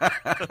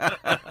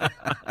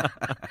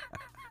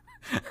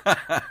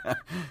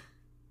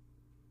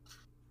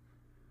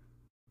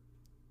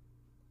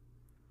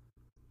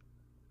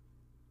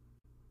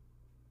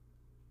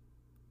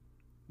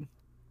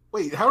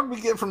 wait, how did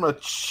we get from a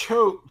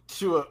choke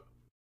to a...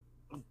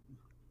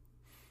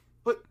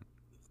 What?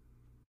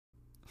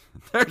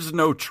 There's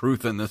no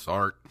truth in this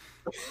art.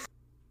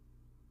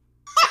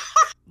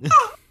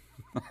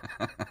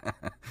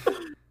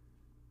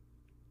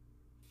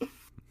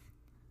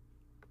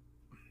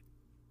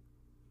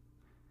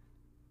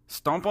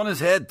 Stomp on his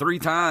head 3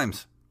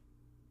 times.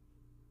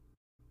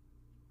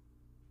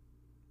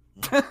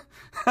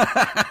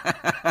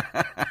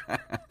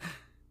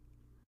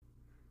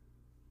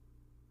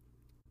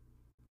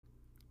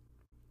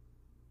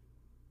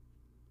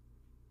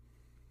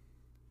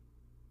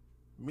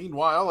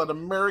 Meanwhile, at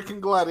American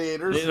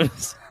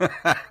Gladiators,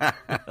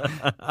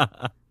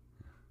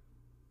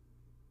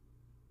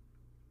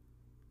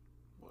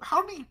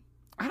 how do you...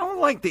 I don't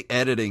like the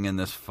editing in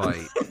this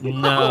fight.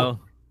 No,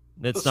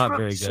 it's the not script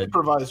very good.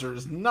 supervisor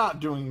is not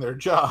doing their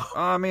job.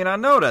 I mean, I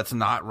know that's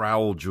not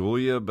Raul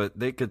Julia, but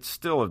they could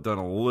still have done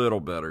a little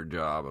better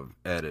job of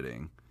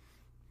editing.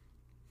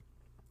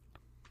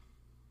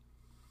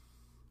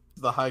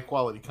 The high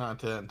quality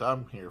content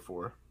I'm here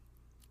for.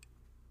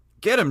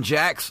 Get him,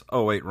 Jax.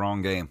 Oh, wait,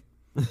 wrong game.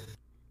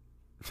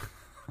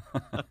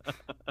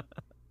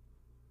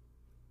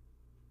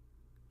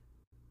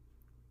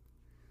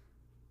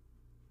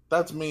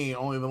 That's me.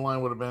 Only the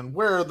line would have been,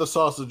 "Where are the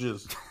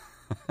sausages?"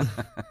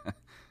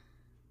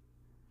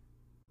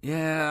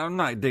 Yeah, I'm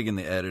not digging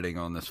the editing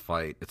on this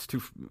fight. It's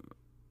too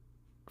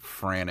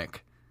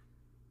frantic.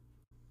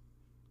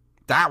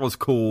 That was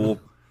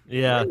cool.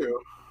 Yeah.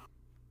 Ew.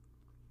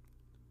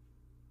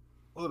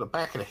 Look at the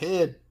back of the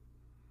head.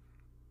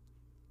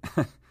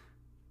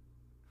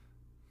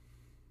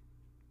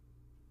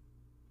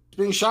 He's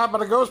being shot by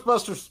the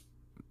Ghostbusters.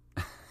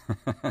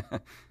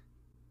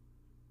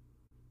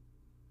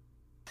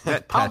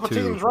 That tattoo.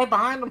 Palpatine's right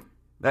behind him.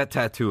 That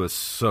tattoo is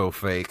so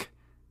fake.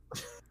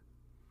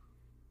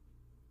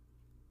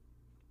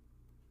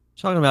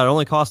 Talking about it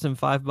only cost him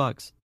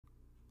 $5.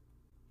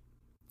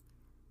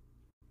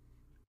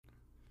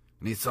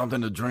 Need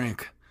something to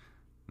drink.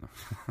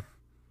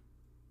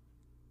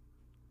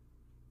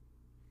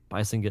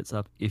 Bison gets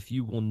up. If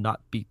you will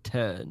not be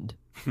turned,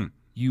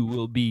 you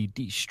will be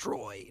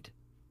destroyed.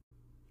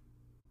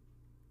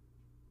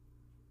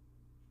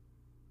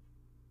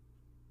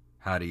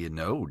 How do you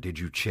know? Did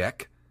you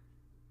check?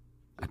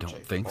 I don't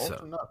Check think the so.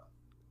 bolts or not?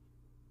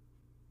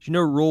 Do you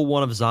know rule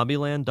 1 of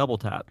Zombieland? Double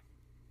tap.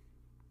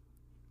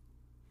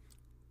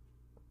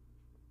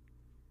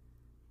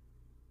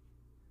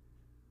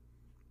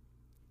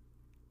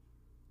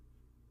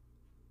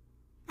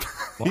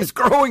 He's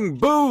growing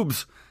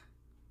boobs.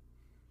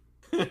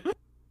 The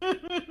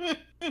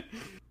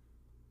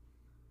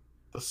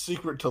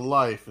secret to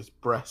life is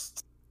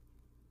breasts.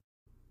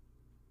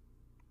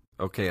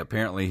 Okay,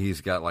 apparently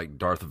he's got like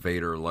Darth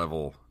Vader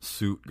level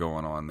suit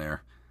going on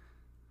there.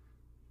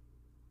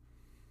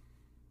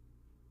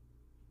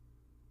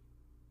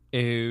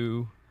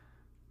 Ew.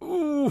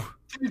 Ooh.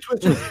 Titty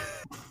twitcher.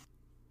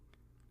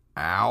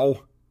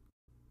 Ow.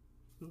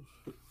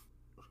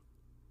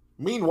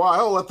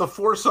 Meanwhile, at the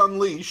Force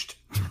Unleashed.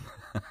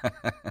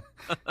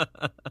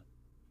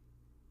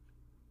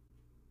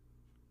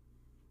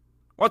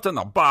 What's in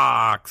the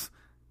box?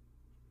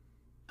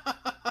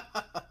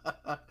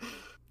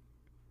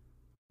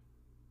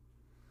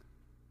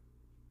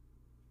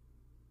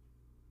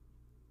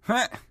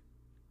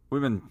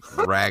 We've been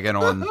ragging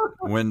on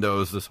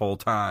Windows this whole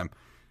time.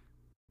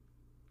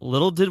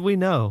 Little did we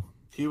know.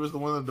 He was the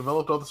one that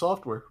developed all the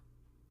software.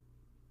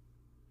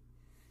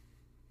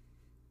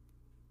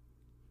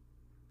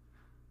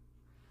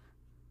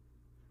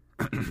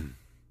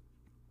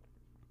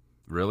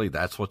 Really?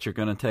 That's what you're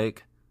going to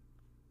take?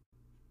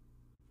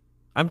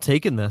 I'm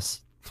taking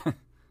this.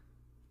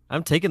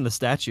 I'm taking the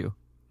statue.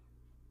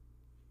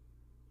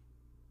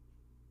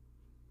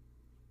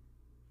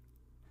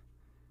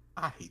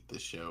 I hate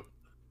this show.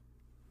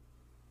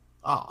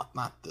 Oh,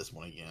 not this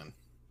one again.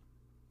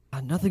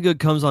 Nothing good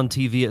comes on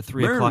TV at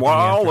 3 o'clock in the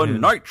Meanwhile, afternoon.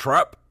 in Night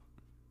Trap.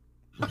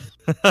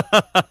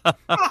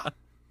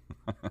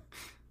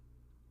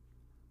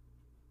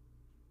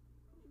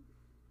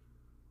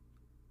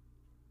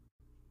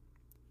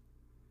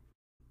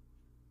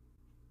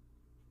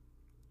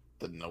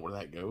 Didn't know where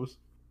that goes.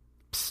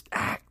 Psst,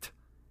 act.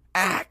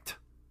 Act.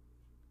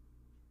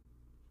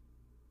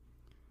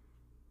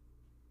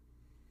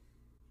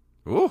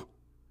 Ooh.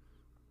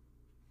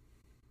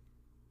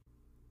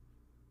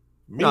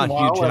 Not Hugh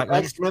Meanwhile, at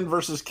Jackman. X-Men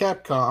versus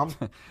Capcom.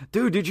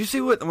 Dude, did you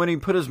see when he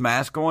put his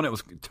mask on? It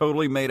was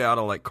totally made out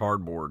of like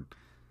cardboard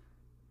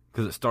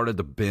because it started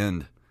to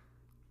bend.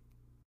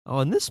 Oh,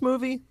 in this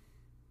movie?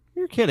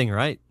 You're kidding,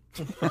 right?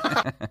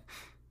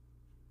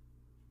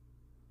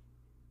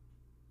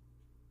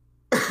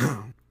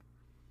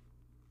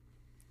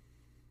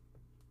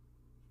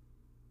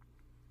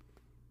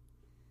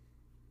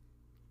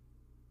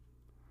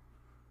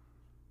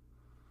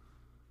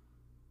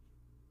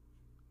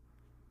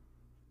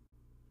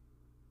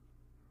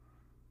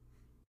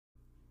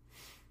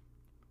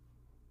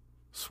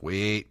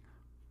 Sweet.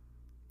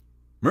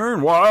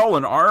 Meanwhile,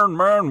 in Iron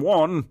Man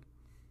 1.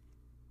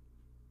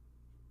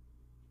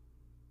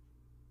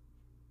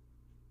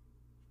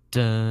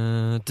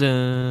 Dun,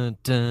 dun,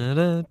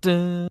 dun, dun,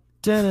 dun,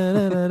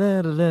 dun, dun,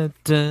 dun, dun,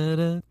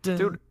 dun, dun.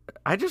 Dude,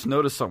 I just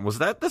noticed something. Was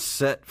that the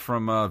set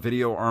from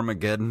Video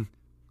Armageddon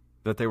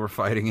that they were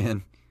fighting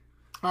in?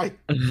 I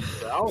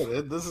doubt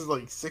it. This is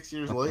like 6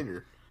 years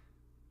later.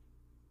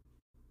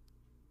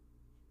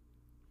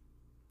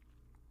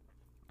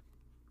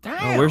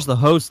 Damn. Oh, where's the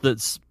host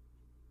that's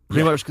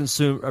pretty much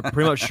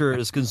pretty much sure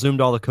has consumed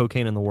all the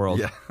cocaine in the world?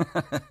 Yeah.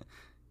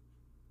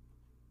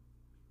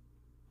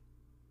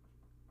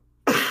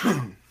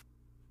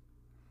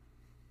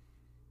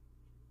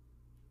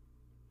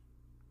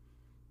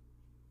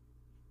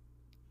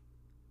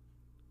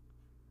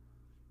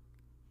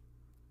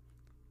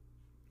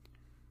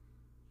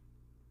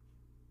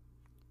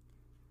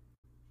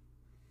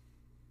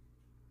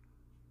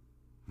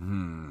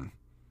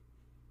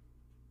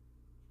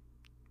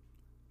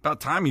 About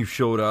time you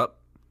showed up.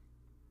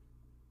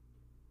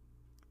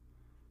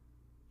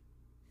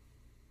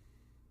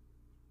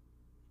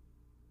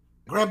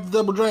 Grab the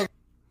double dragon.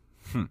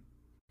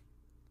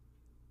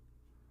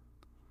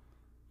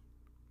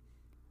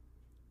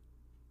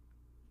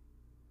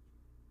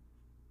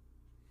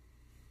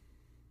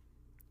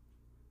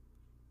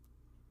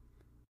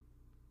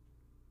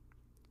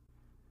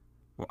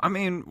 Well, I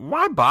mean,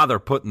 why bother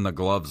putting the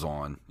gloves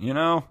on, you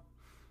know?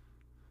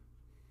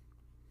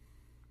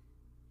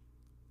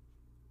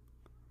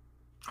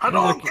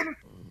 Hadouken!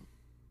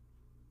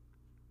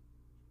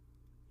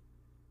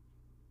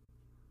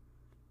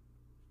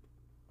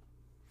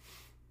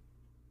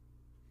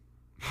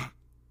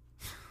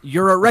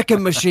 You're a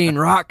wrecking machine,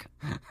 Rock.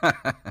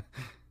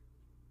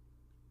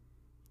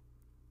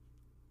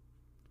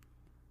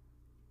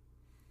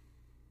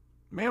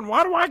 Man,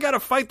 why do I gotta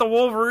fight the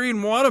Wolverine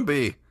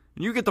wannabe?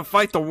 You get to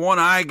fight the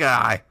one-eye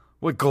guy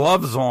with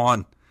gloves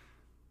on.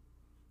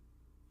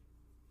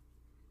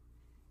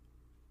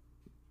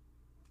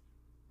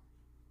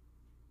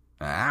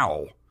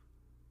 Ow.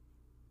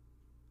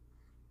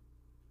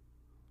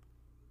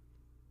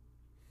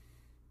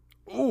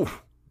 Ooh,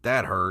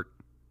 that hurt.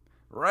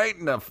 Right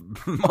in the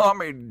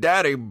mommy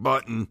daddy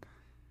button.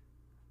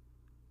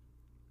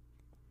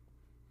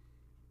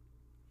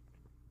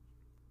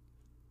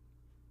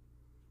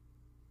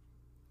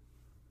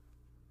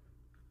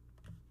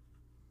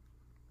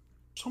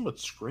 So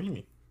much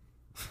screaming.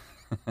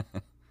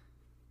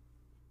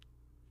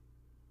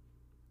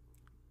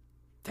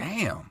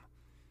 Damn.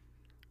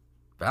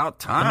 About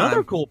time.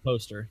 Another cool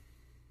poster.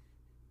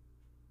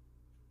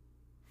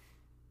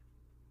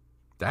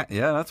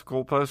 That's a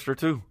cool poster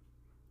too.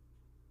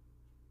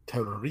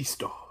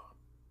 Terroristo.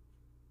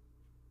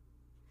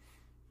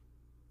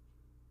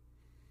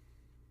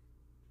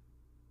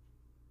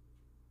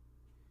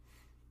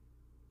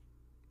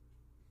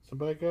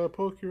 Somebody gotta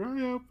poke your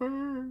eye out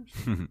first.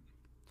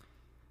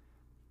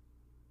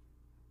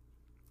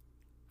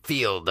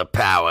 Feel the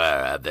power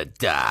of the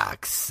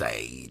dark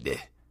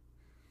side.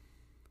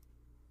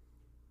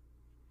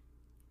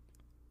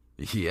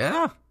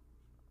 Yeah.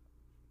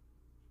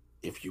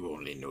 If you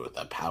only knew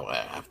the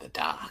power of the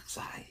dark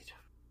side.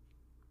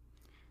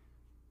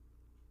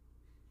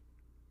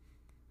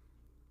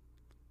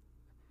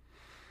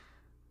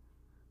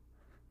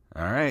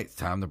 All right,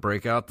 time to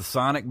break out the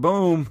sonic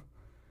boom.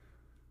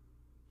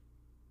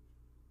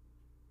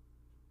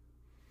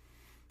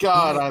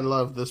 God, I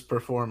love this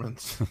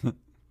performance.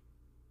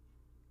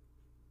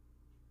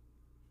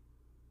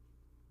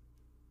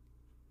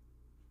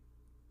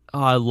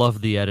 Oh, I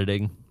love the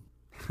editing.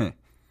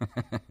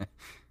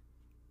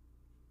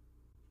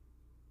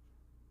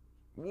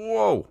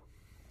 Whoa.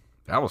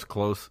 That was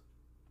close.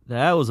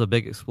 That was a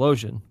big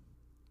explosion.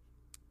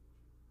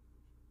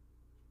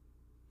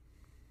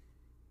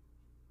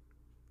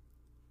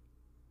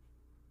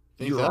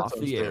 You're That off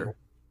sounds the air. terrible.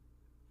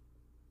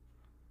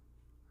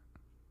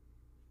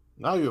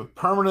 Now you've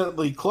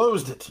permanently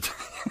closed it.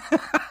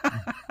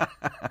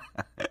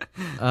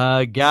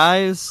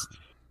 Guys,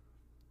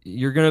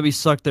 you're going to be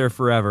stuck there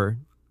forever.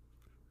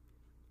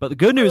 But the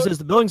good news is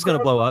the building's going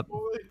to blow up.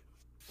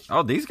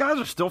 Oh, these guys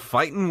are still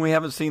fighting. We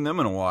haven't seen them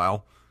in a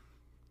while.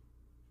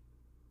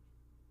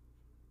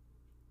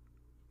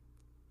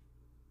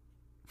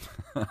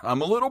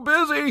 I'm a little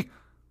busy.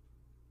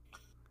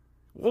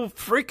 Well,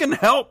 freaking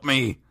help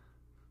me.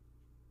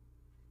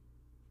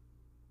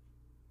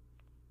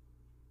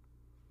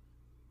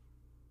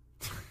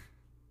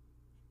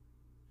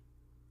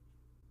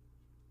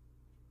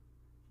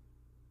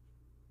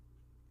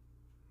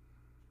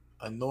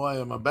 I know I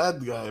am a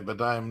bad guy,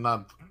 but I am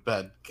not a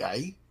bad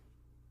guy.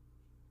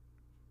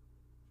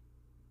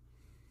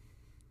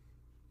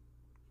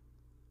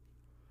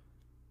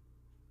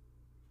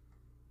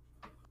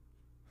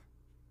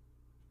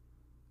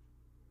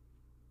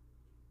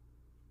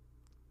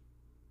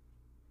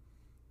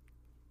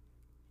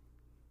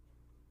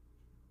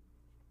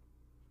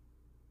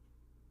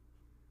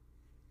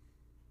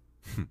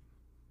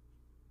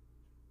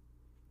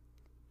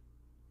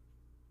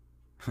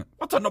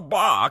 What's in the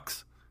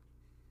box?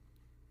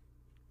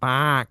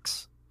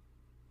 Box.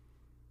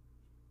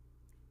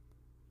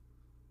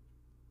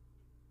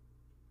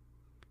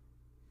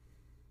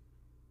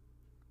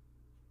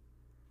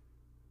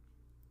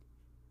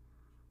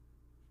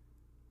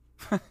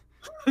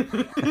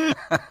 The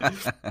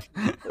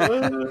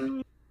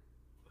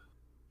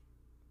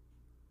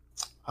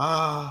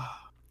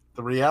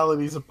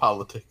realities of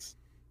politics.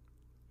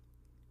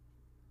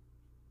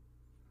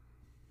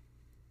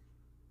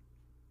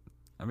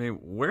 I mean,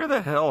 where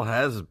the hell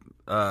has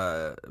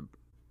what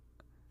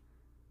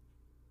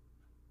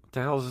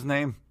the hell's his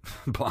name?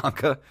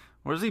 Blanca?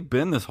 Where's he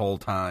been this whole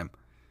time?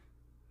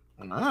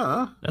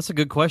 That's a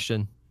good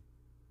question.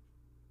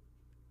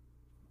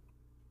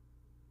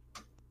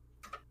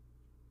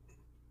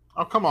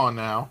 Oh, come on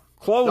now.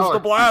 Close No, the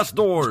blast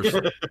doors.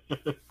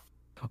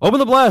 Open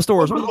the blast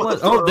doors. Open the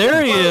blast. Oh,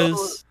 there he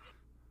is.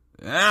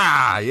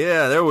 Ah,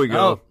 yeah, there we go.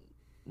 Oh,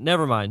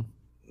 never mind.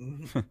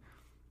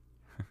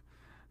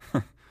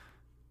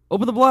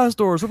 Open the blast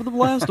doors. Open the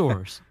blast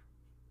doors.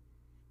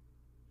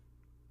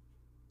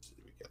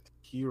 We got the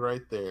key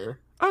right there.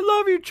 I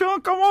love you,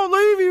 Chunk. I won't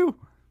leave you.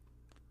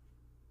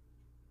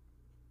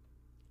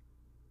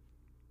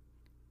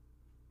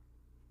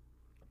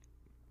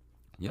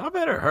 Y'all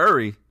better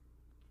hurry.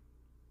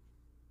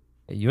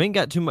 You ain't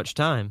got too much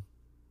time.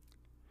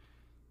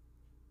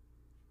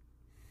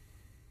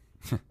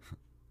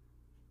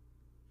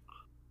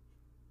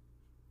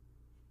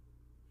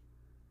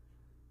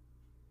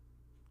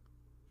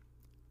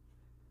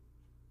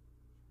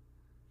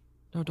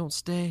 No, don't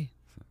stay.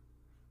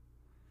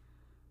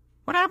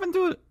 What happened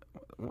to it?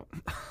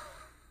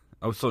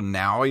 Oh, so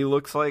now he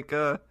looks like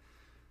Sagat?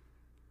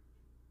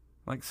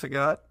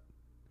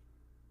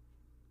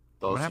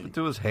 What happened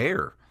to his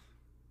hair?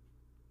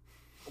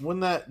 When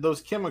those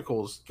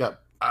chemicals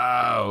got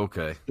Oh,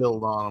 okay.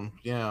 spilled on him?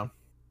 Yeah.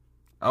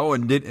 Oh,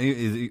 and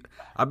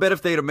I bet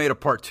if they'd have made a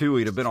part 2,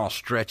 he'd have been all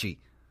stretchy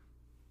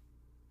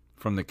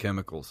from the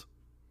chemicals.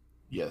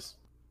 Yes.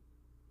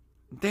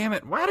 Damn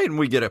it! Why didn't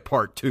we get a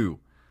part 2?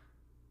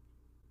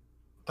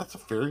 That's a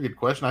very good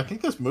question. I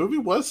think this movie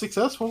was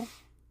successful.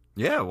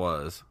 Yeah, it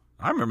was.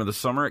 I remember the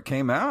summer it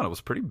came out. It was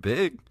pretty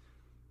big.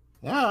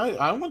 Yeah,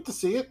 I went to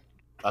see it.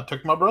 I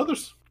took my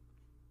brothers.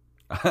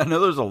 I know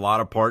there's a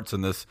lot of parts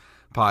in this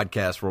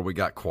podcast where we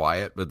got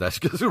quiet, but that's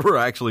because we're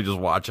actually just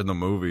watching the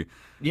movie.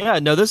 Yeah,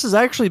 no, this has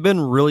actually been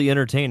really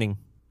entertaining.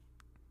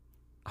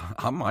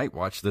 I might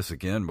watch this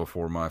again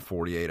before my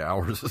 48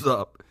 hours is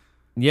up.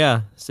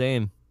 Yeah,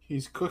 same.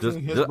 He's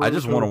cooking his I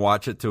just want to burrito.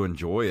 watch it to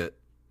enjoy it.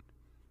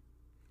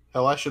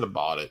 Hell, I should have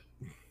bought it.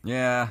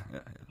 Yeah.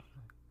 It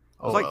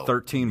was like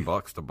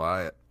 $13 to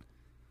buy it.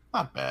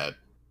 Not bad.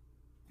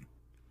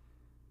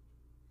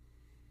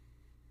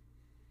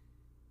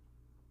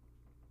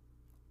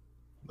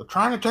 They're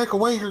trying to take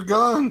away your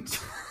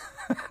guns.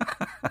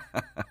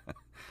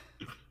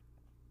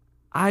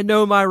 I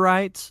know my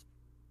rights.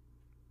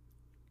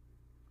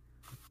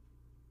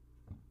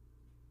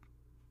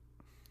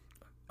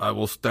 I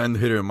will stand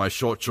here in my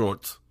short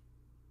shorts.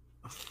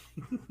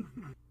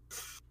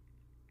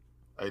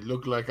 I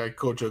look like I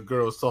coach a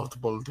girls'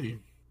 softball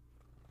team.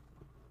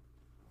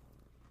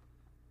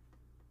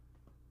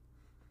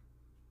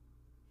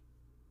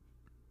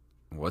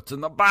 What's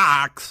in the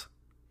box?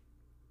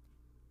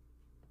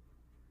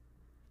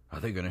 Are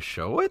they going to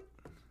show it?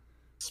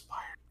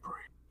 Inspired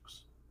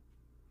burritos.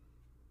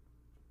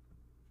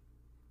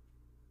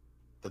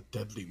 The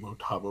deadly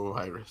Motabo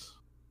virus.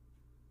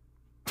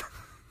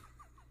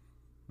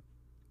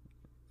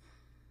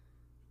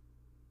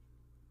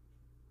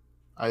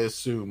 I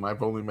assume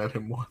I've only met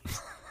him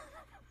once.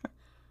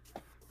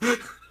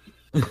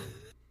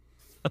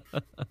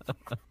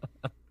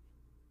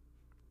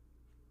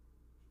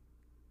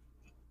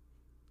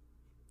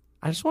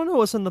 I just want to know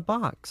what's in the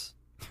box.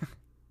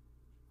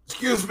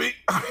 Excuse me,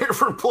 I'm here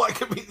for polite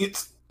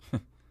convenience.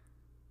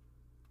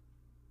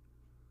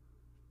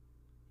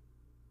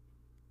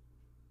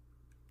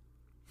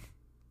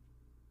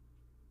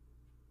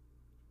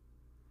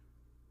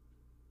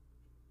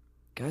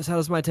 Guys, how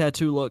does my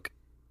tattoo look?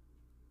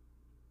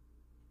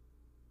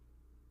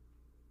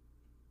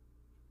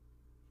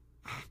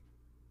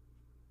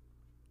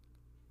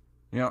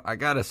 You know, I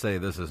gotta say,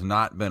 this has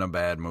not been a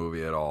bad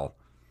movie at all.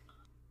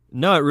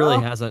 No, it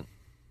really hasn't.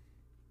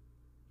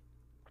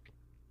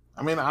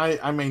 I mean,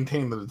 I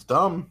maintain that it's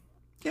dumb,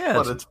 Yeah,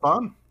 but it's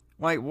fun.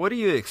 like, what do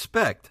you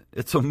expect?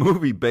 It's a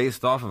movie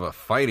based off of a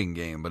fighting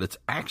game, but it's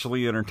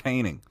actually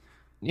entertaining.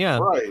 Yeah.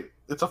 Right.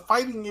 It's a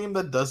fighting game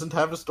that doesn't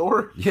have a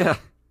story. Yeah.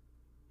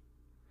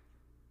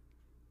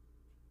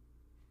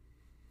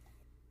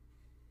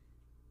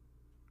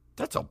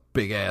 That's a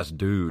big-ass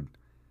dude.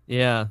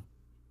 Yeah.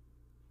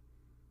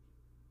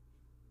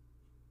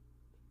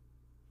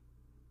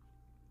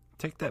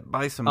 Take that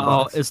bison Oh,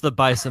 box. it's the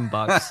Bison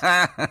Bucks.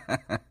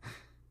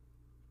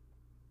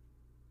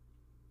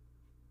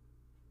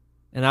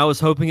 And I was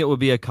hoping it would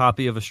be a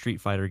copy of a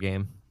Street Fighter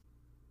game.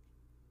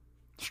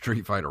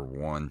 Street Fighter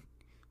 1.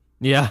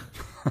 Yeah.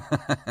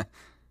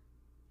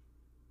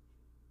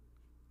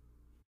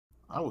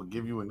 I will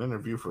give you an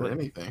interview for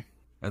anything.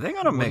 Are they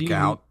going to What do make you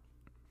out?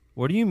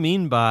 What do you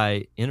mean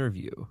by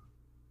interview?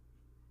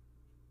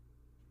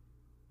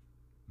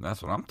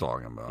 That's what I'm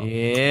talking about.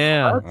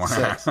 Yeah.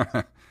 Sex.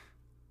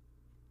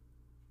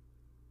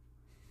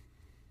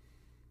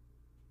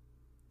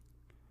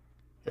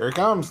 Here it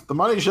comes, the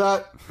money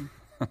shot.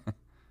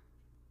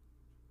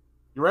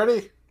 You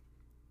ready?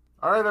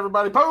 All right,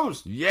 everybody,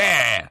 pose.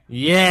 Yeah.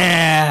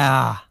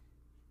 Yeah.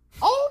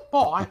 Oh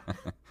boy.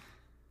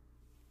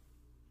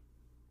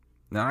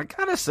 Now, I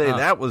got to say,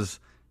 that was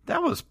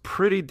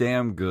pretty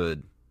damn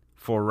good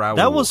for Raul.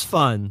 That was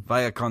fun.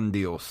 Vaya con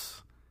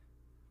Dios.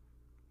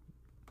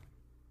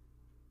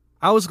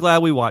 I was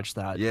glad we watched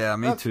that. Yeah,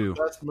 me That's too.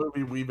 the best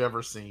movie we've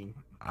ever seen.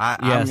 I'm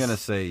Yes. going to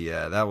say,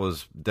 yeah, that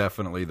was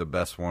definitely the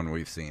best one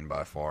we've seen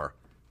by far.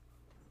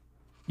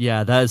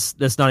 Yeah,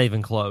 that's not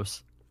even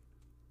close.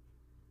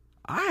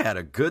 I had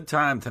a good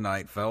time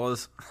tonight,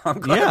 fellas. I'm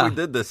glad Yeah. we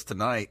did this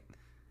tonight.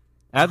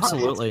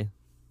 Absolutely.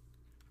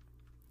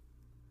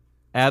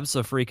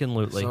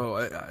 Abso-freaking-lutely. So,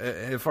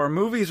 if our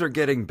movies are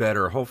getting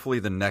better, hopefully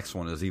the next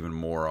one is even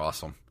more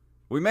awesome.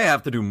 We may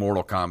have to do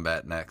Mortal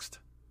Kombat next.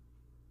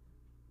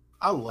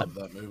 I love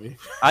that movie.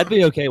 I'd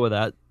be okay with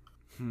that.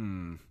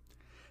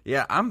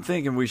 Yeah, I'm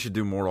thinking we should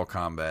do Mortal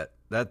Kombat.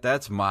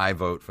 That's my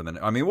vote for the.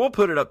 I mean, we'll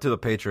put it up to the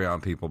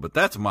Patreon people, but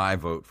that's my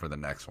vote for the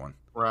next one.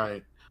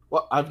 Right.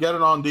 Well, I've got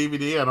it on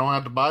DVD. I don't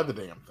have to buy the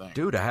damn thing.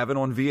 Dude, I have it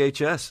on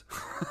VHS.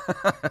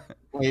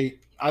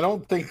 Wait, I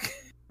don't think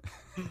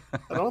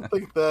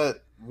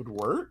that would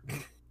work.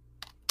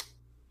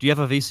 Do you have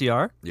a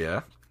VCR?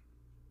 Yeah,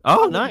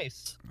 Oh,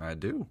 nice. I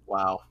do.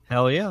 Wow.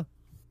 Hell yeah.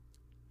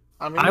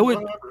 I mean, I would-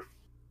 whatever.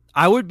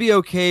 I would be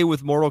okay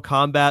with Mortal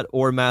Kombat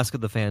or Mask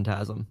of the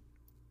Phantasm.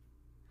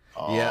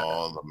 Oh, Yeah.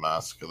 the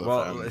Mask of the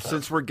Well, Phantasm.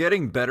 since we're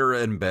getting better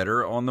and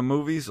better on the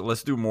movies,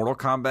 let's do Mortal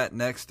Kombat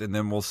next, and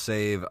then we'll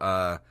save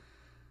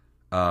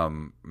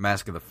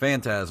Mask of the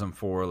Phantasm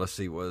for, let's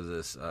see, what is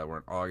this? We're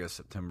in August,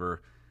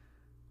 September.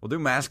 We'll do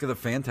Mask of the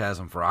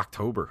Phantasm for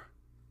October.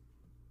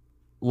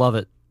 Love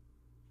it.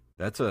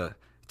 It's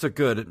a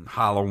good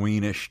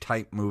Halloweenish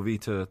type movie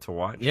to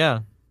watch. Yeah.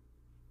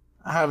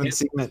 I haven't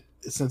seen it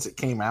since it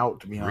came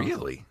out, to be honest.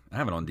 Really? I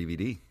have it on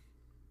DVD.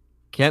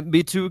 Can't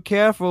be too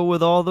careful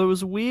with all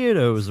those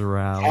weirdos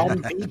around.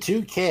 Can't be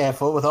too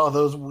careful with all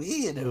those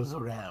weirdos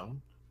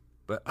around.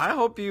 But I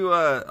hope you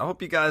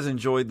guys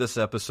enjoyed this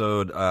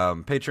episode.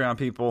 Patreon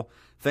people,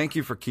 thank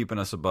you for keeping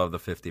us above the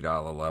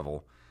 $50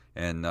 level.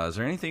 And is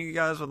there anything you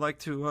guys would like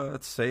to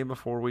say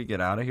before we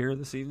get out of here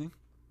this evening?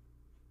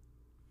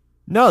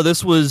 No,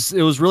 it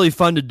was really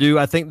fun to do.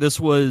 I think this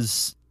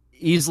was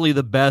easily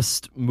the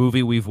best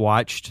movie we've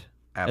watched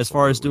as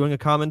far as Absolutely. doing a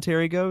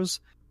commentary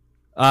goes.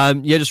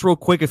 Yeah, just real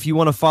quick, if you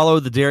want to follow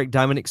the Derek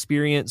Diamond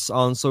Experience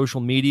on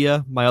social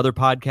media, my other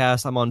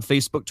podcast, I'm on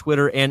Facebook,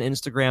 Twitter, and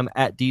Instagram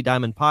at D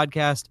Diamond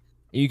Podcast.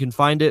 And you can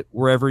find it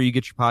wherever you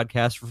get your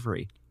podcast for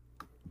free.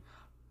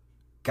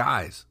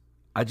 Guys,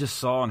 I just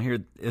saw on here,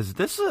 is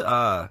this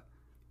in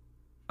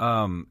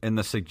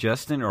the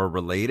suggestion or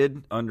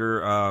related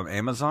under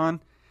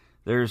Amazon?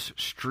 There's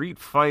Street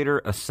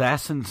Fighter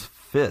Assassin's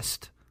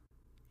Fist.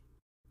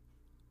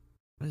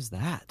 What is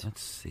that?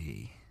 Let's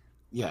see.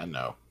 Yeah,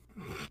 no.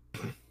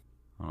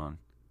 Hold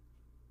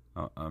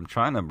on. I'm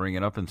trying to bring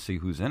it up and see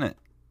who's in it.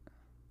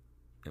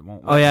 It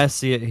won't. Oh yeah, I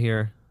see it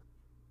here.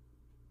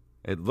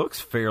 It looks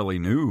fairly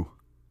new.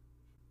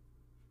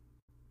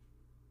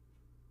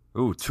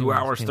 Ooh, 2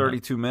 hours,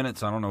 32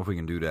 minutes. I don't know if we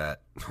can do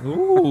that.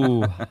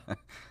 Ooh.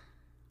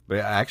 But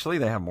actually,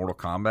 they have Mortal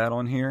Kombat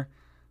on here.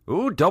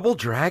 Ooh, Double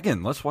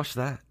Dragon. Let's watch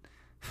that.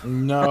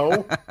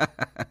 No.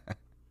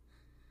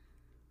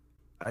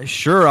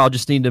 Sure, I'll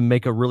just need to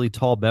make a really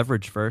tall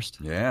beverage first.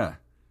 Yeah.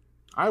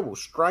 I will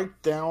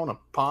strike down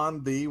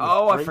upon thee. With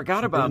Oh, I great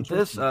forgot about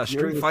this. vengeance and Street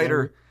furious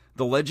Fighter, anger.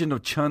 The Legend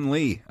of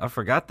Chun-Li. I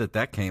forgot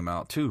that came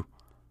out, too.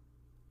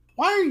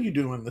 Why are you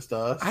doing this to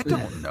us? I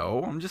don't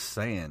know. I'm just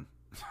saying.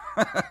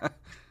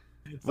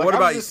 It's What like,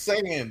 about I'm just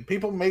saying,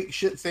 people make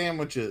shit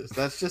sandwiches.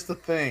 That's just a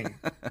thing.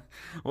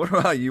 What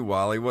about you,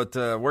 Wally?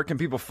 Where can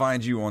people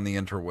find you on the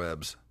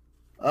interwebs?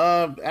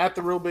 At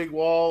the Real Big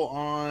Wall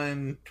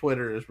on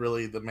Twitter is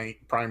really the main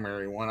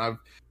primary one.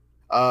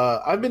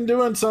 I've been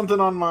doing something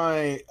on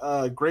my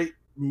Great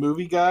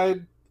Movie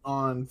Guide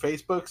on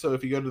Facebook. So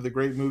if you go to the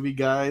Great Movie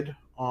Guide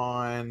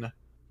on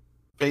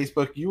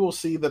Facebook, you will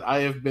see that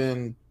I have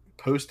been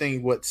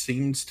posting what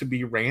seems to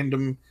be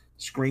random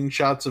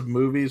screenshots of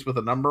movies with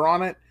a number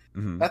on it.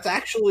 Mm-hmm. That's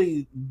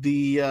actually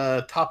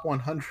the top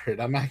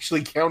 100. I'm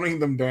actually counting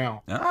them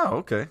down. Oh,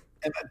 okay.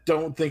 And I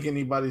don't think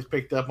anybody's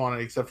picked up on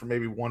it except for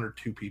maybe one or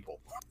two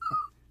people.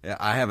 Yeah,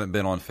 I haven't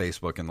been on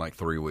Facebook in like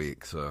 3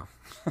 weeks, so.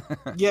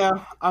 Yeah,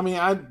 I mean,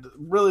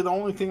 the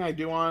only thing I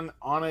do on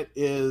it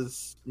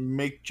is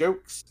make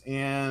jokes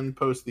and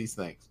post these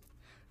things.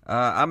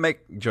 I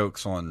make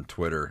jokes on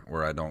Twitter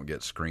where I don't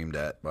get screamed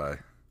at by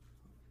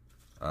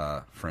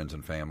friends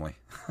and family.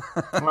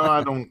 Well,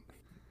 I don't.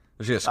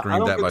 I just get I screamed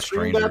don't at get by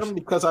screamed at strangers. them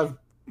because I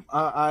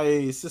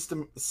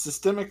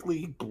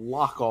systemically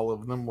block all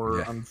of them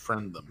or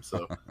unfriend them.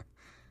 So,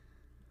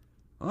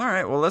 All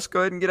right, well, let's go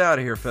ahead and get out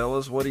of here,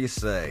 fellas. What do you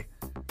say?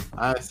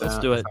 Let's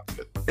do it. sounds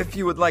good. If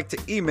you would like to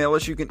email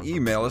us, you can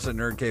email us at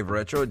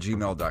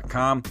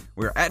nerdcaveretro@gmail.com.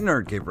 We're at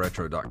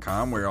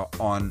nerdcaveretro.com. We're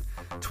on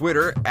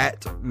Twitter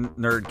at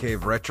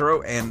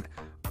nerdcaveretro, and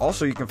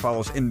also you can follow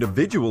us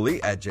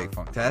individually at Jake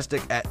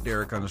Funktastic, at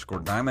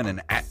Derek_Diamond,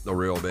 and at The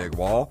Real Big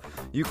Wall.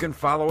 You can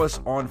follow us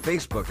on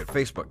Facebook at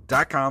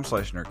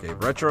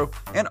facebook.com/nerdcaveretro,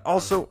 and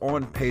also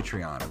on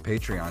Patreon at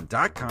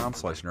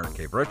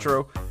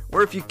patreon.com/nerdcaveretro,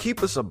 where if you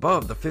keep us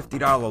above the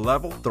 $50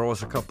 level, throw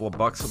us a couple of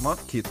bucks a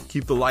month,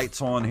 keep the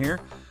lights on here.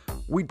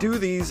 We do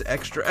these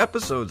extra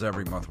episodes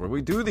every month where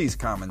we do these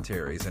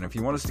commentaries, and if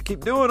you want us to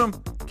keep doing them,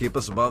 keep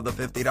us above the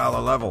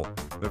 $50 level.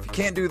 But if you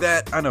can't do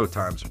that, I know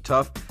times are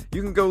tough,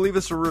 you can go leave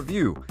us a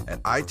review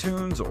at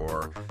iTunes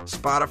or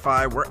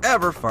Spotify,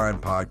 wherever fine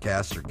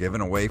podcasts are given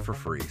away for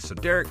free. So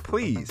Derek,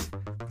 please,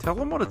 tell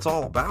them what it's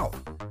all about.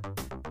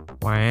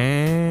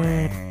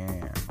 Wow.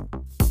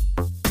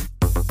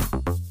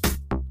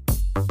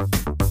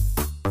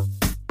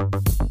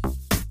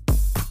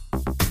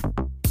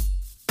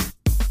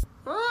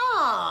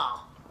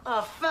 Oh,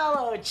 a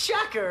fellow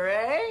chucker,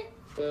 eh?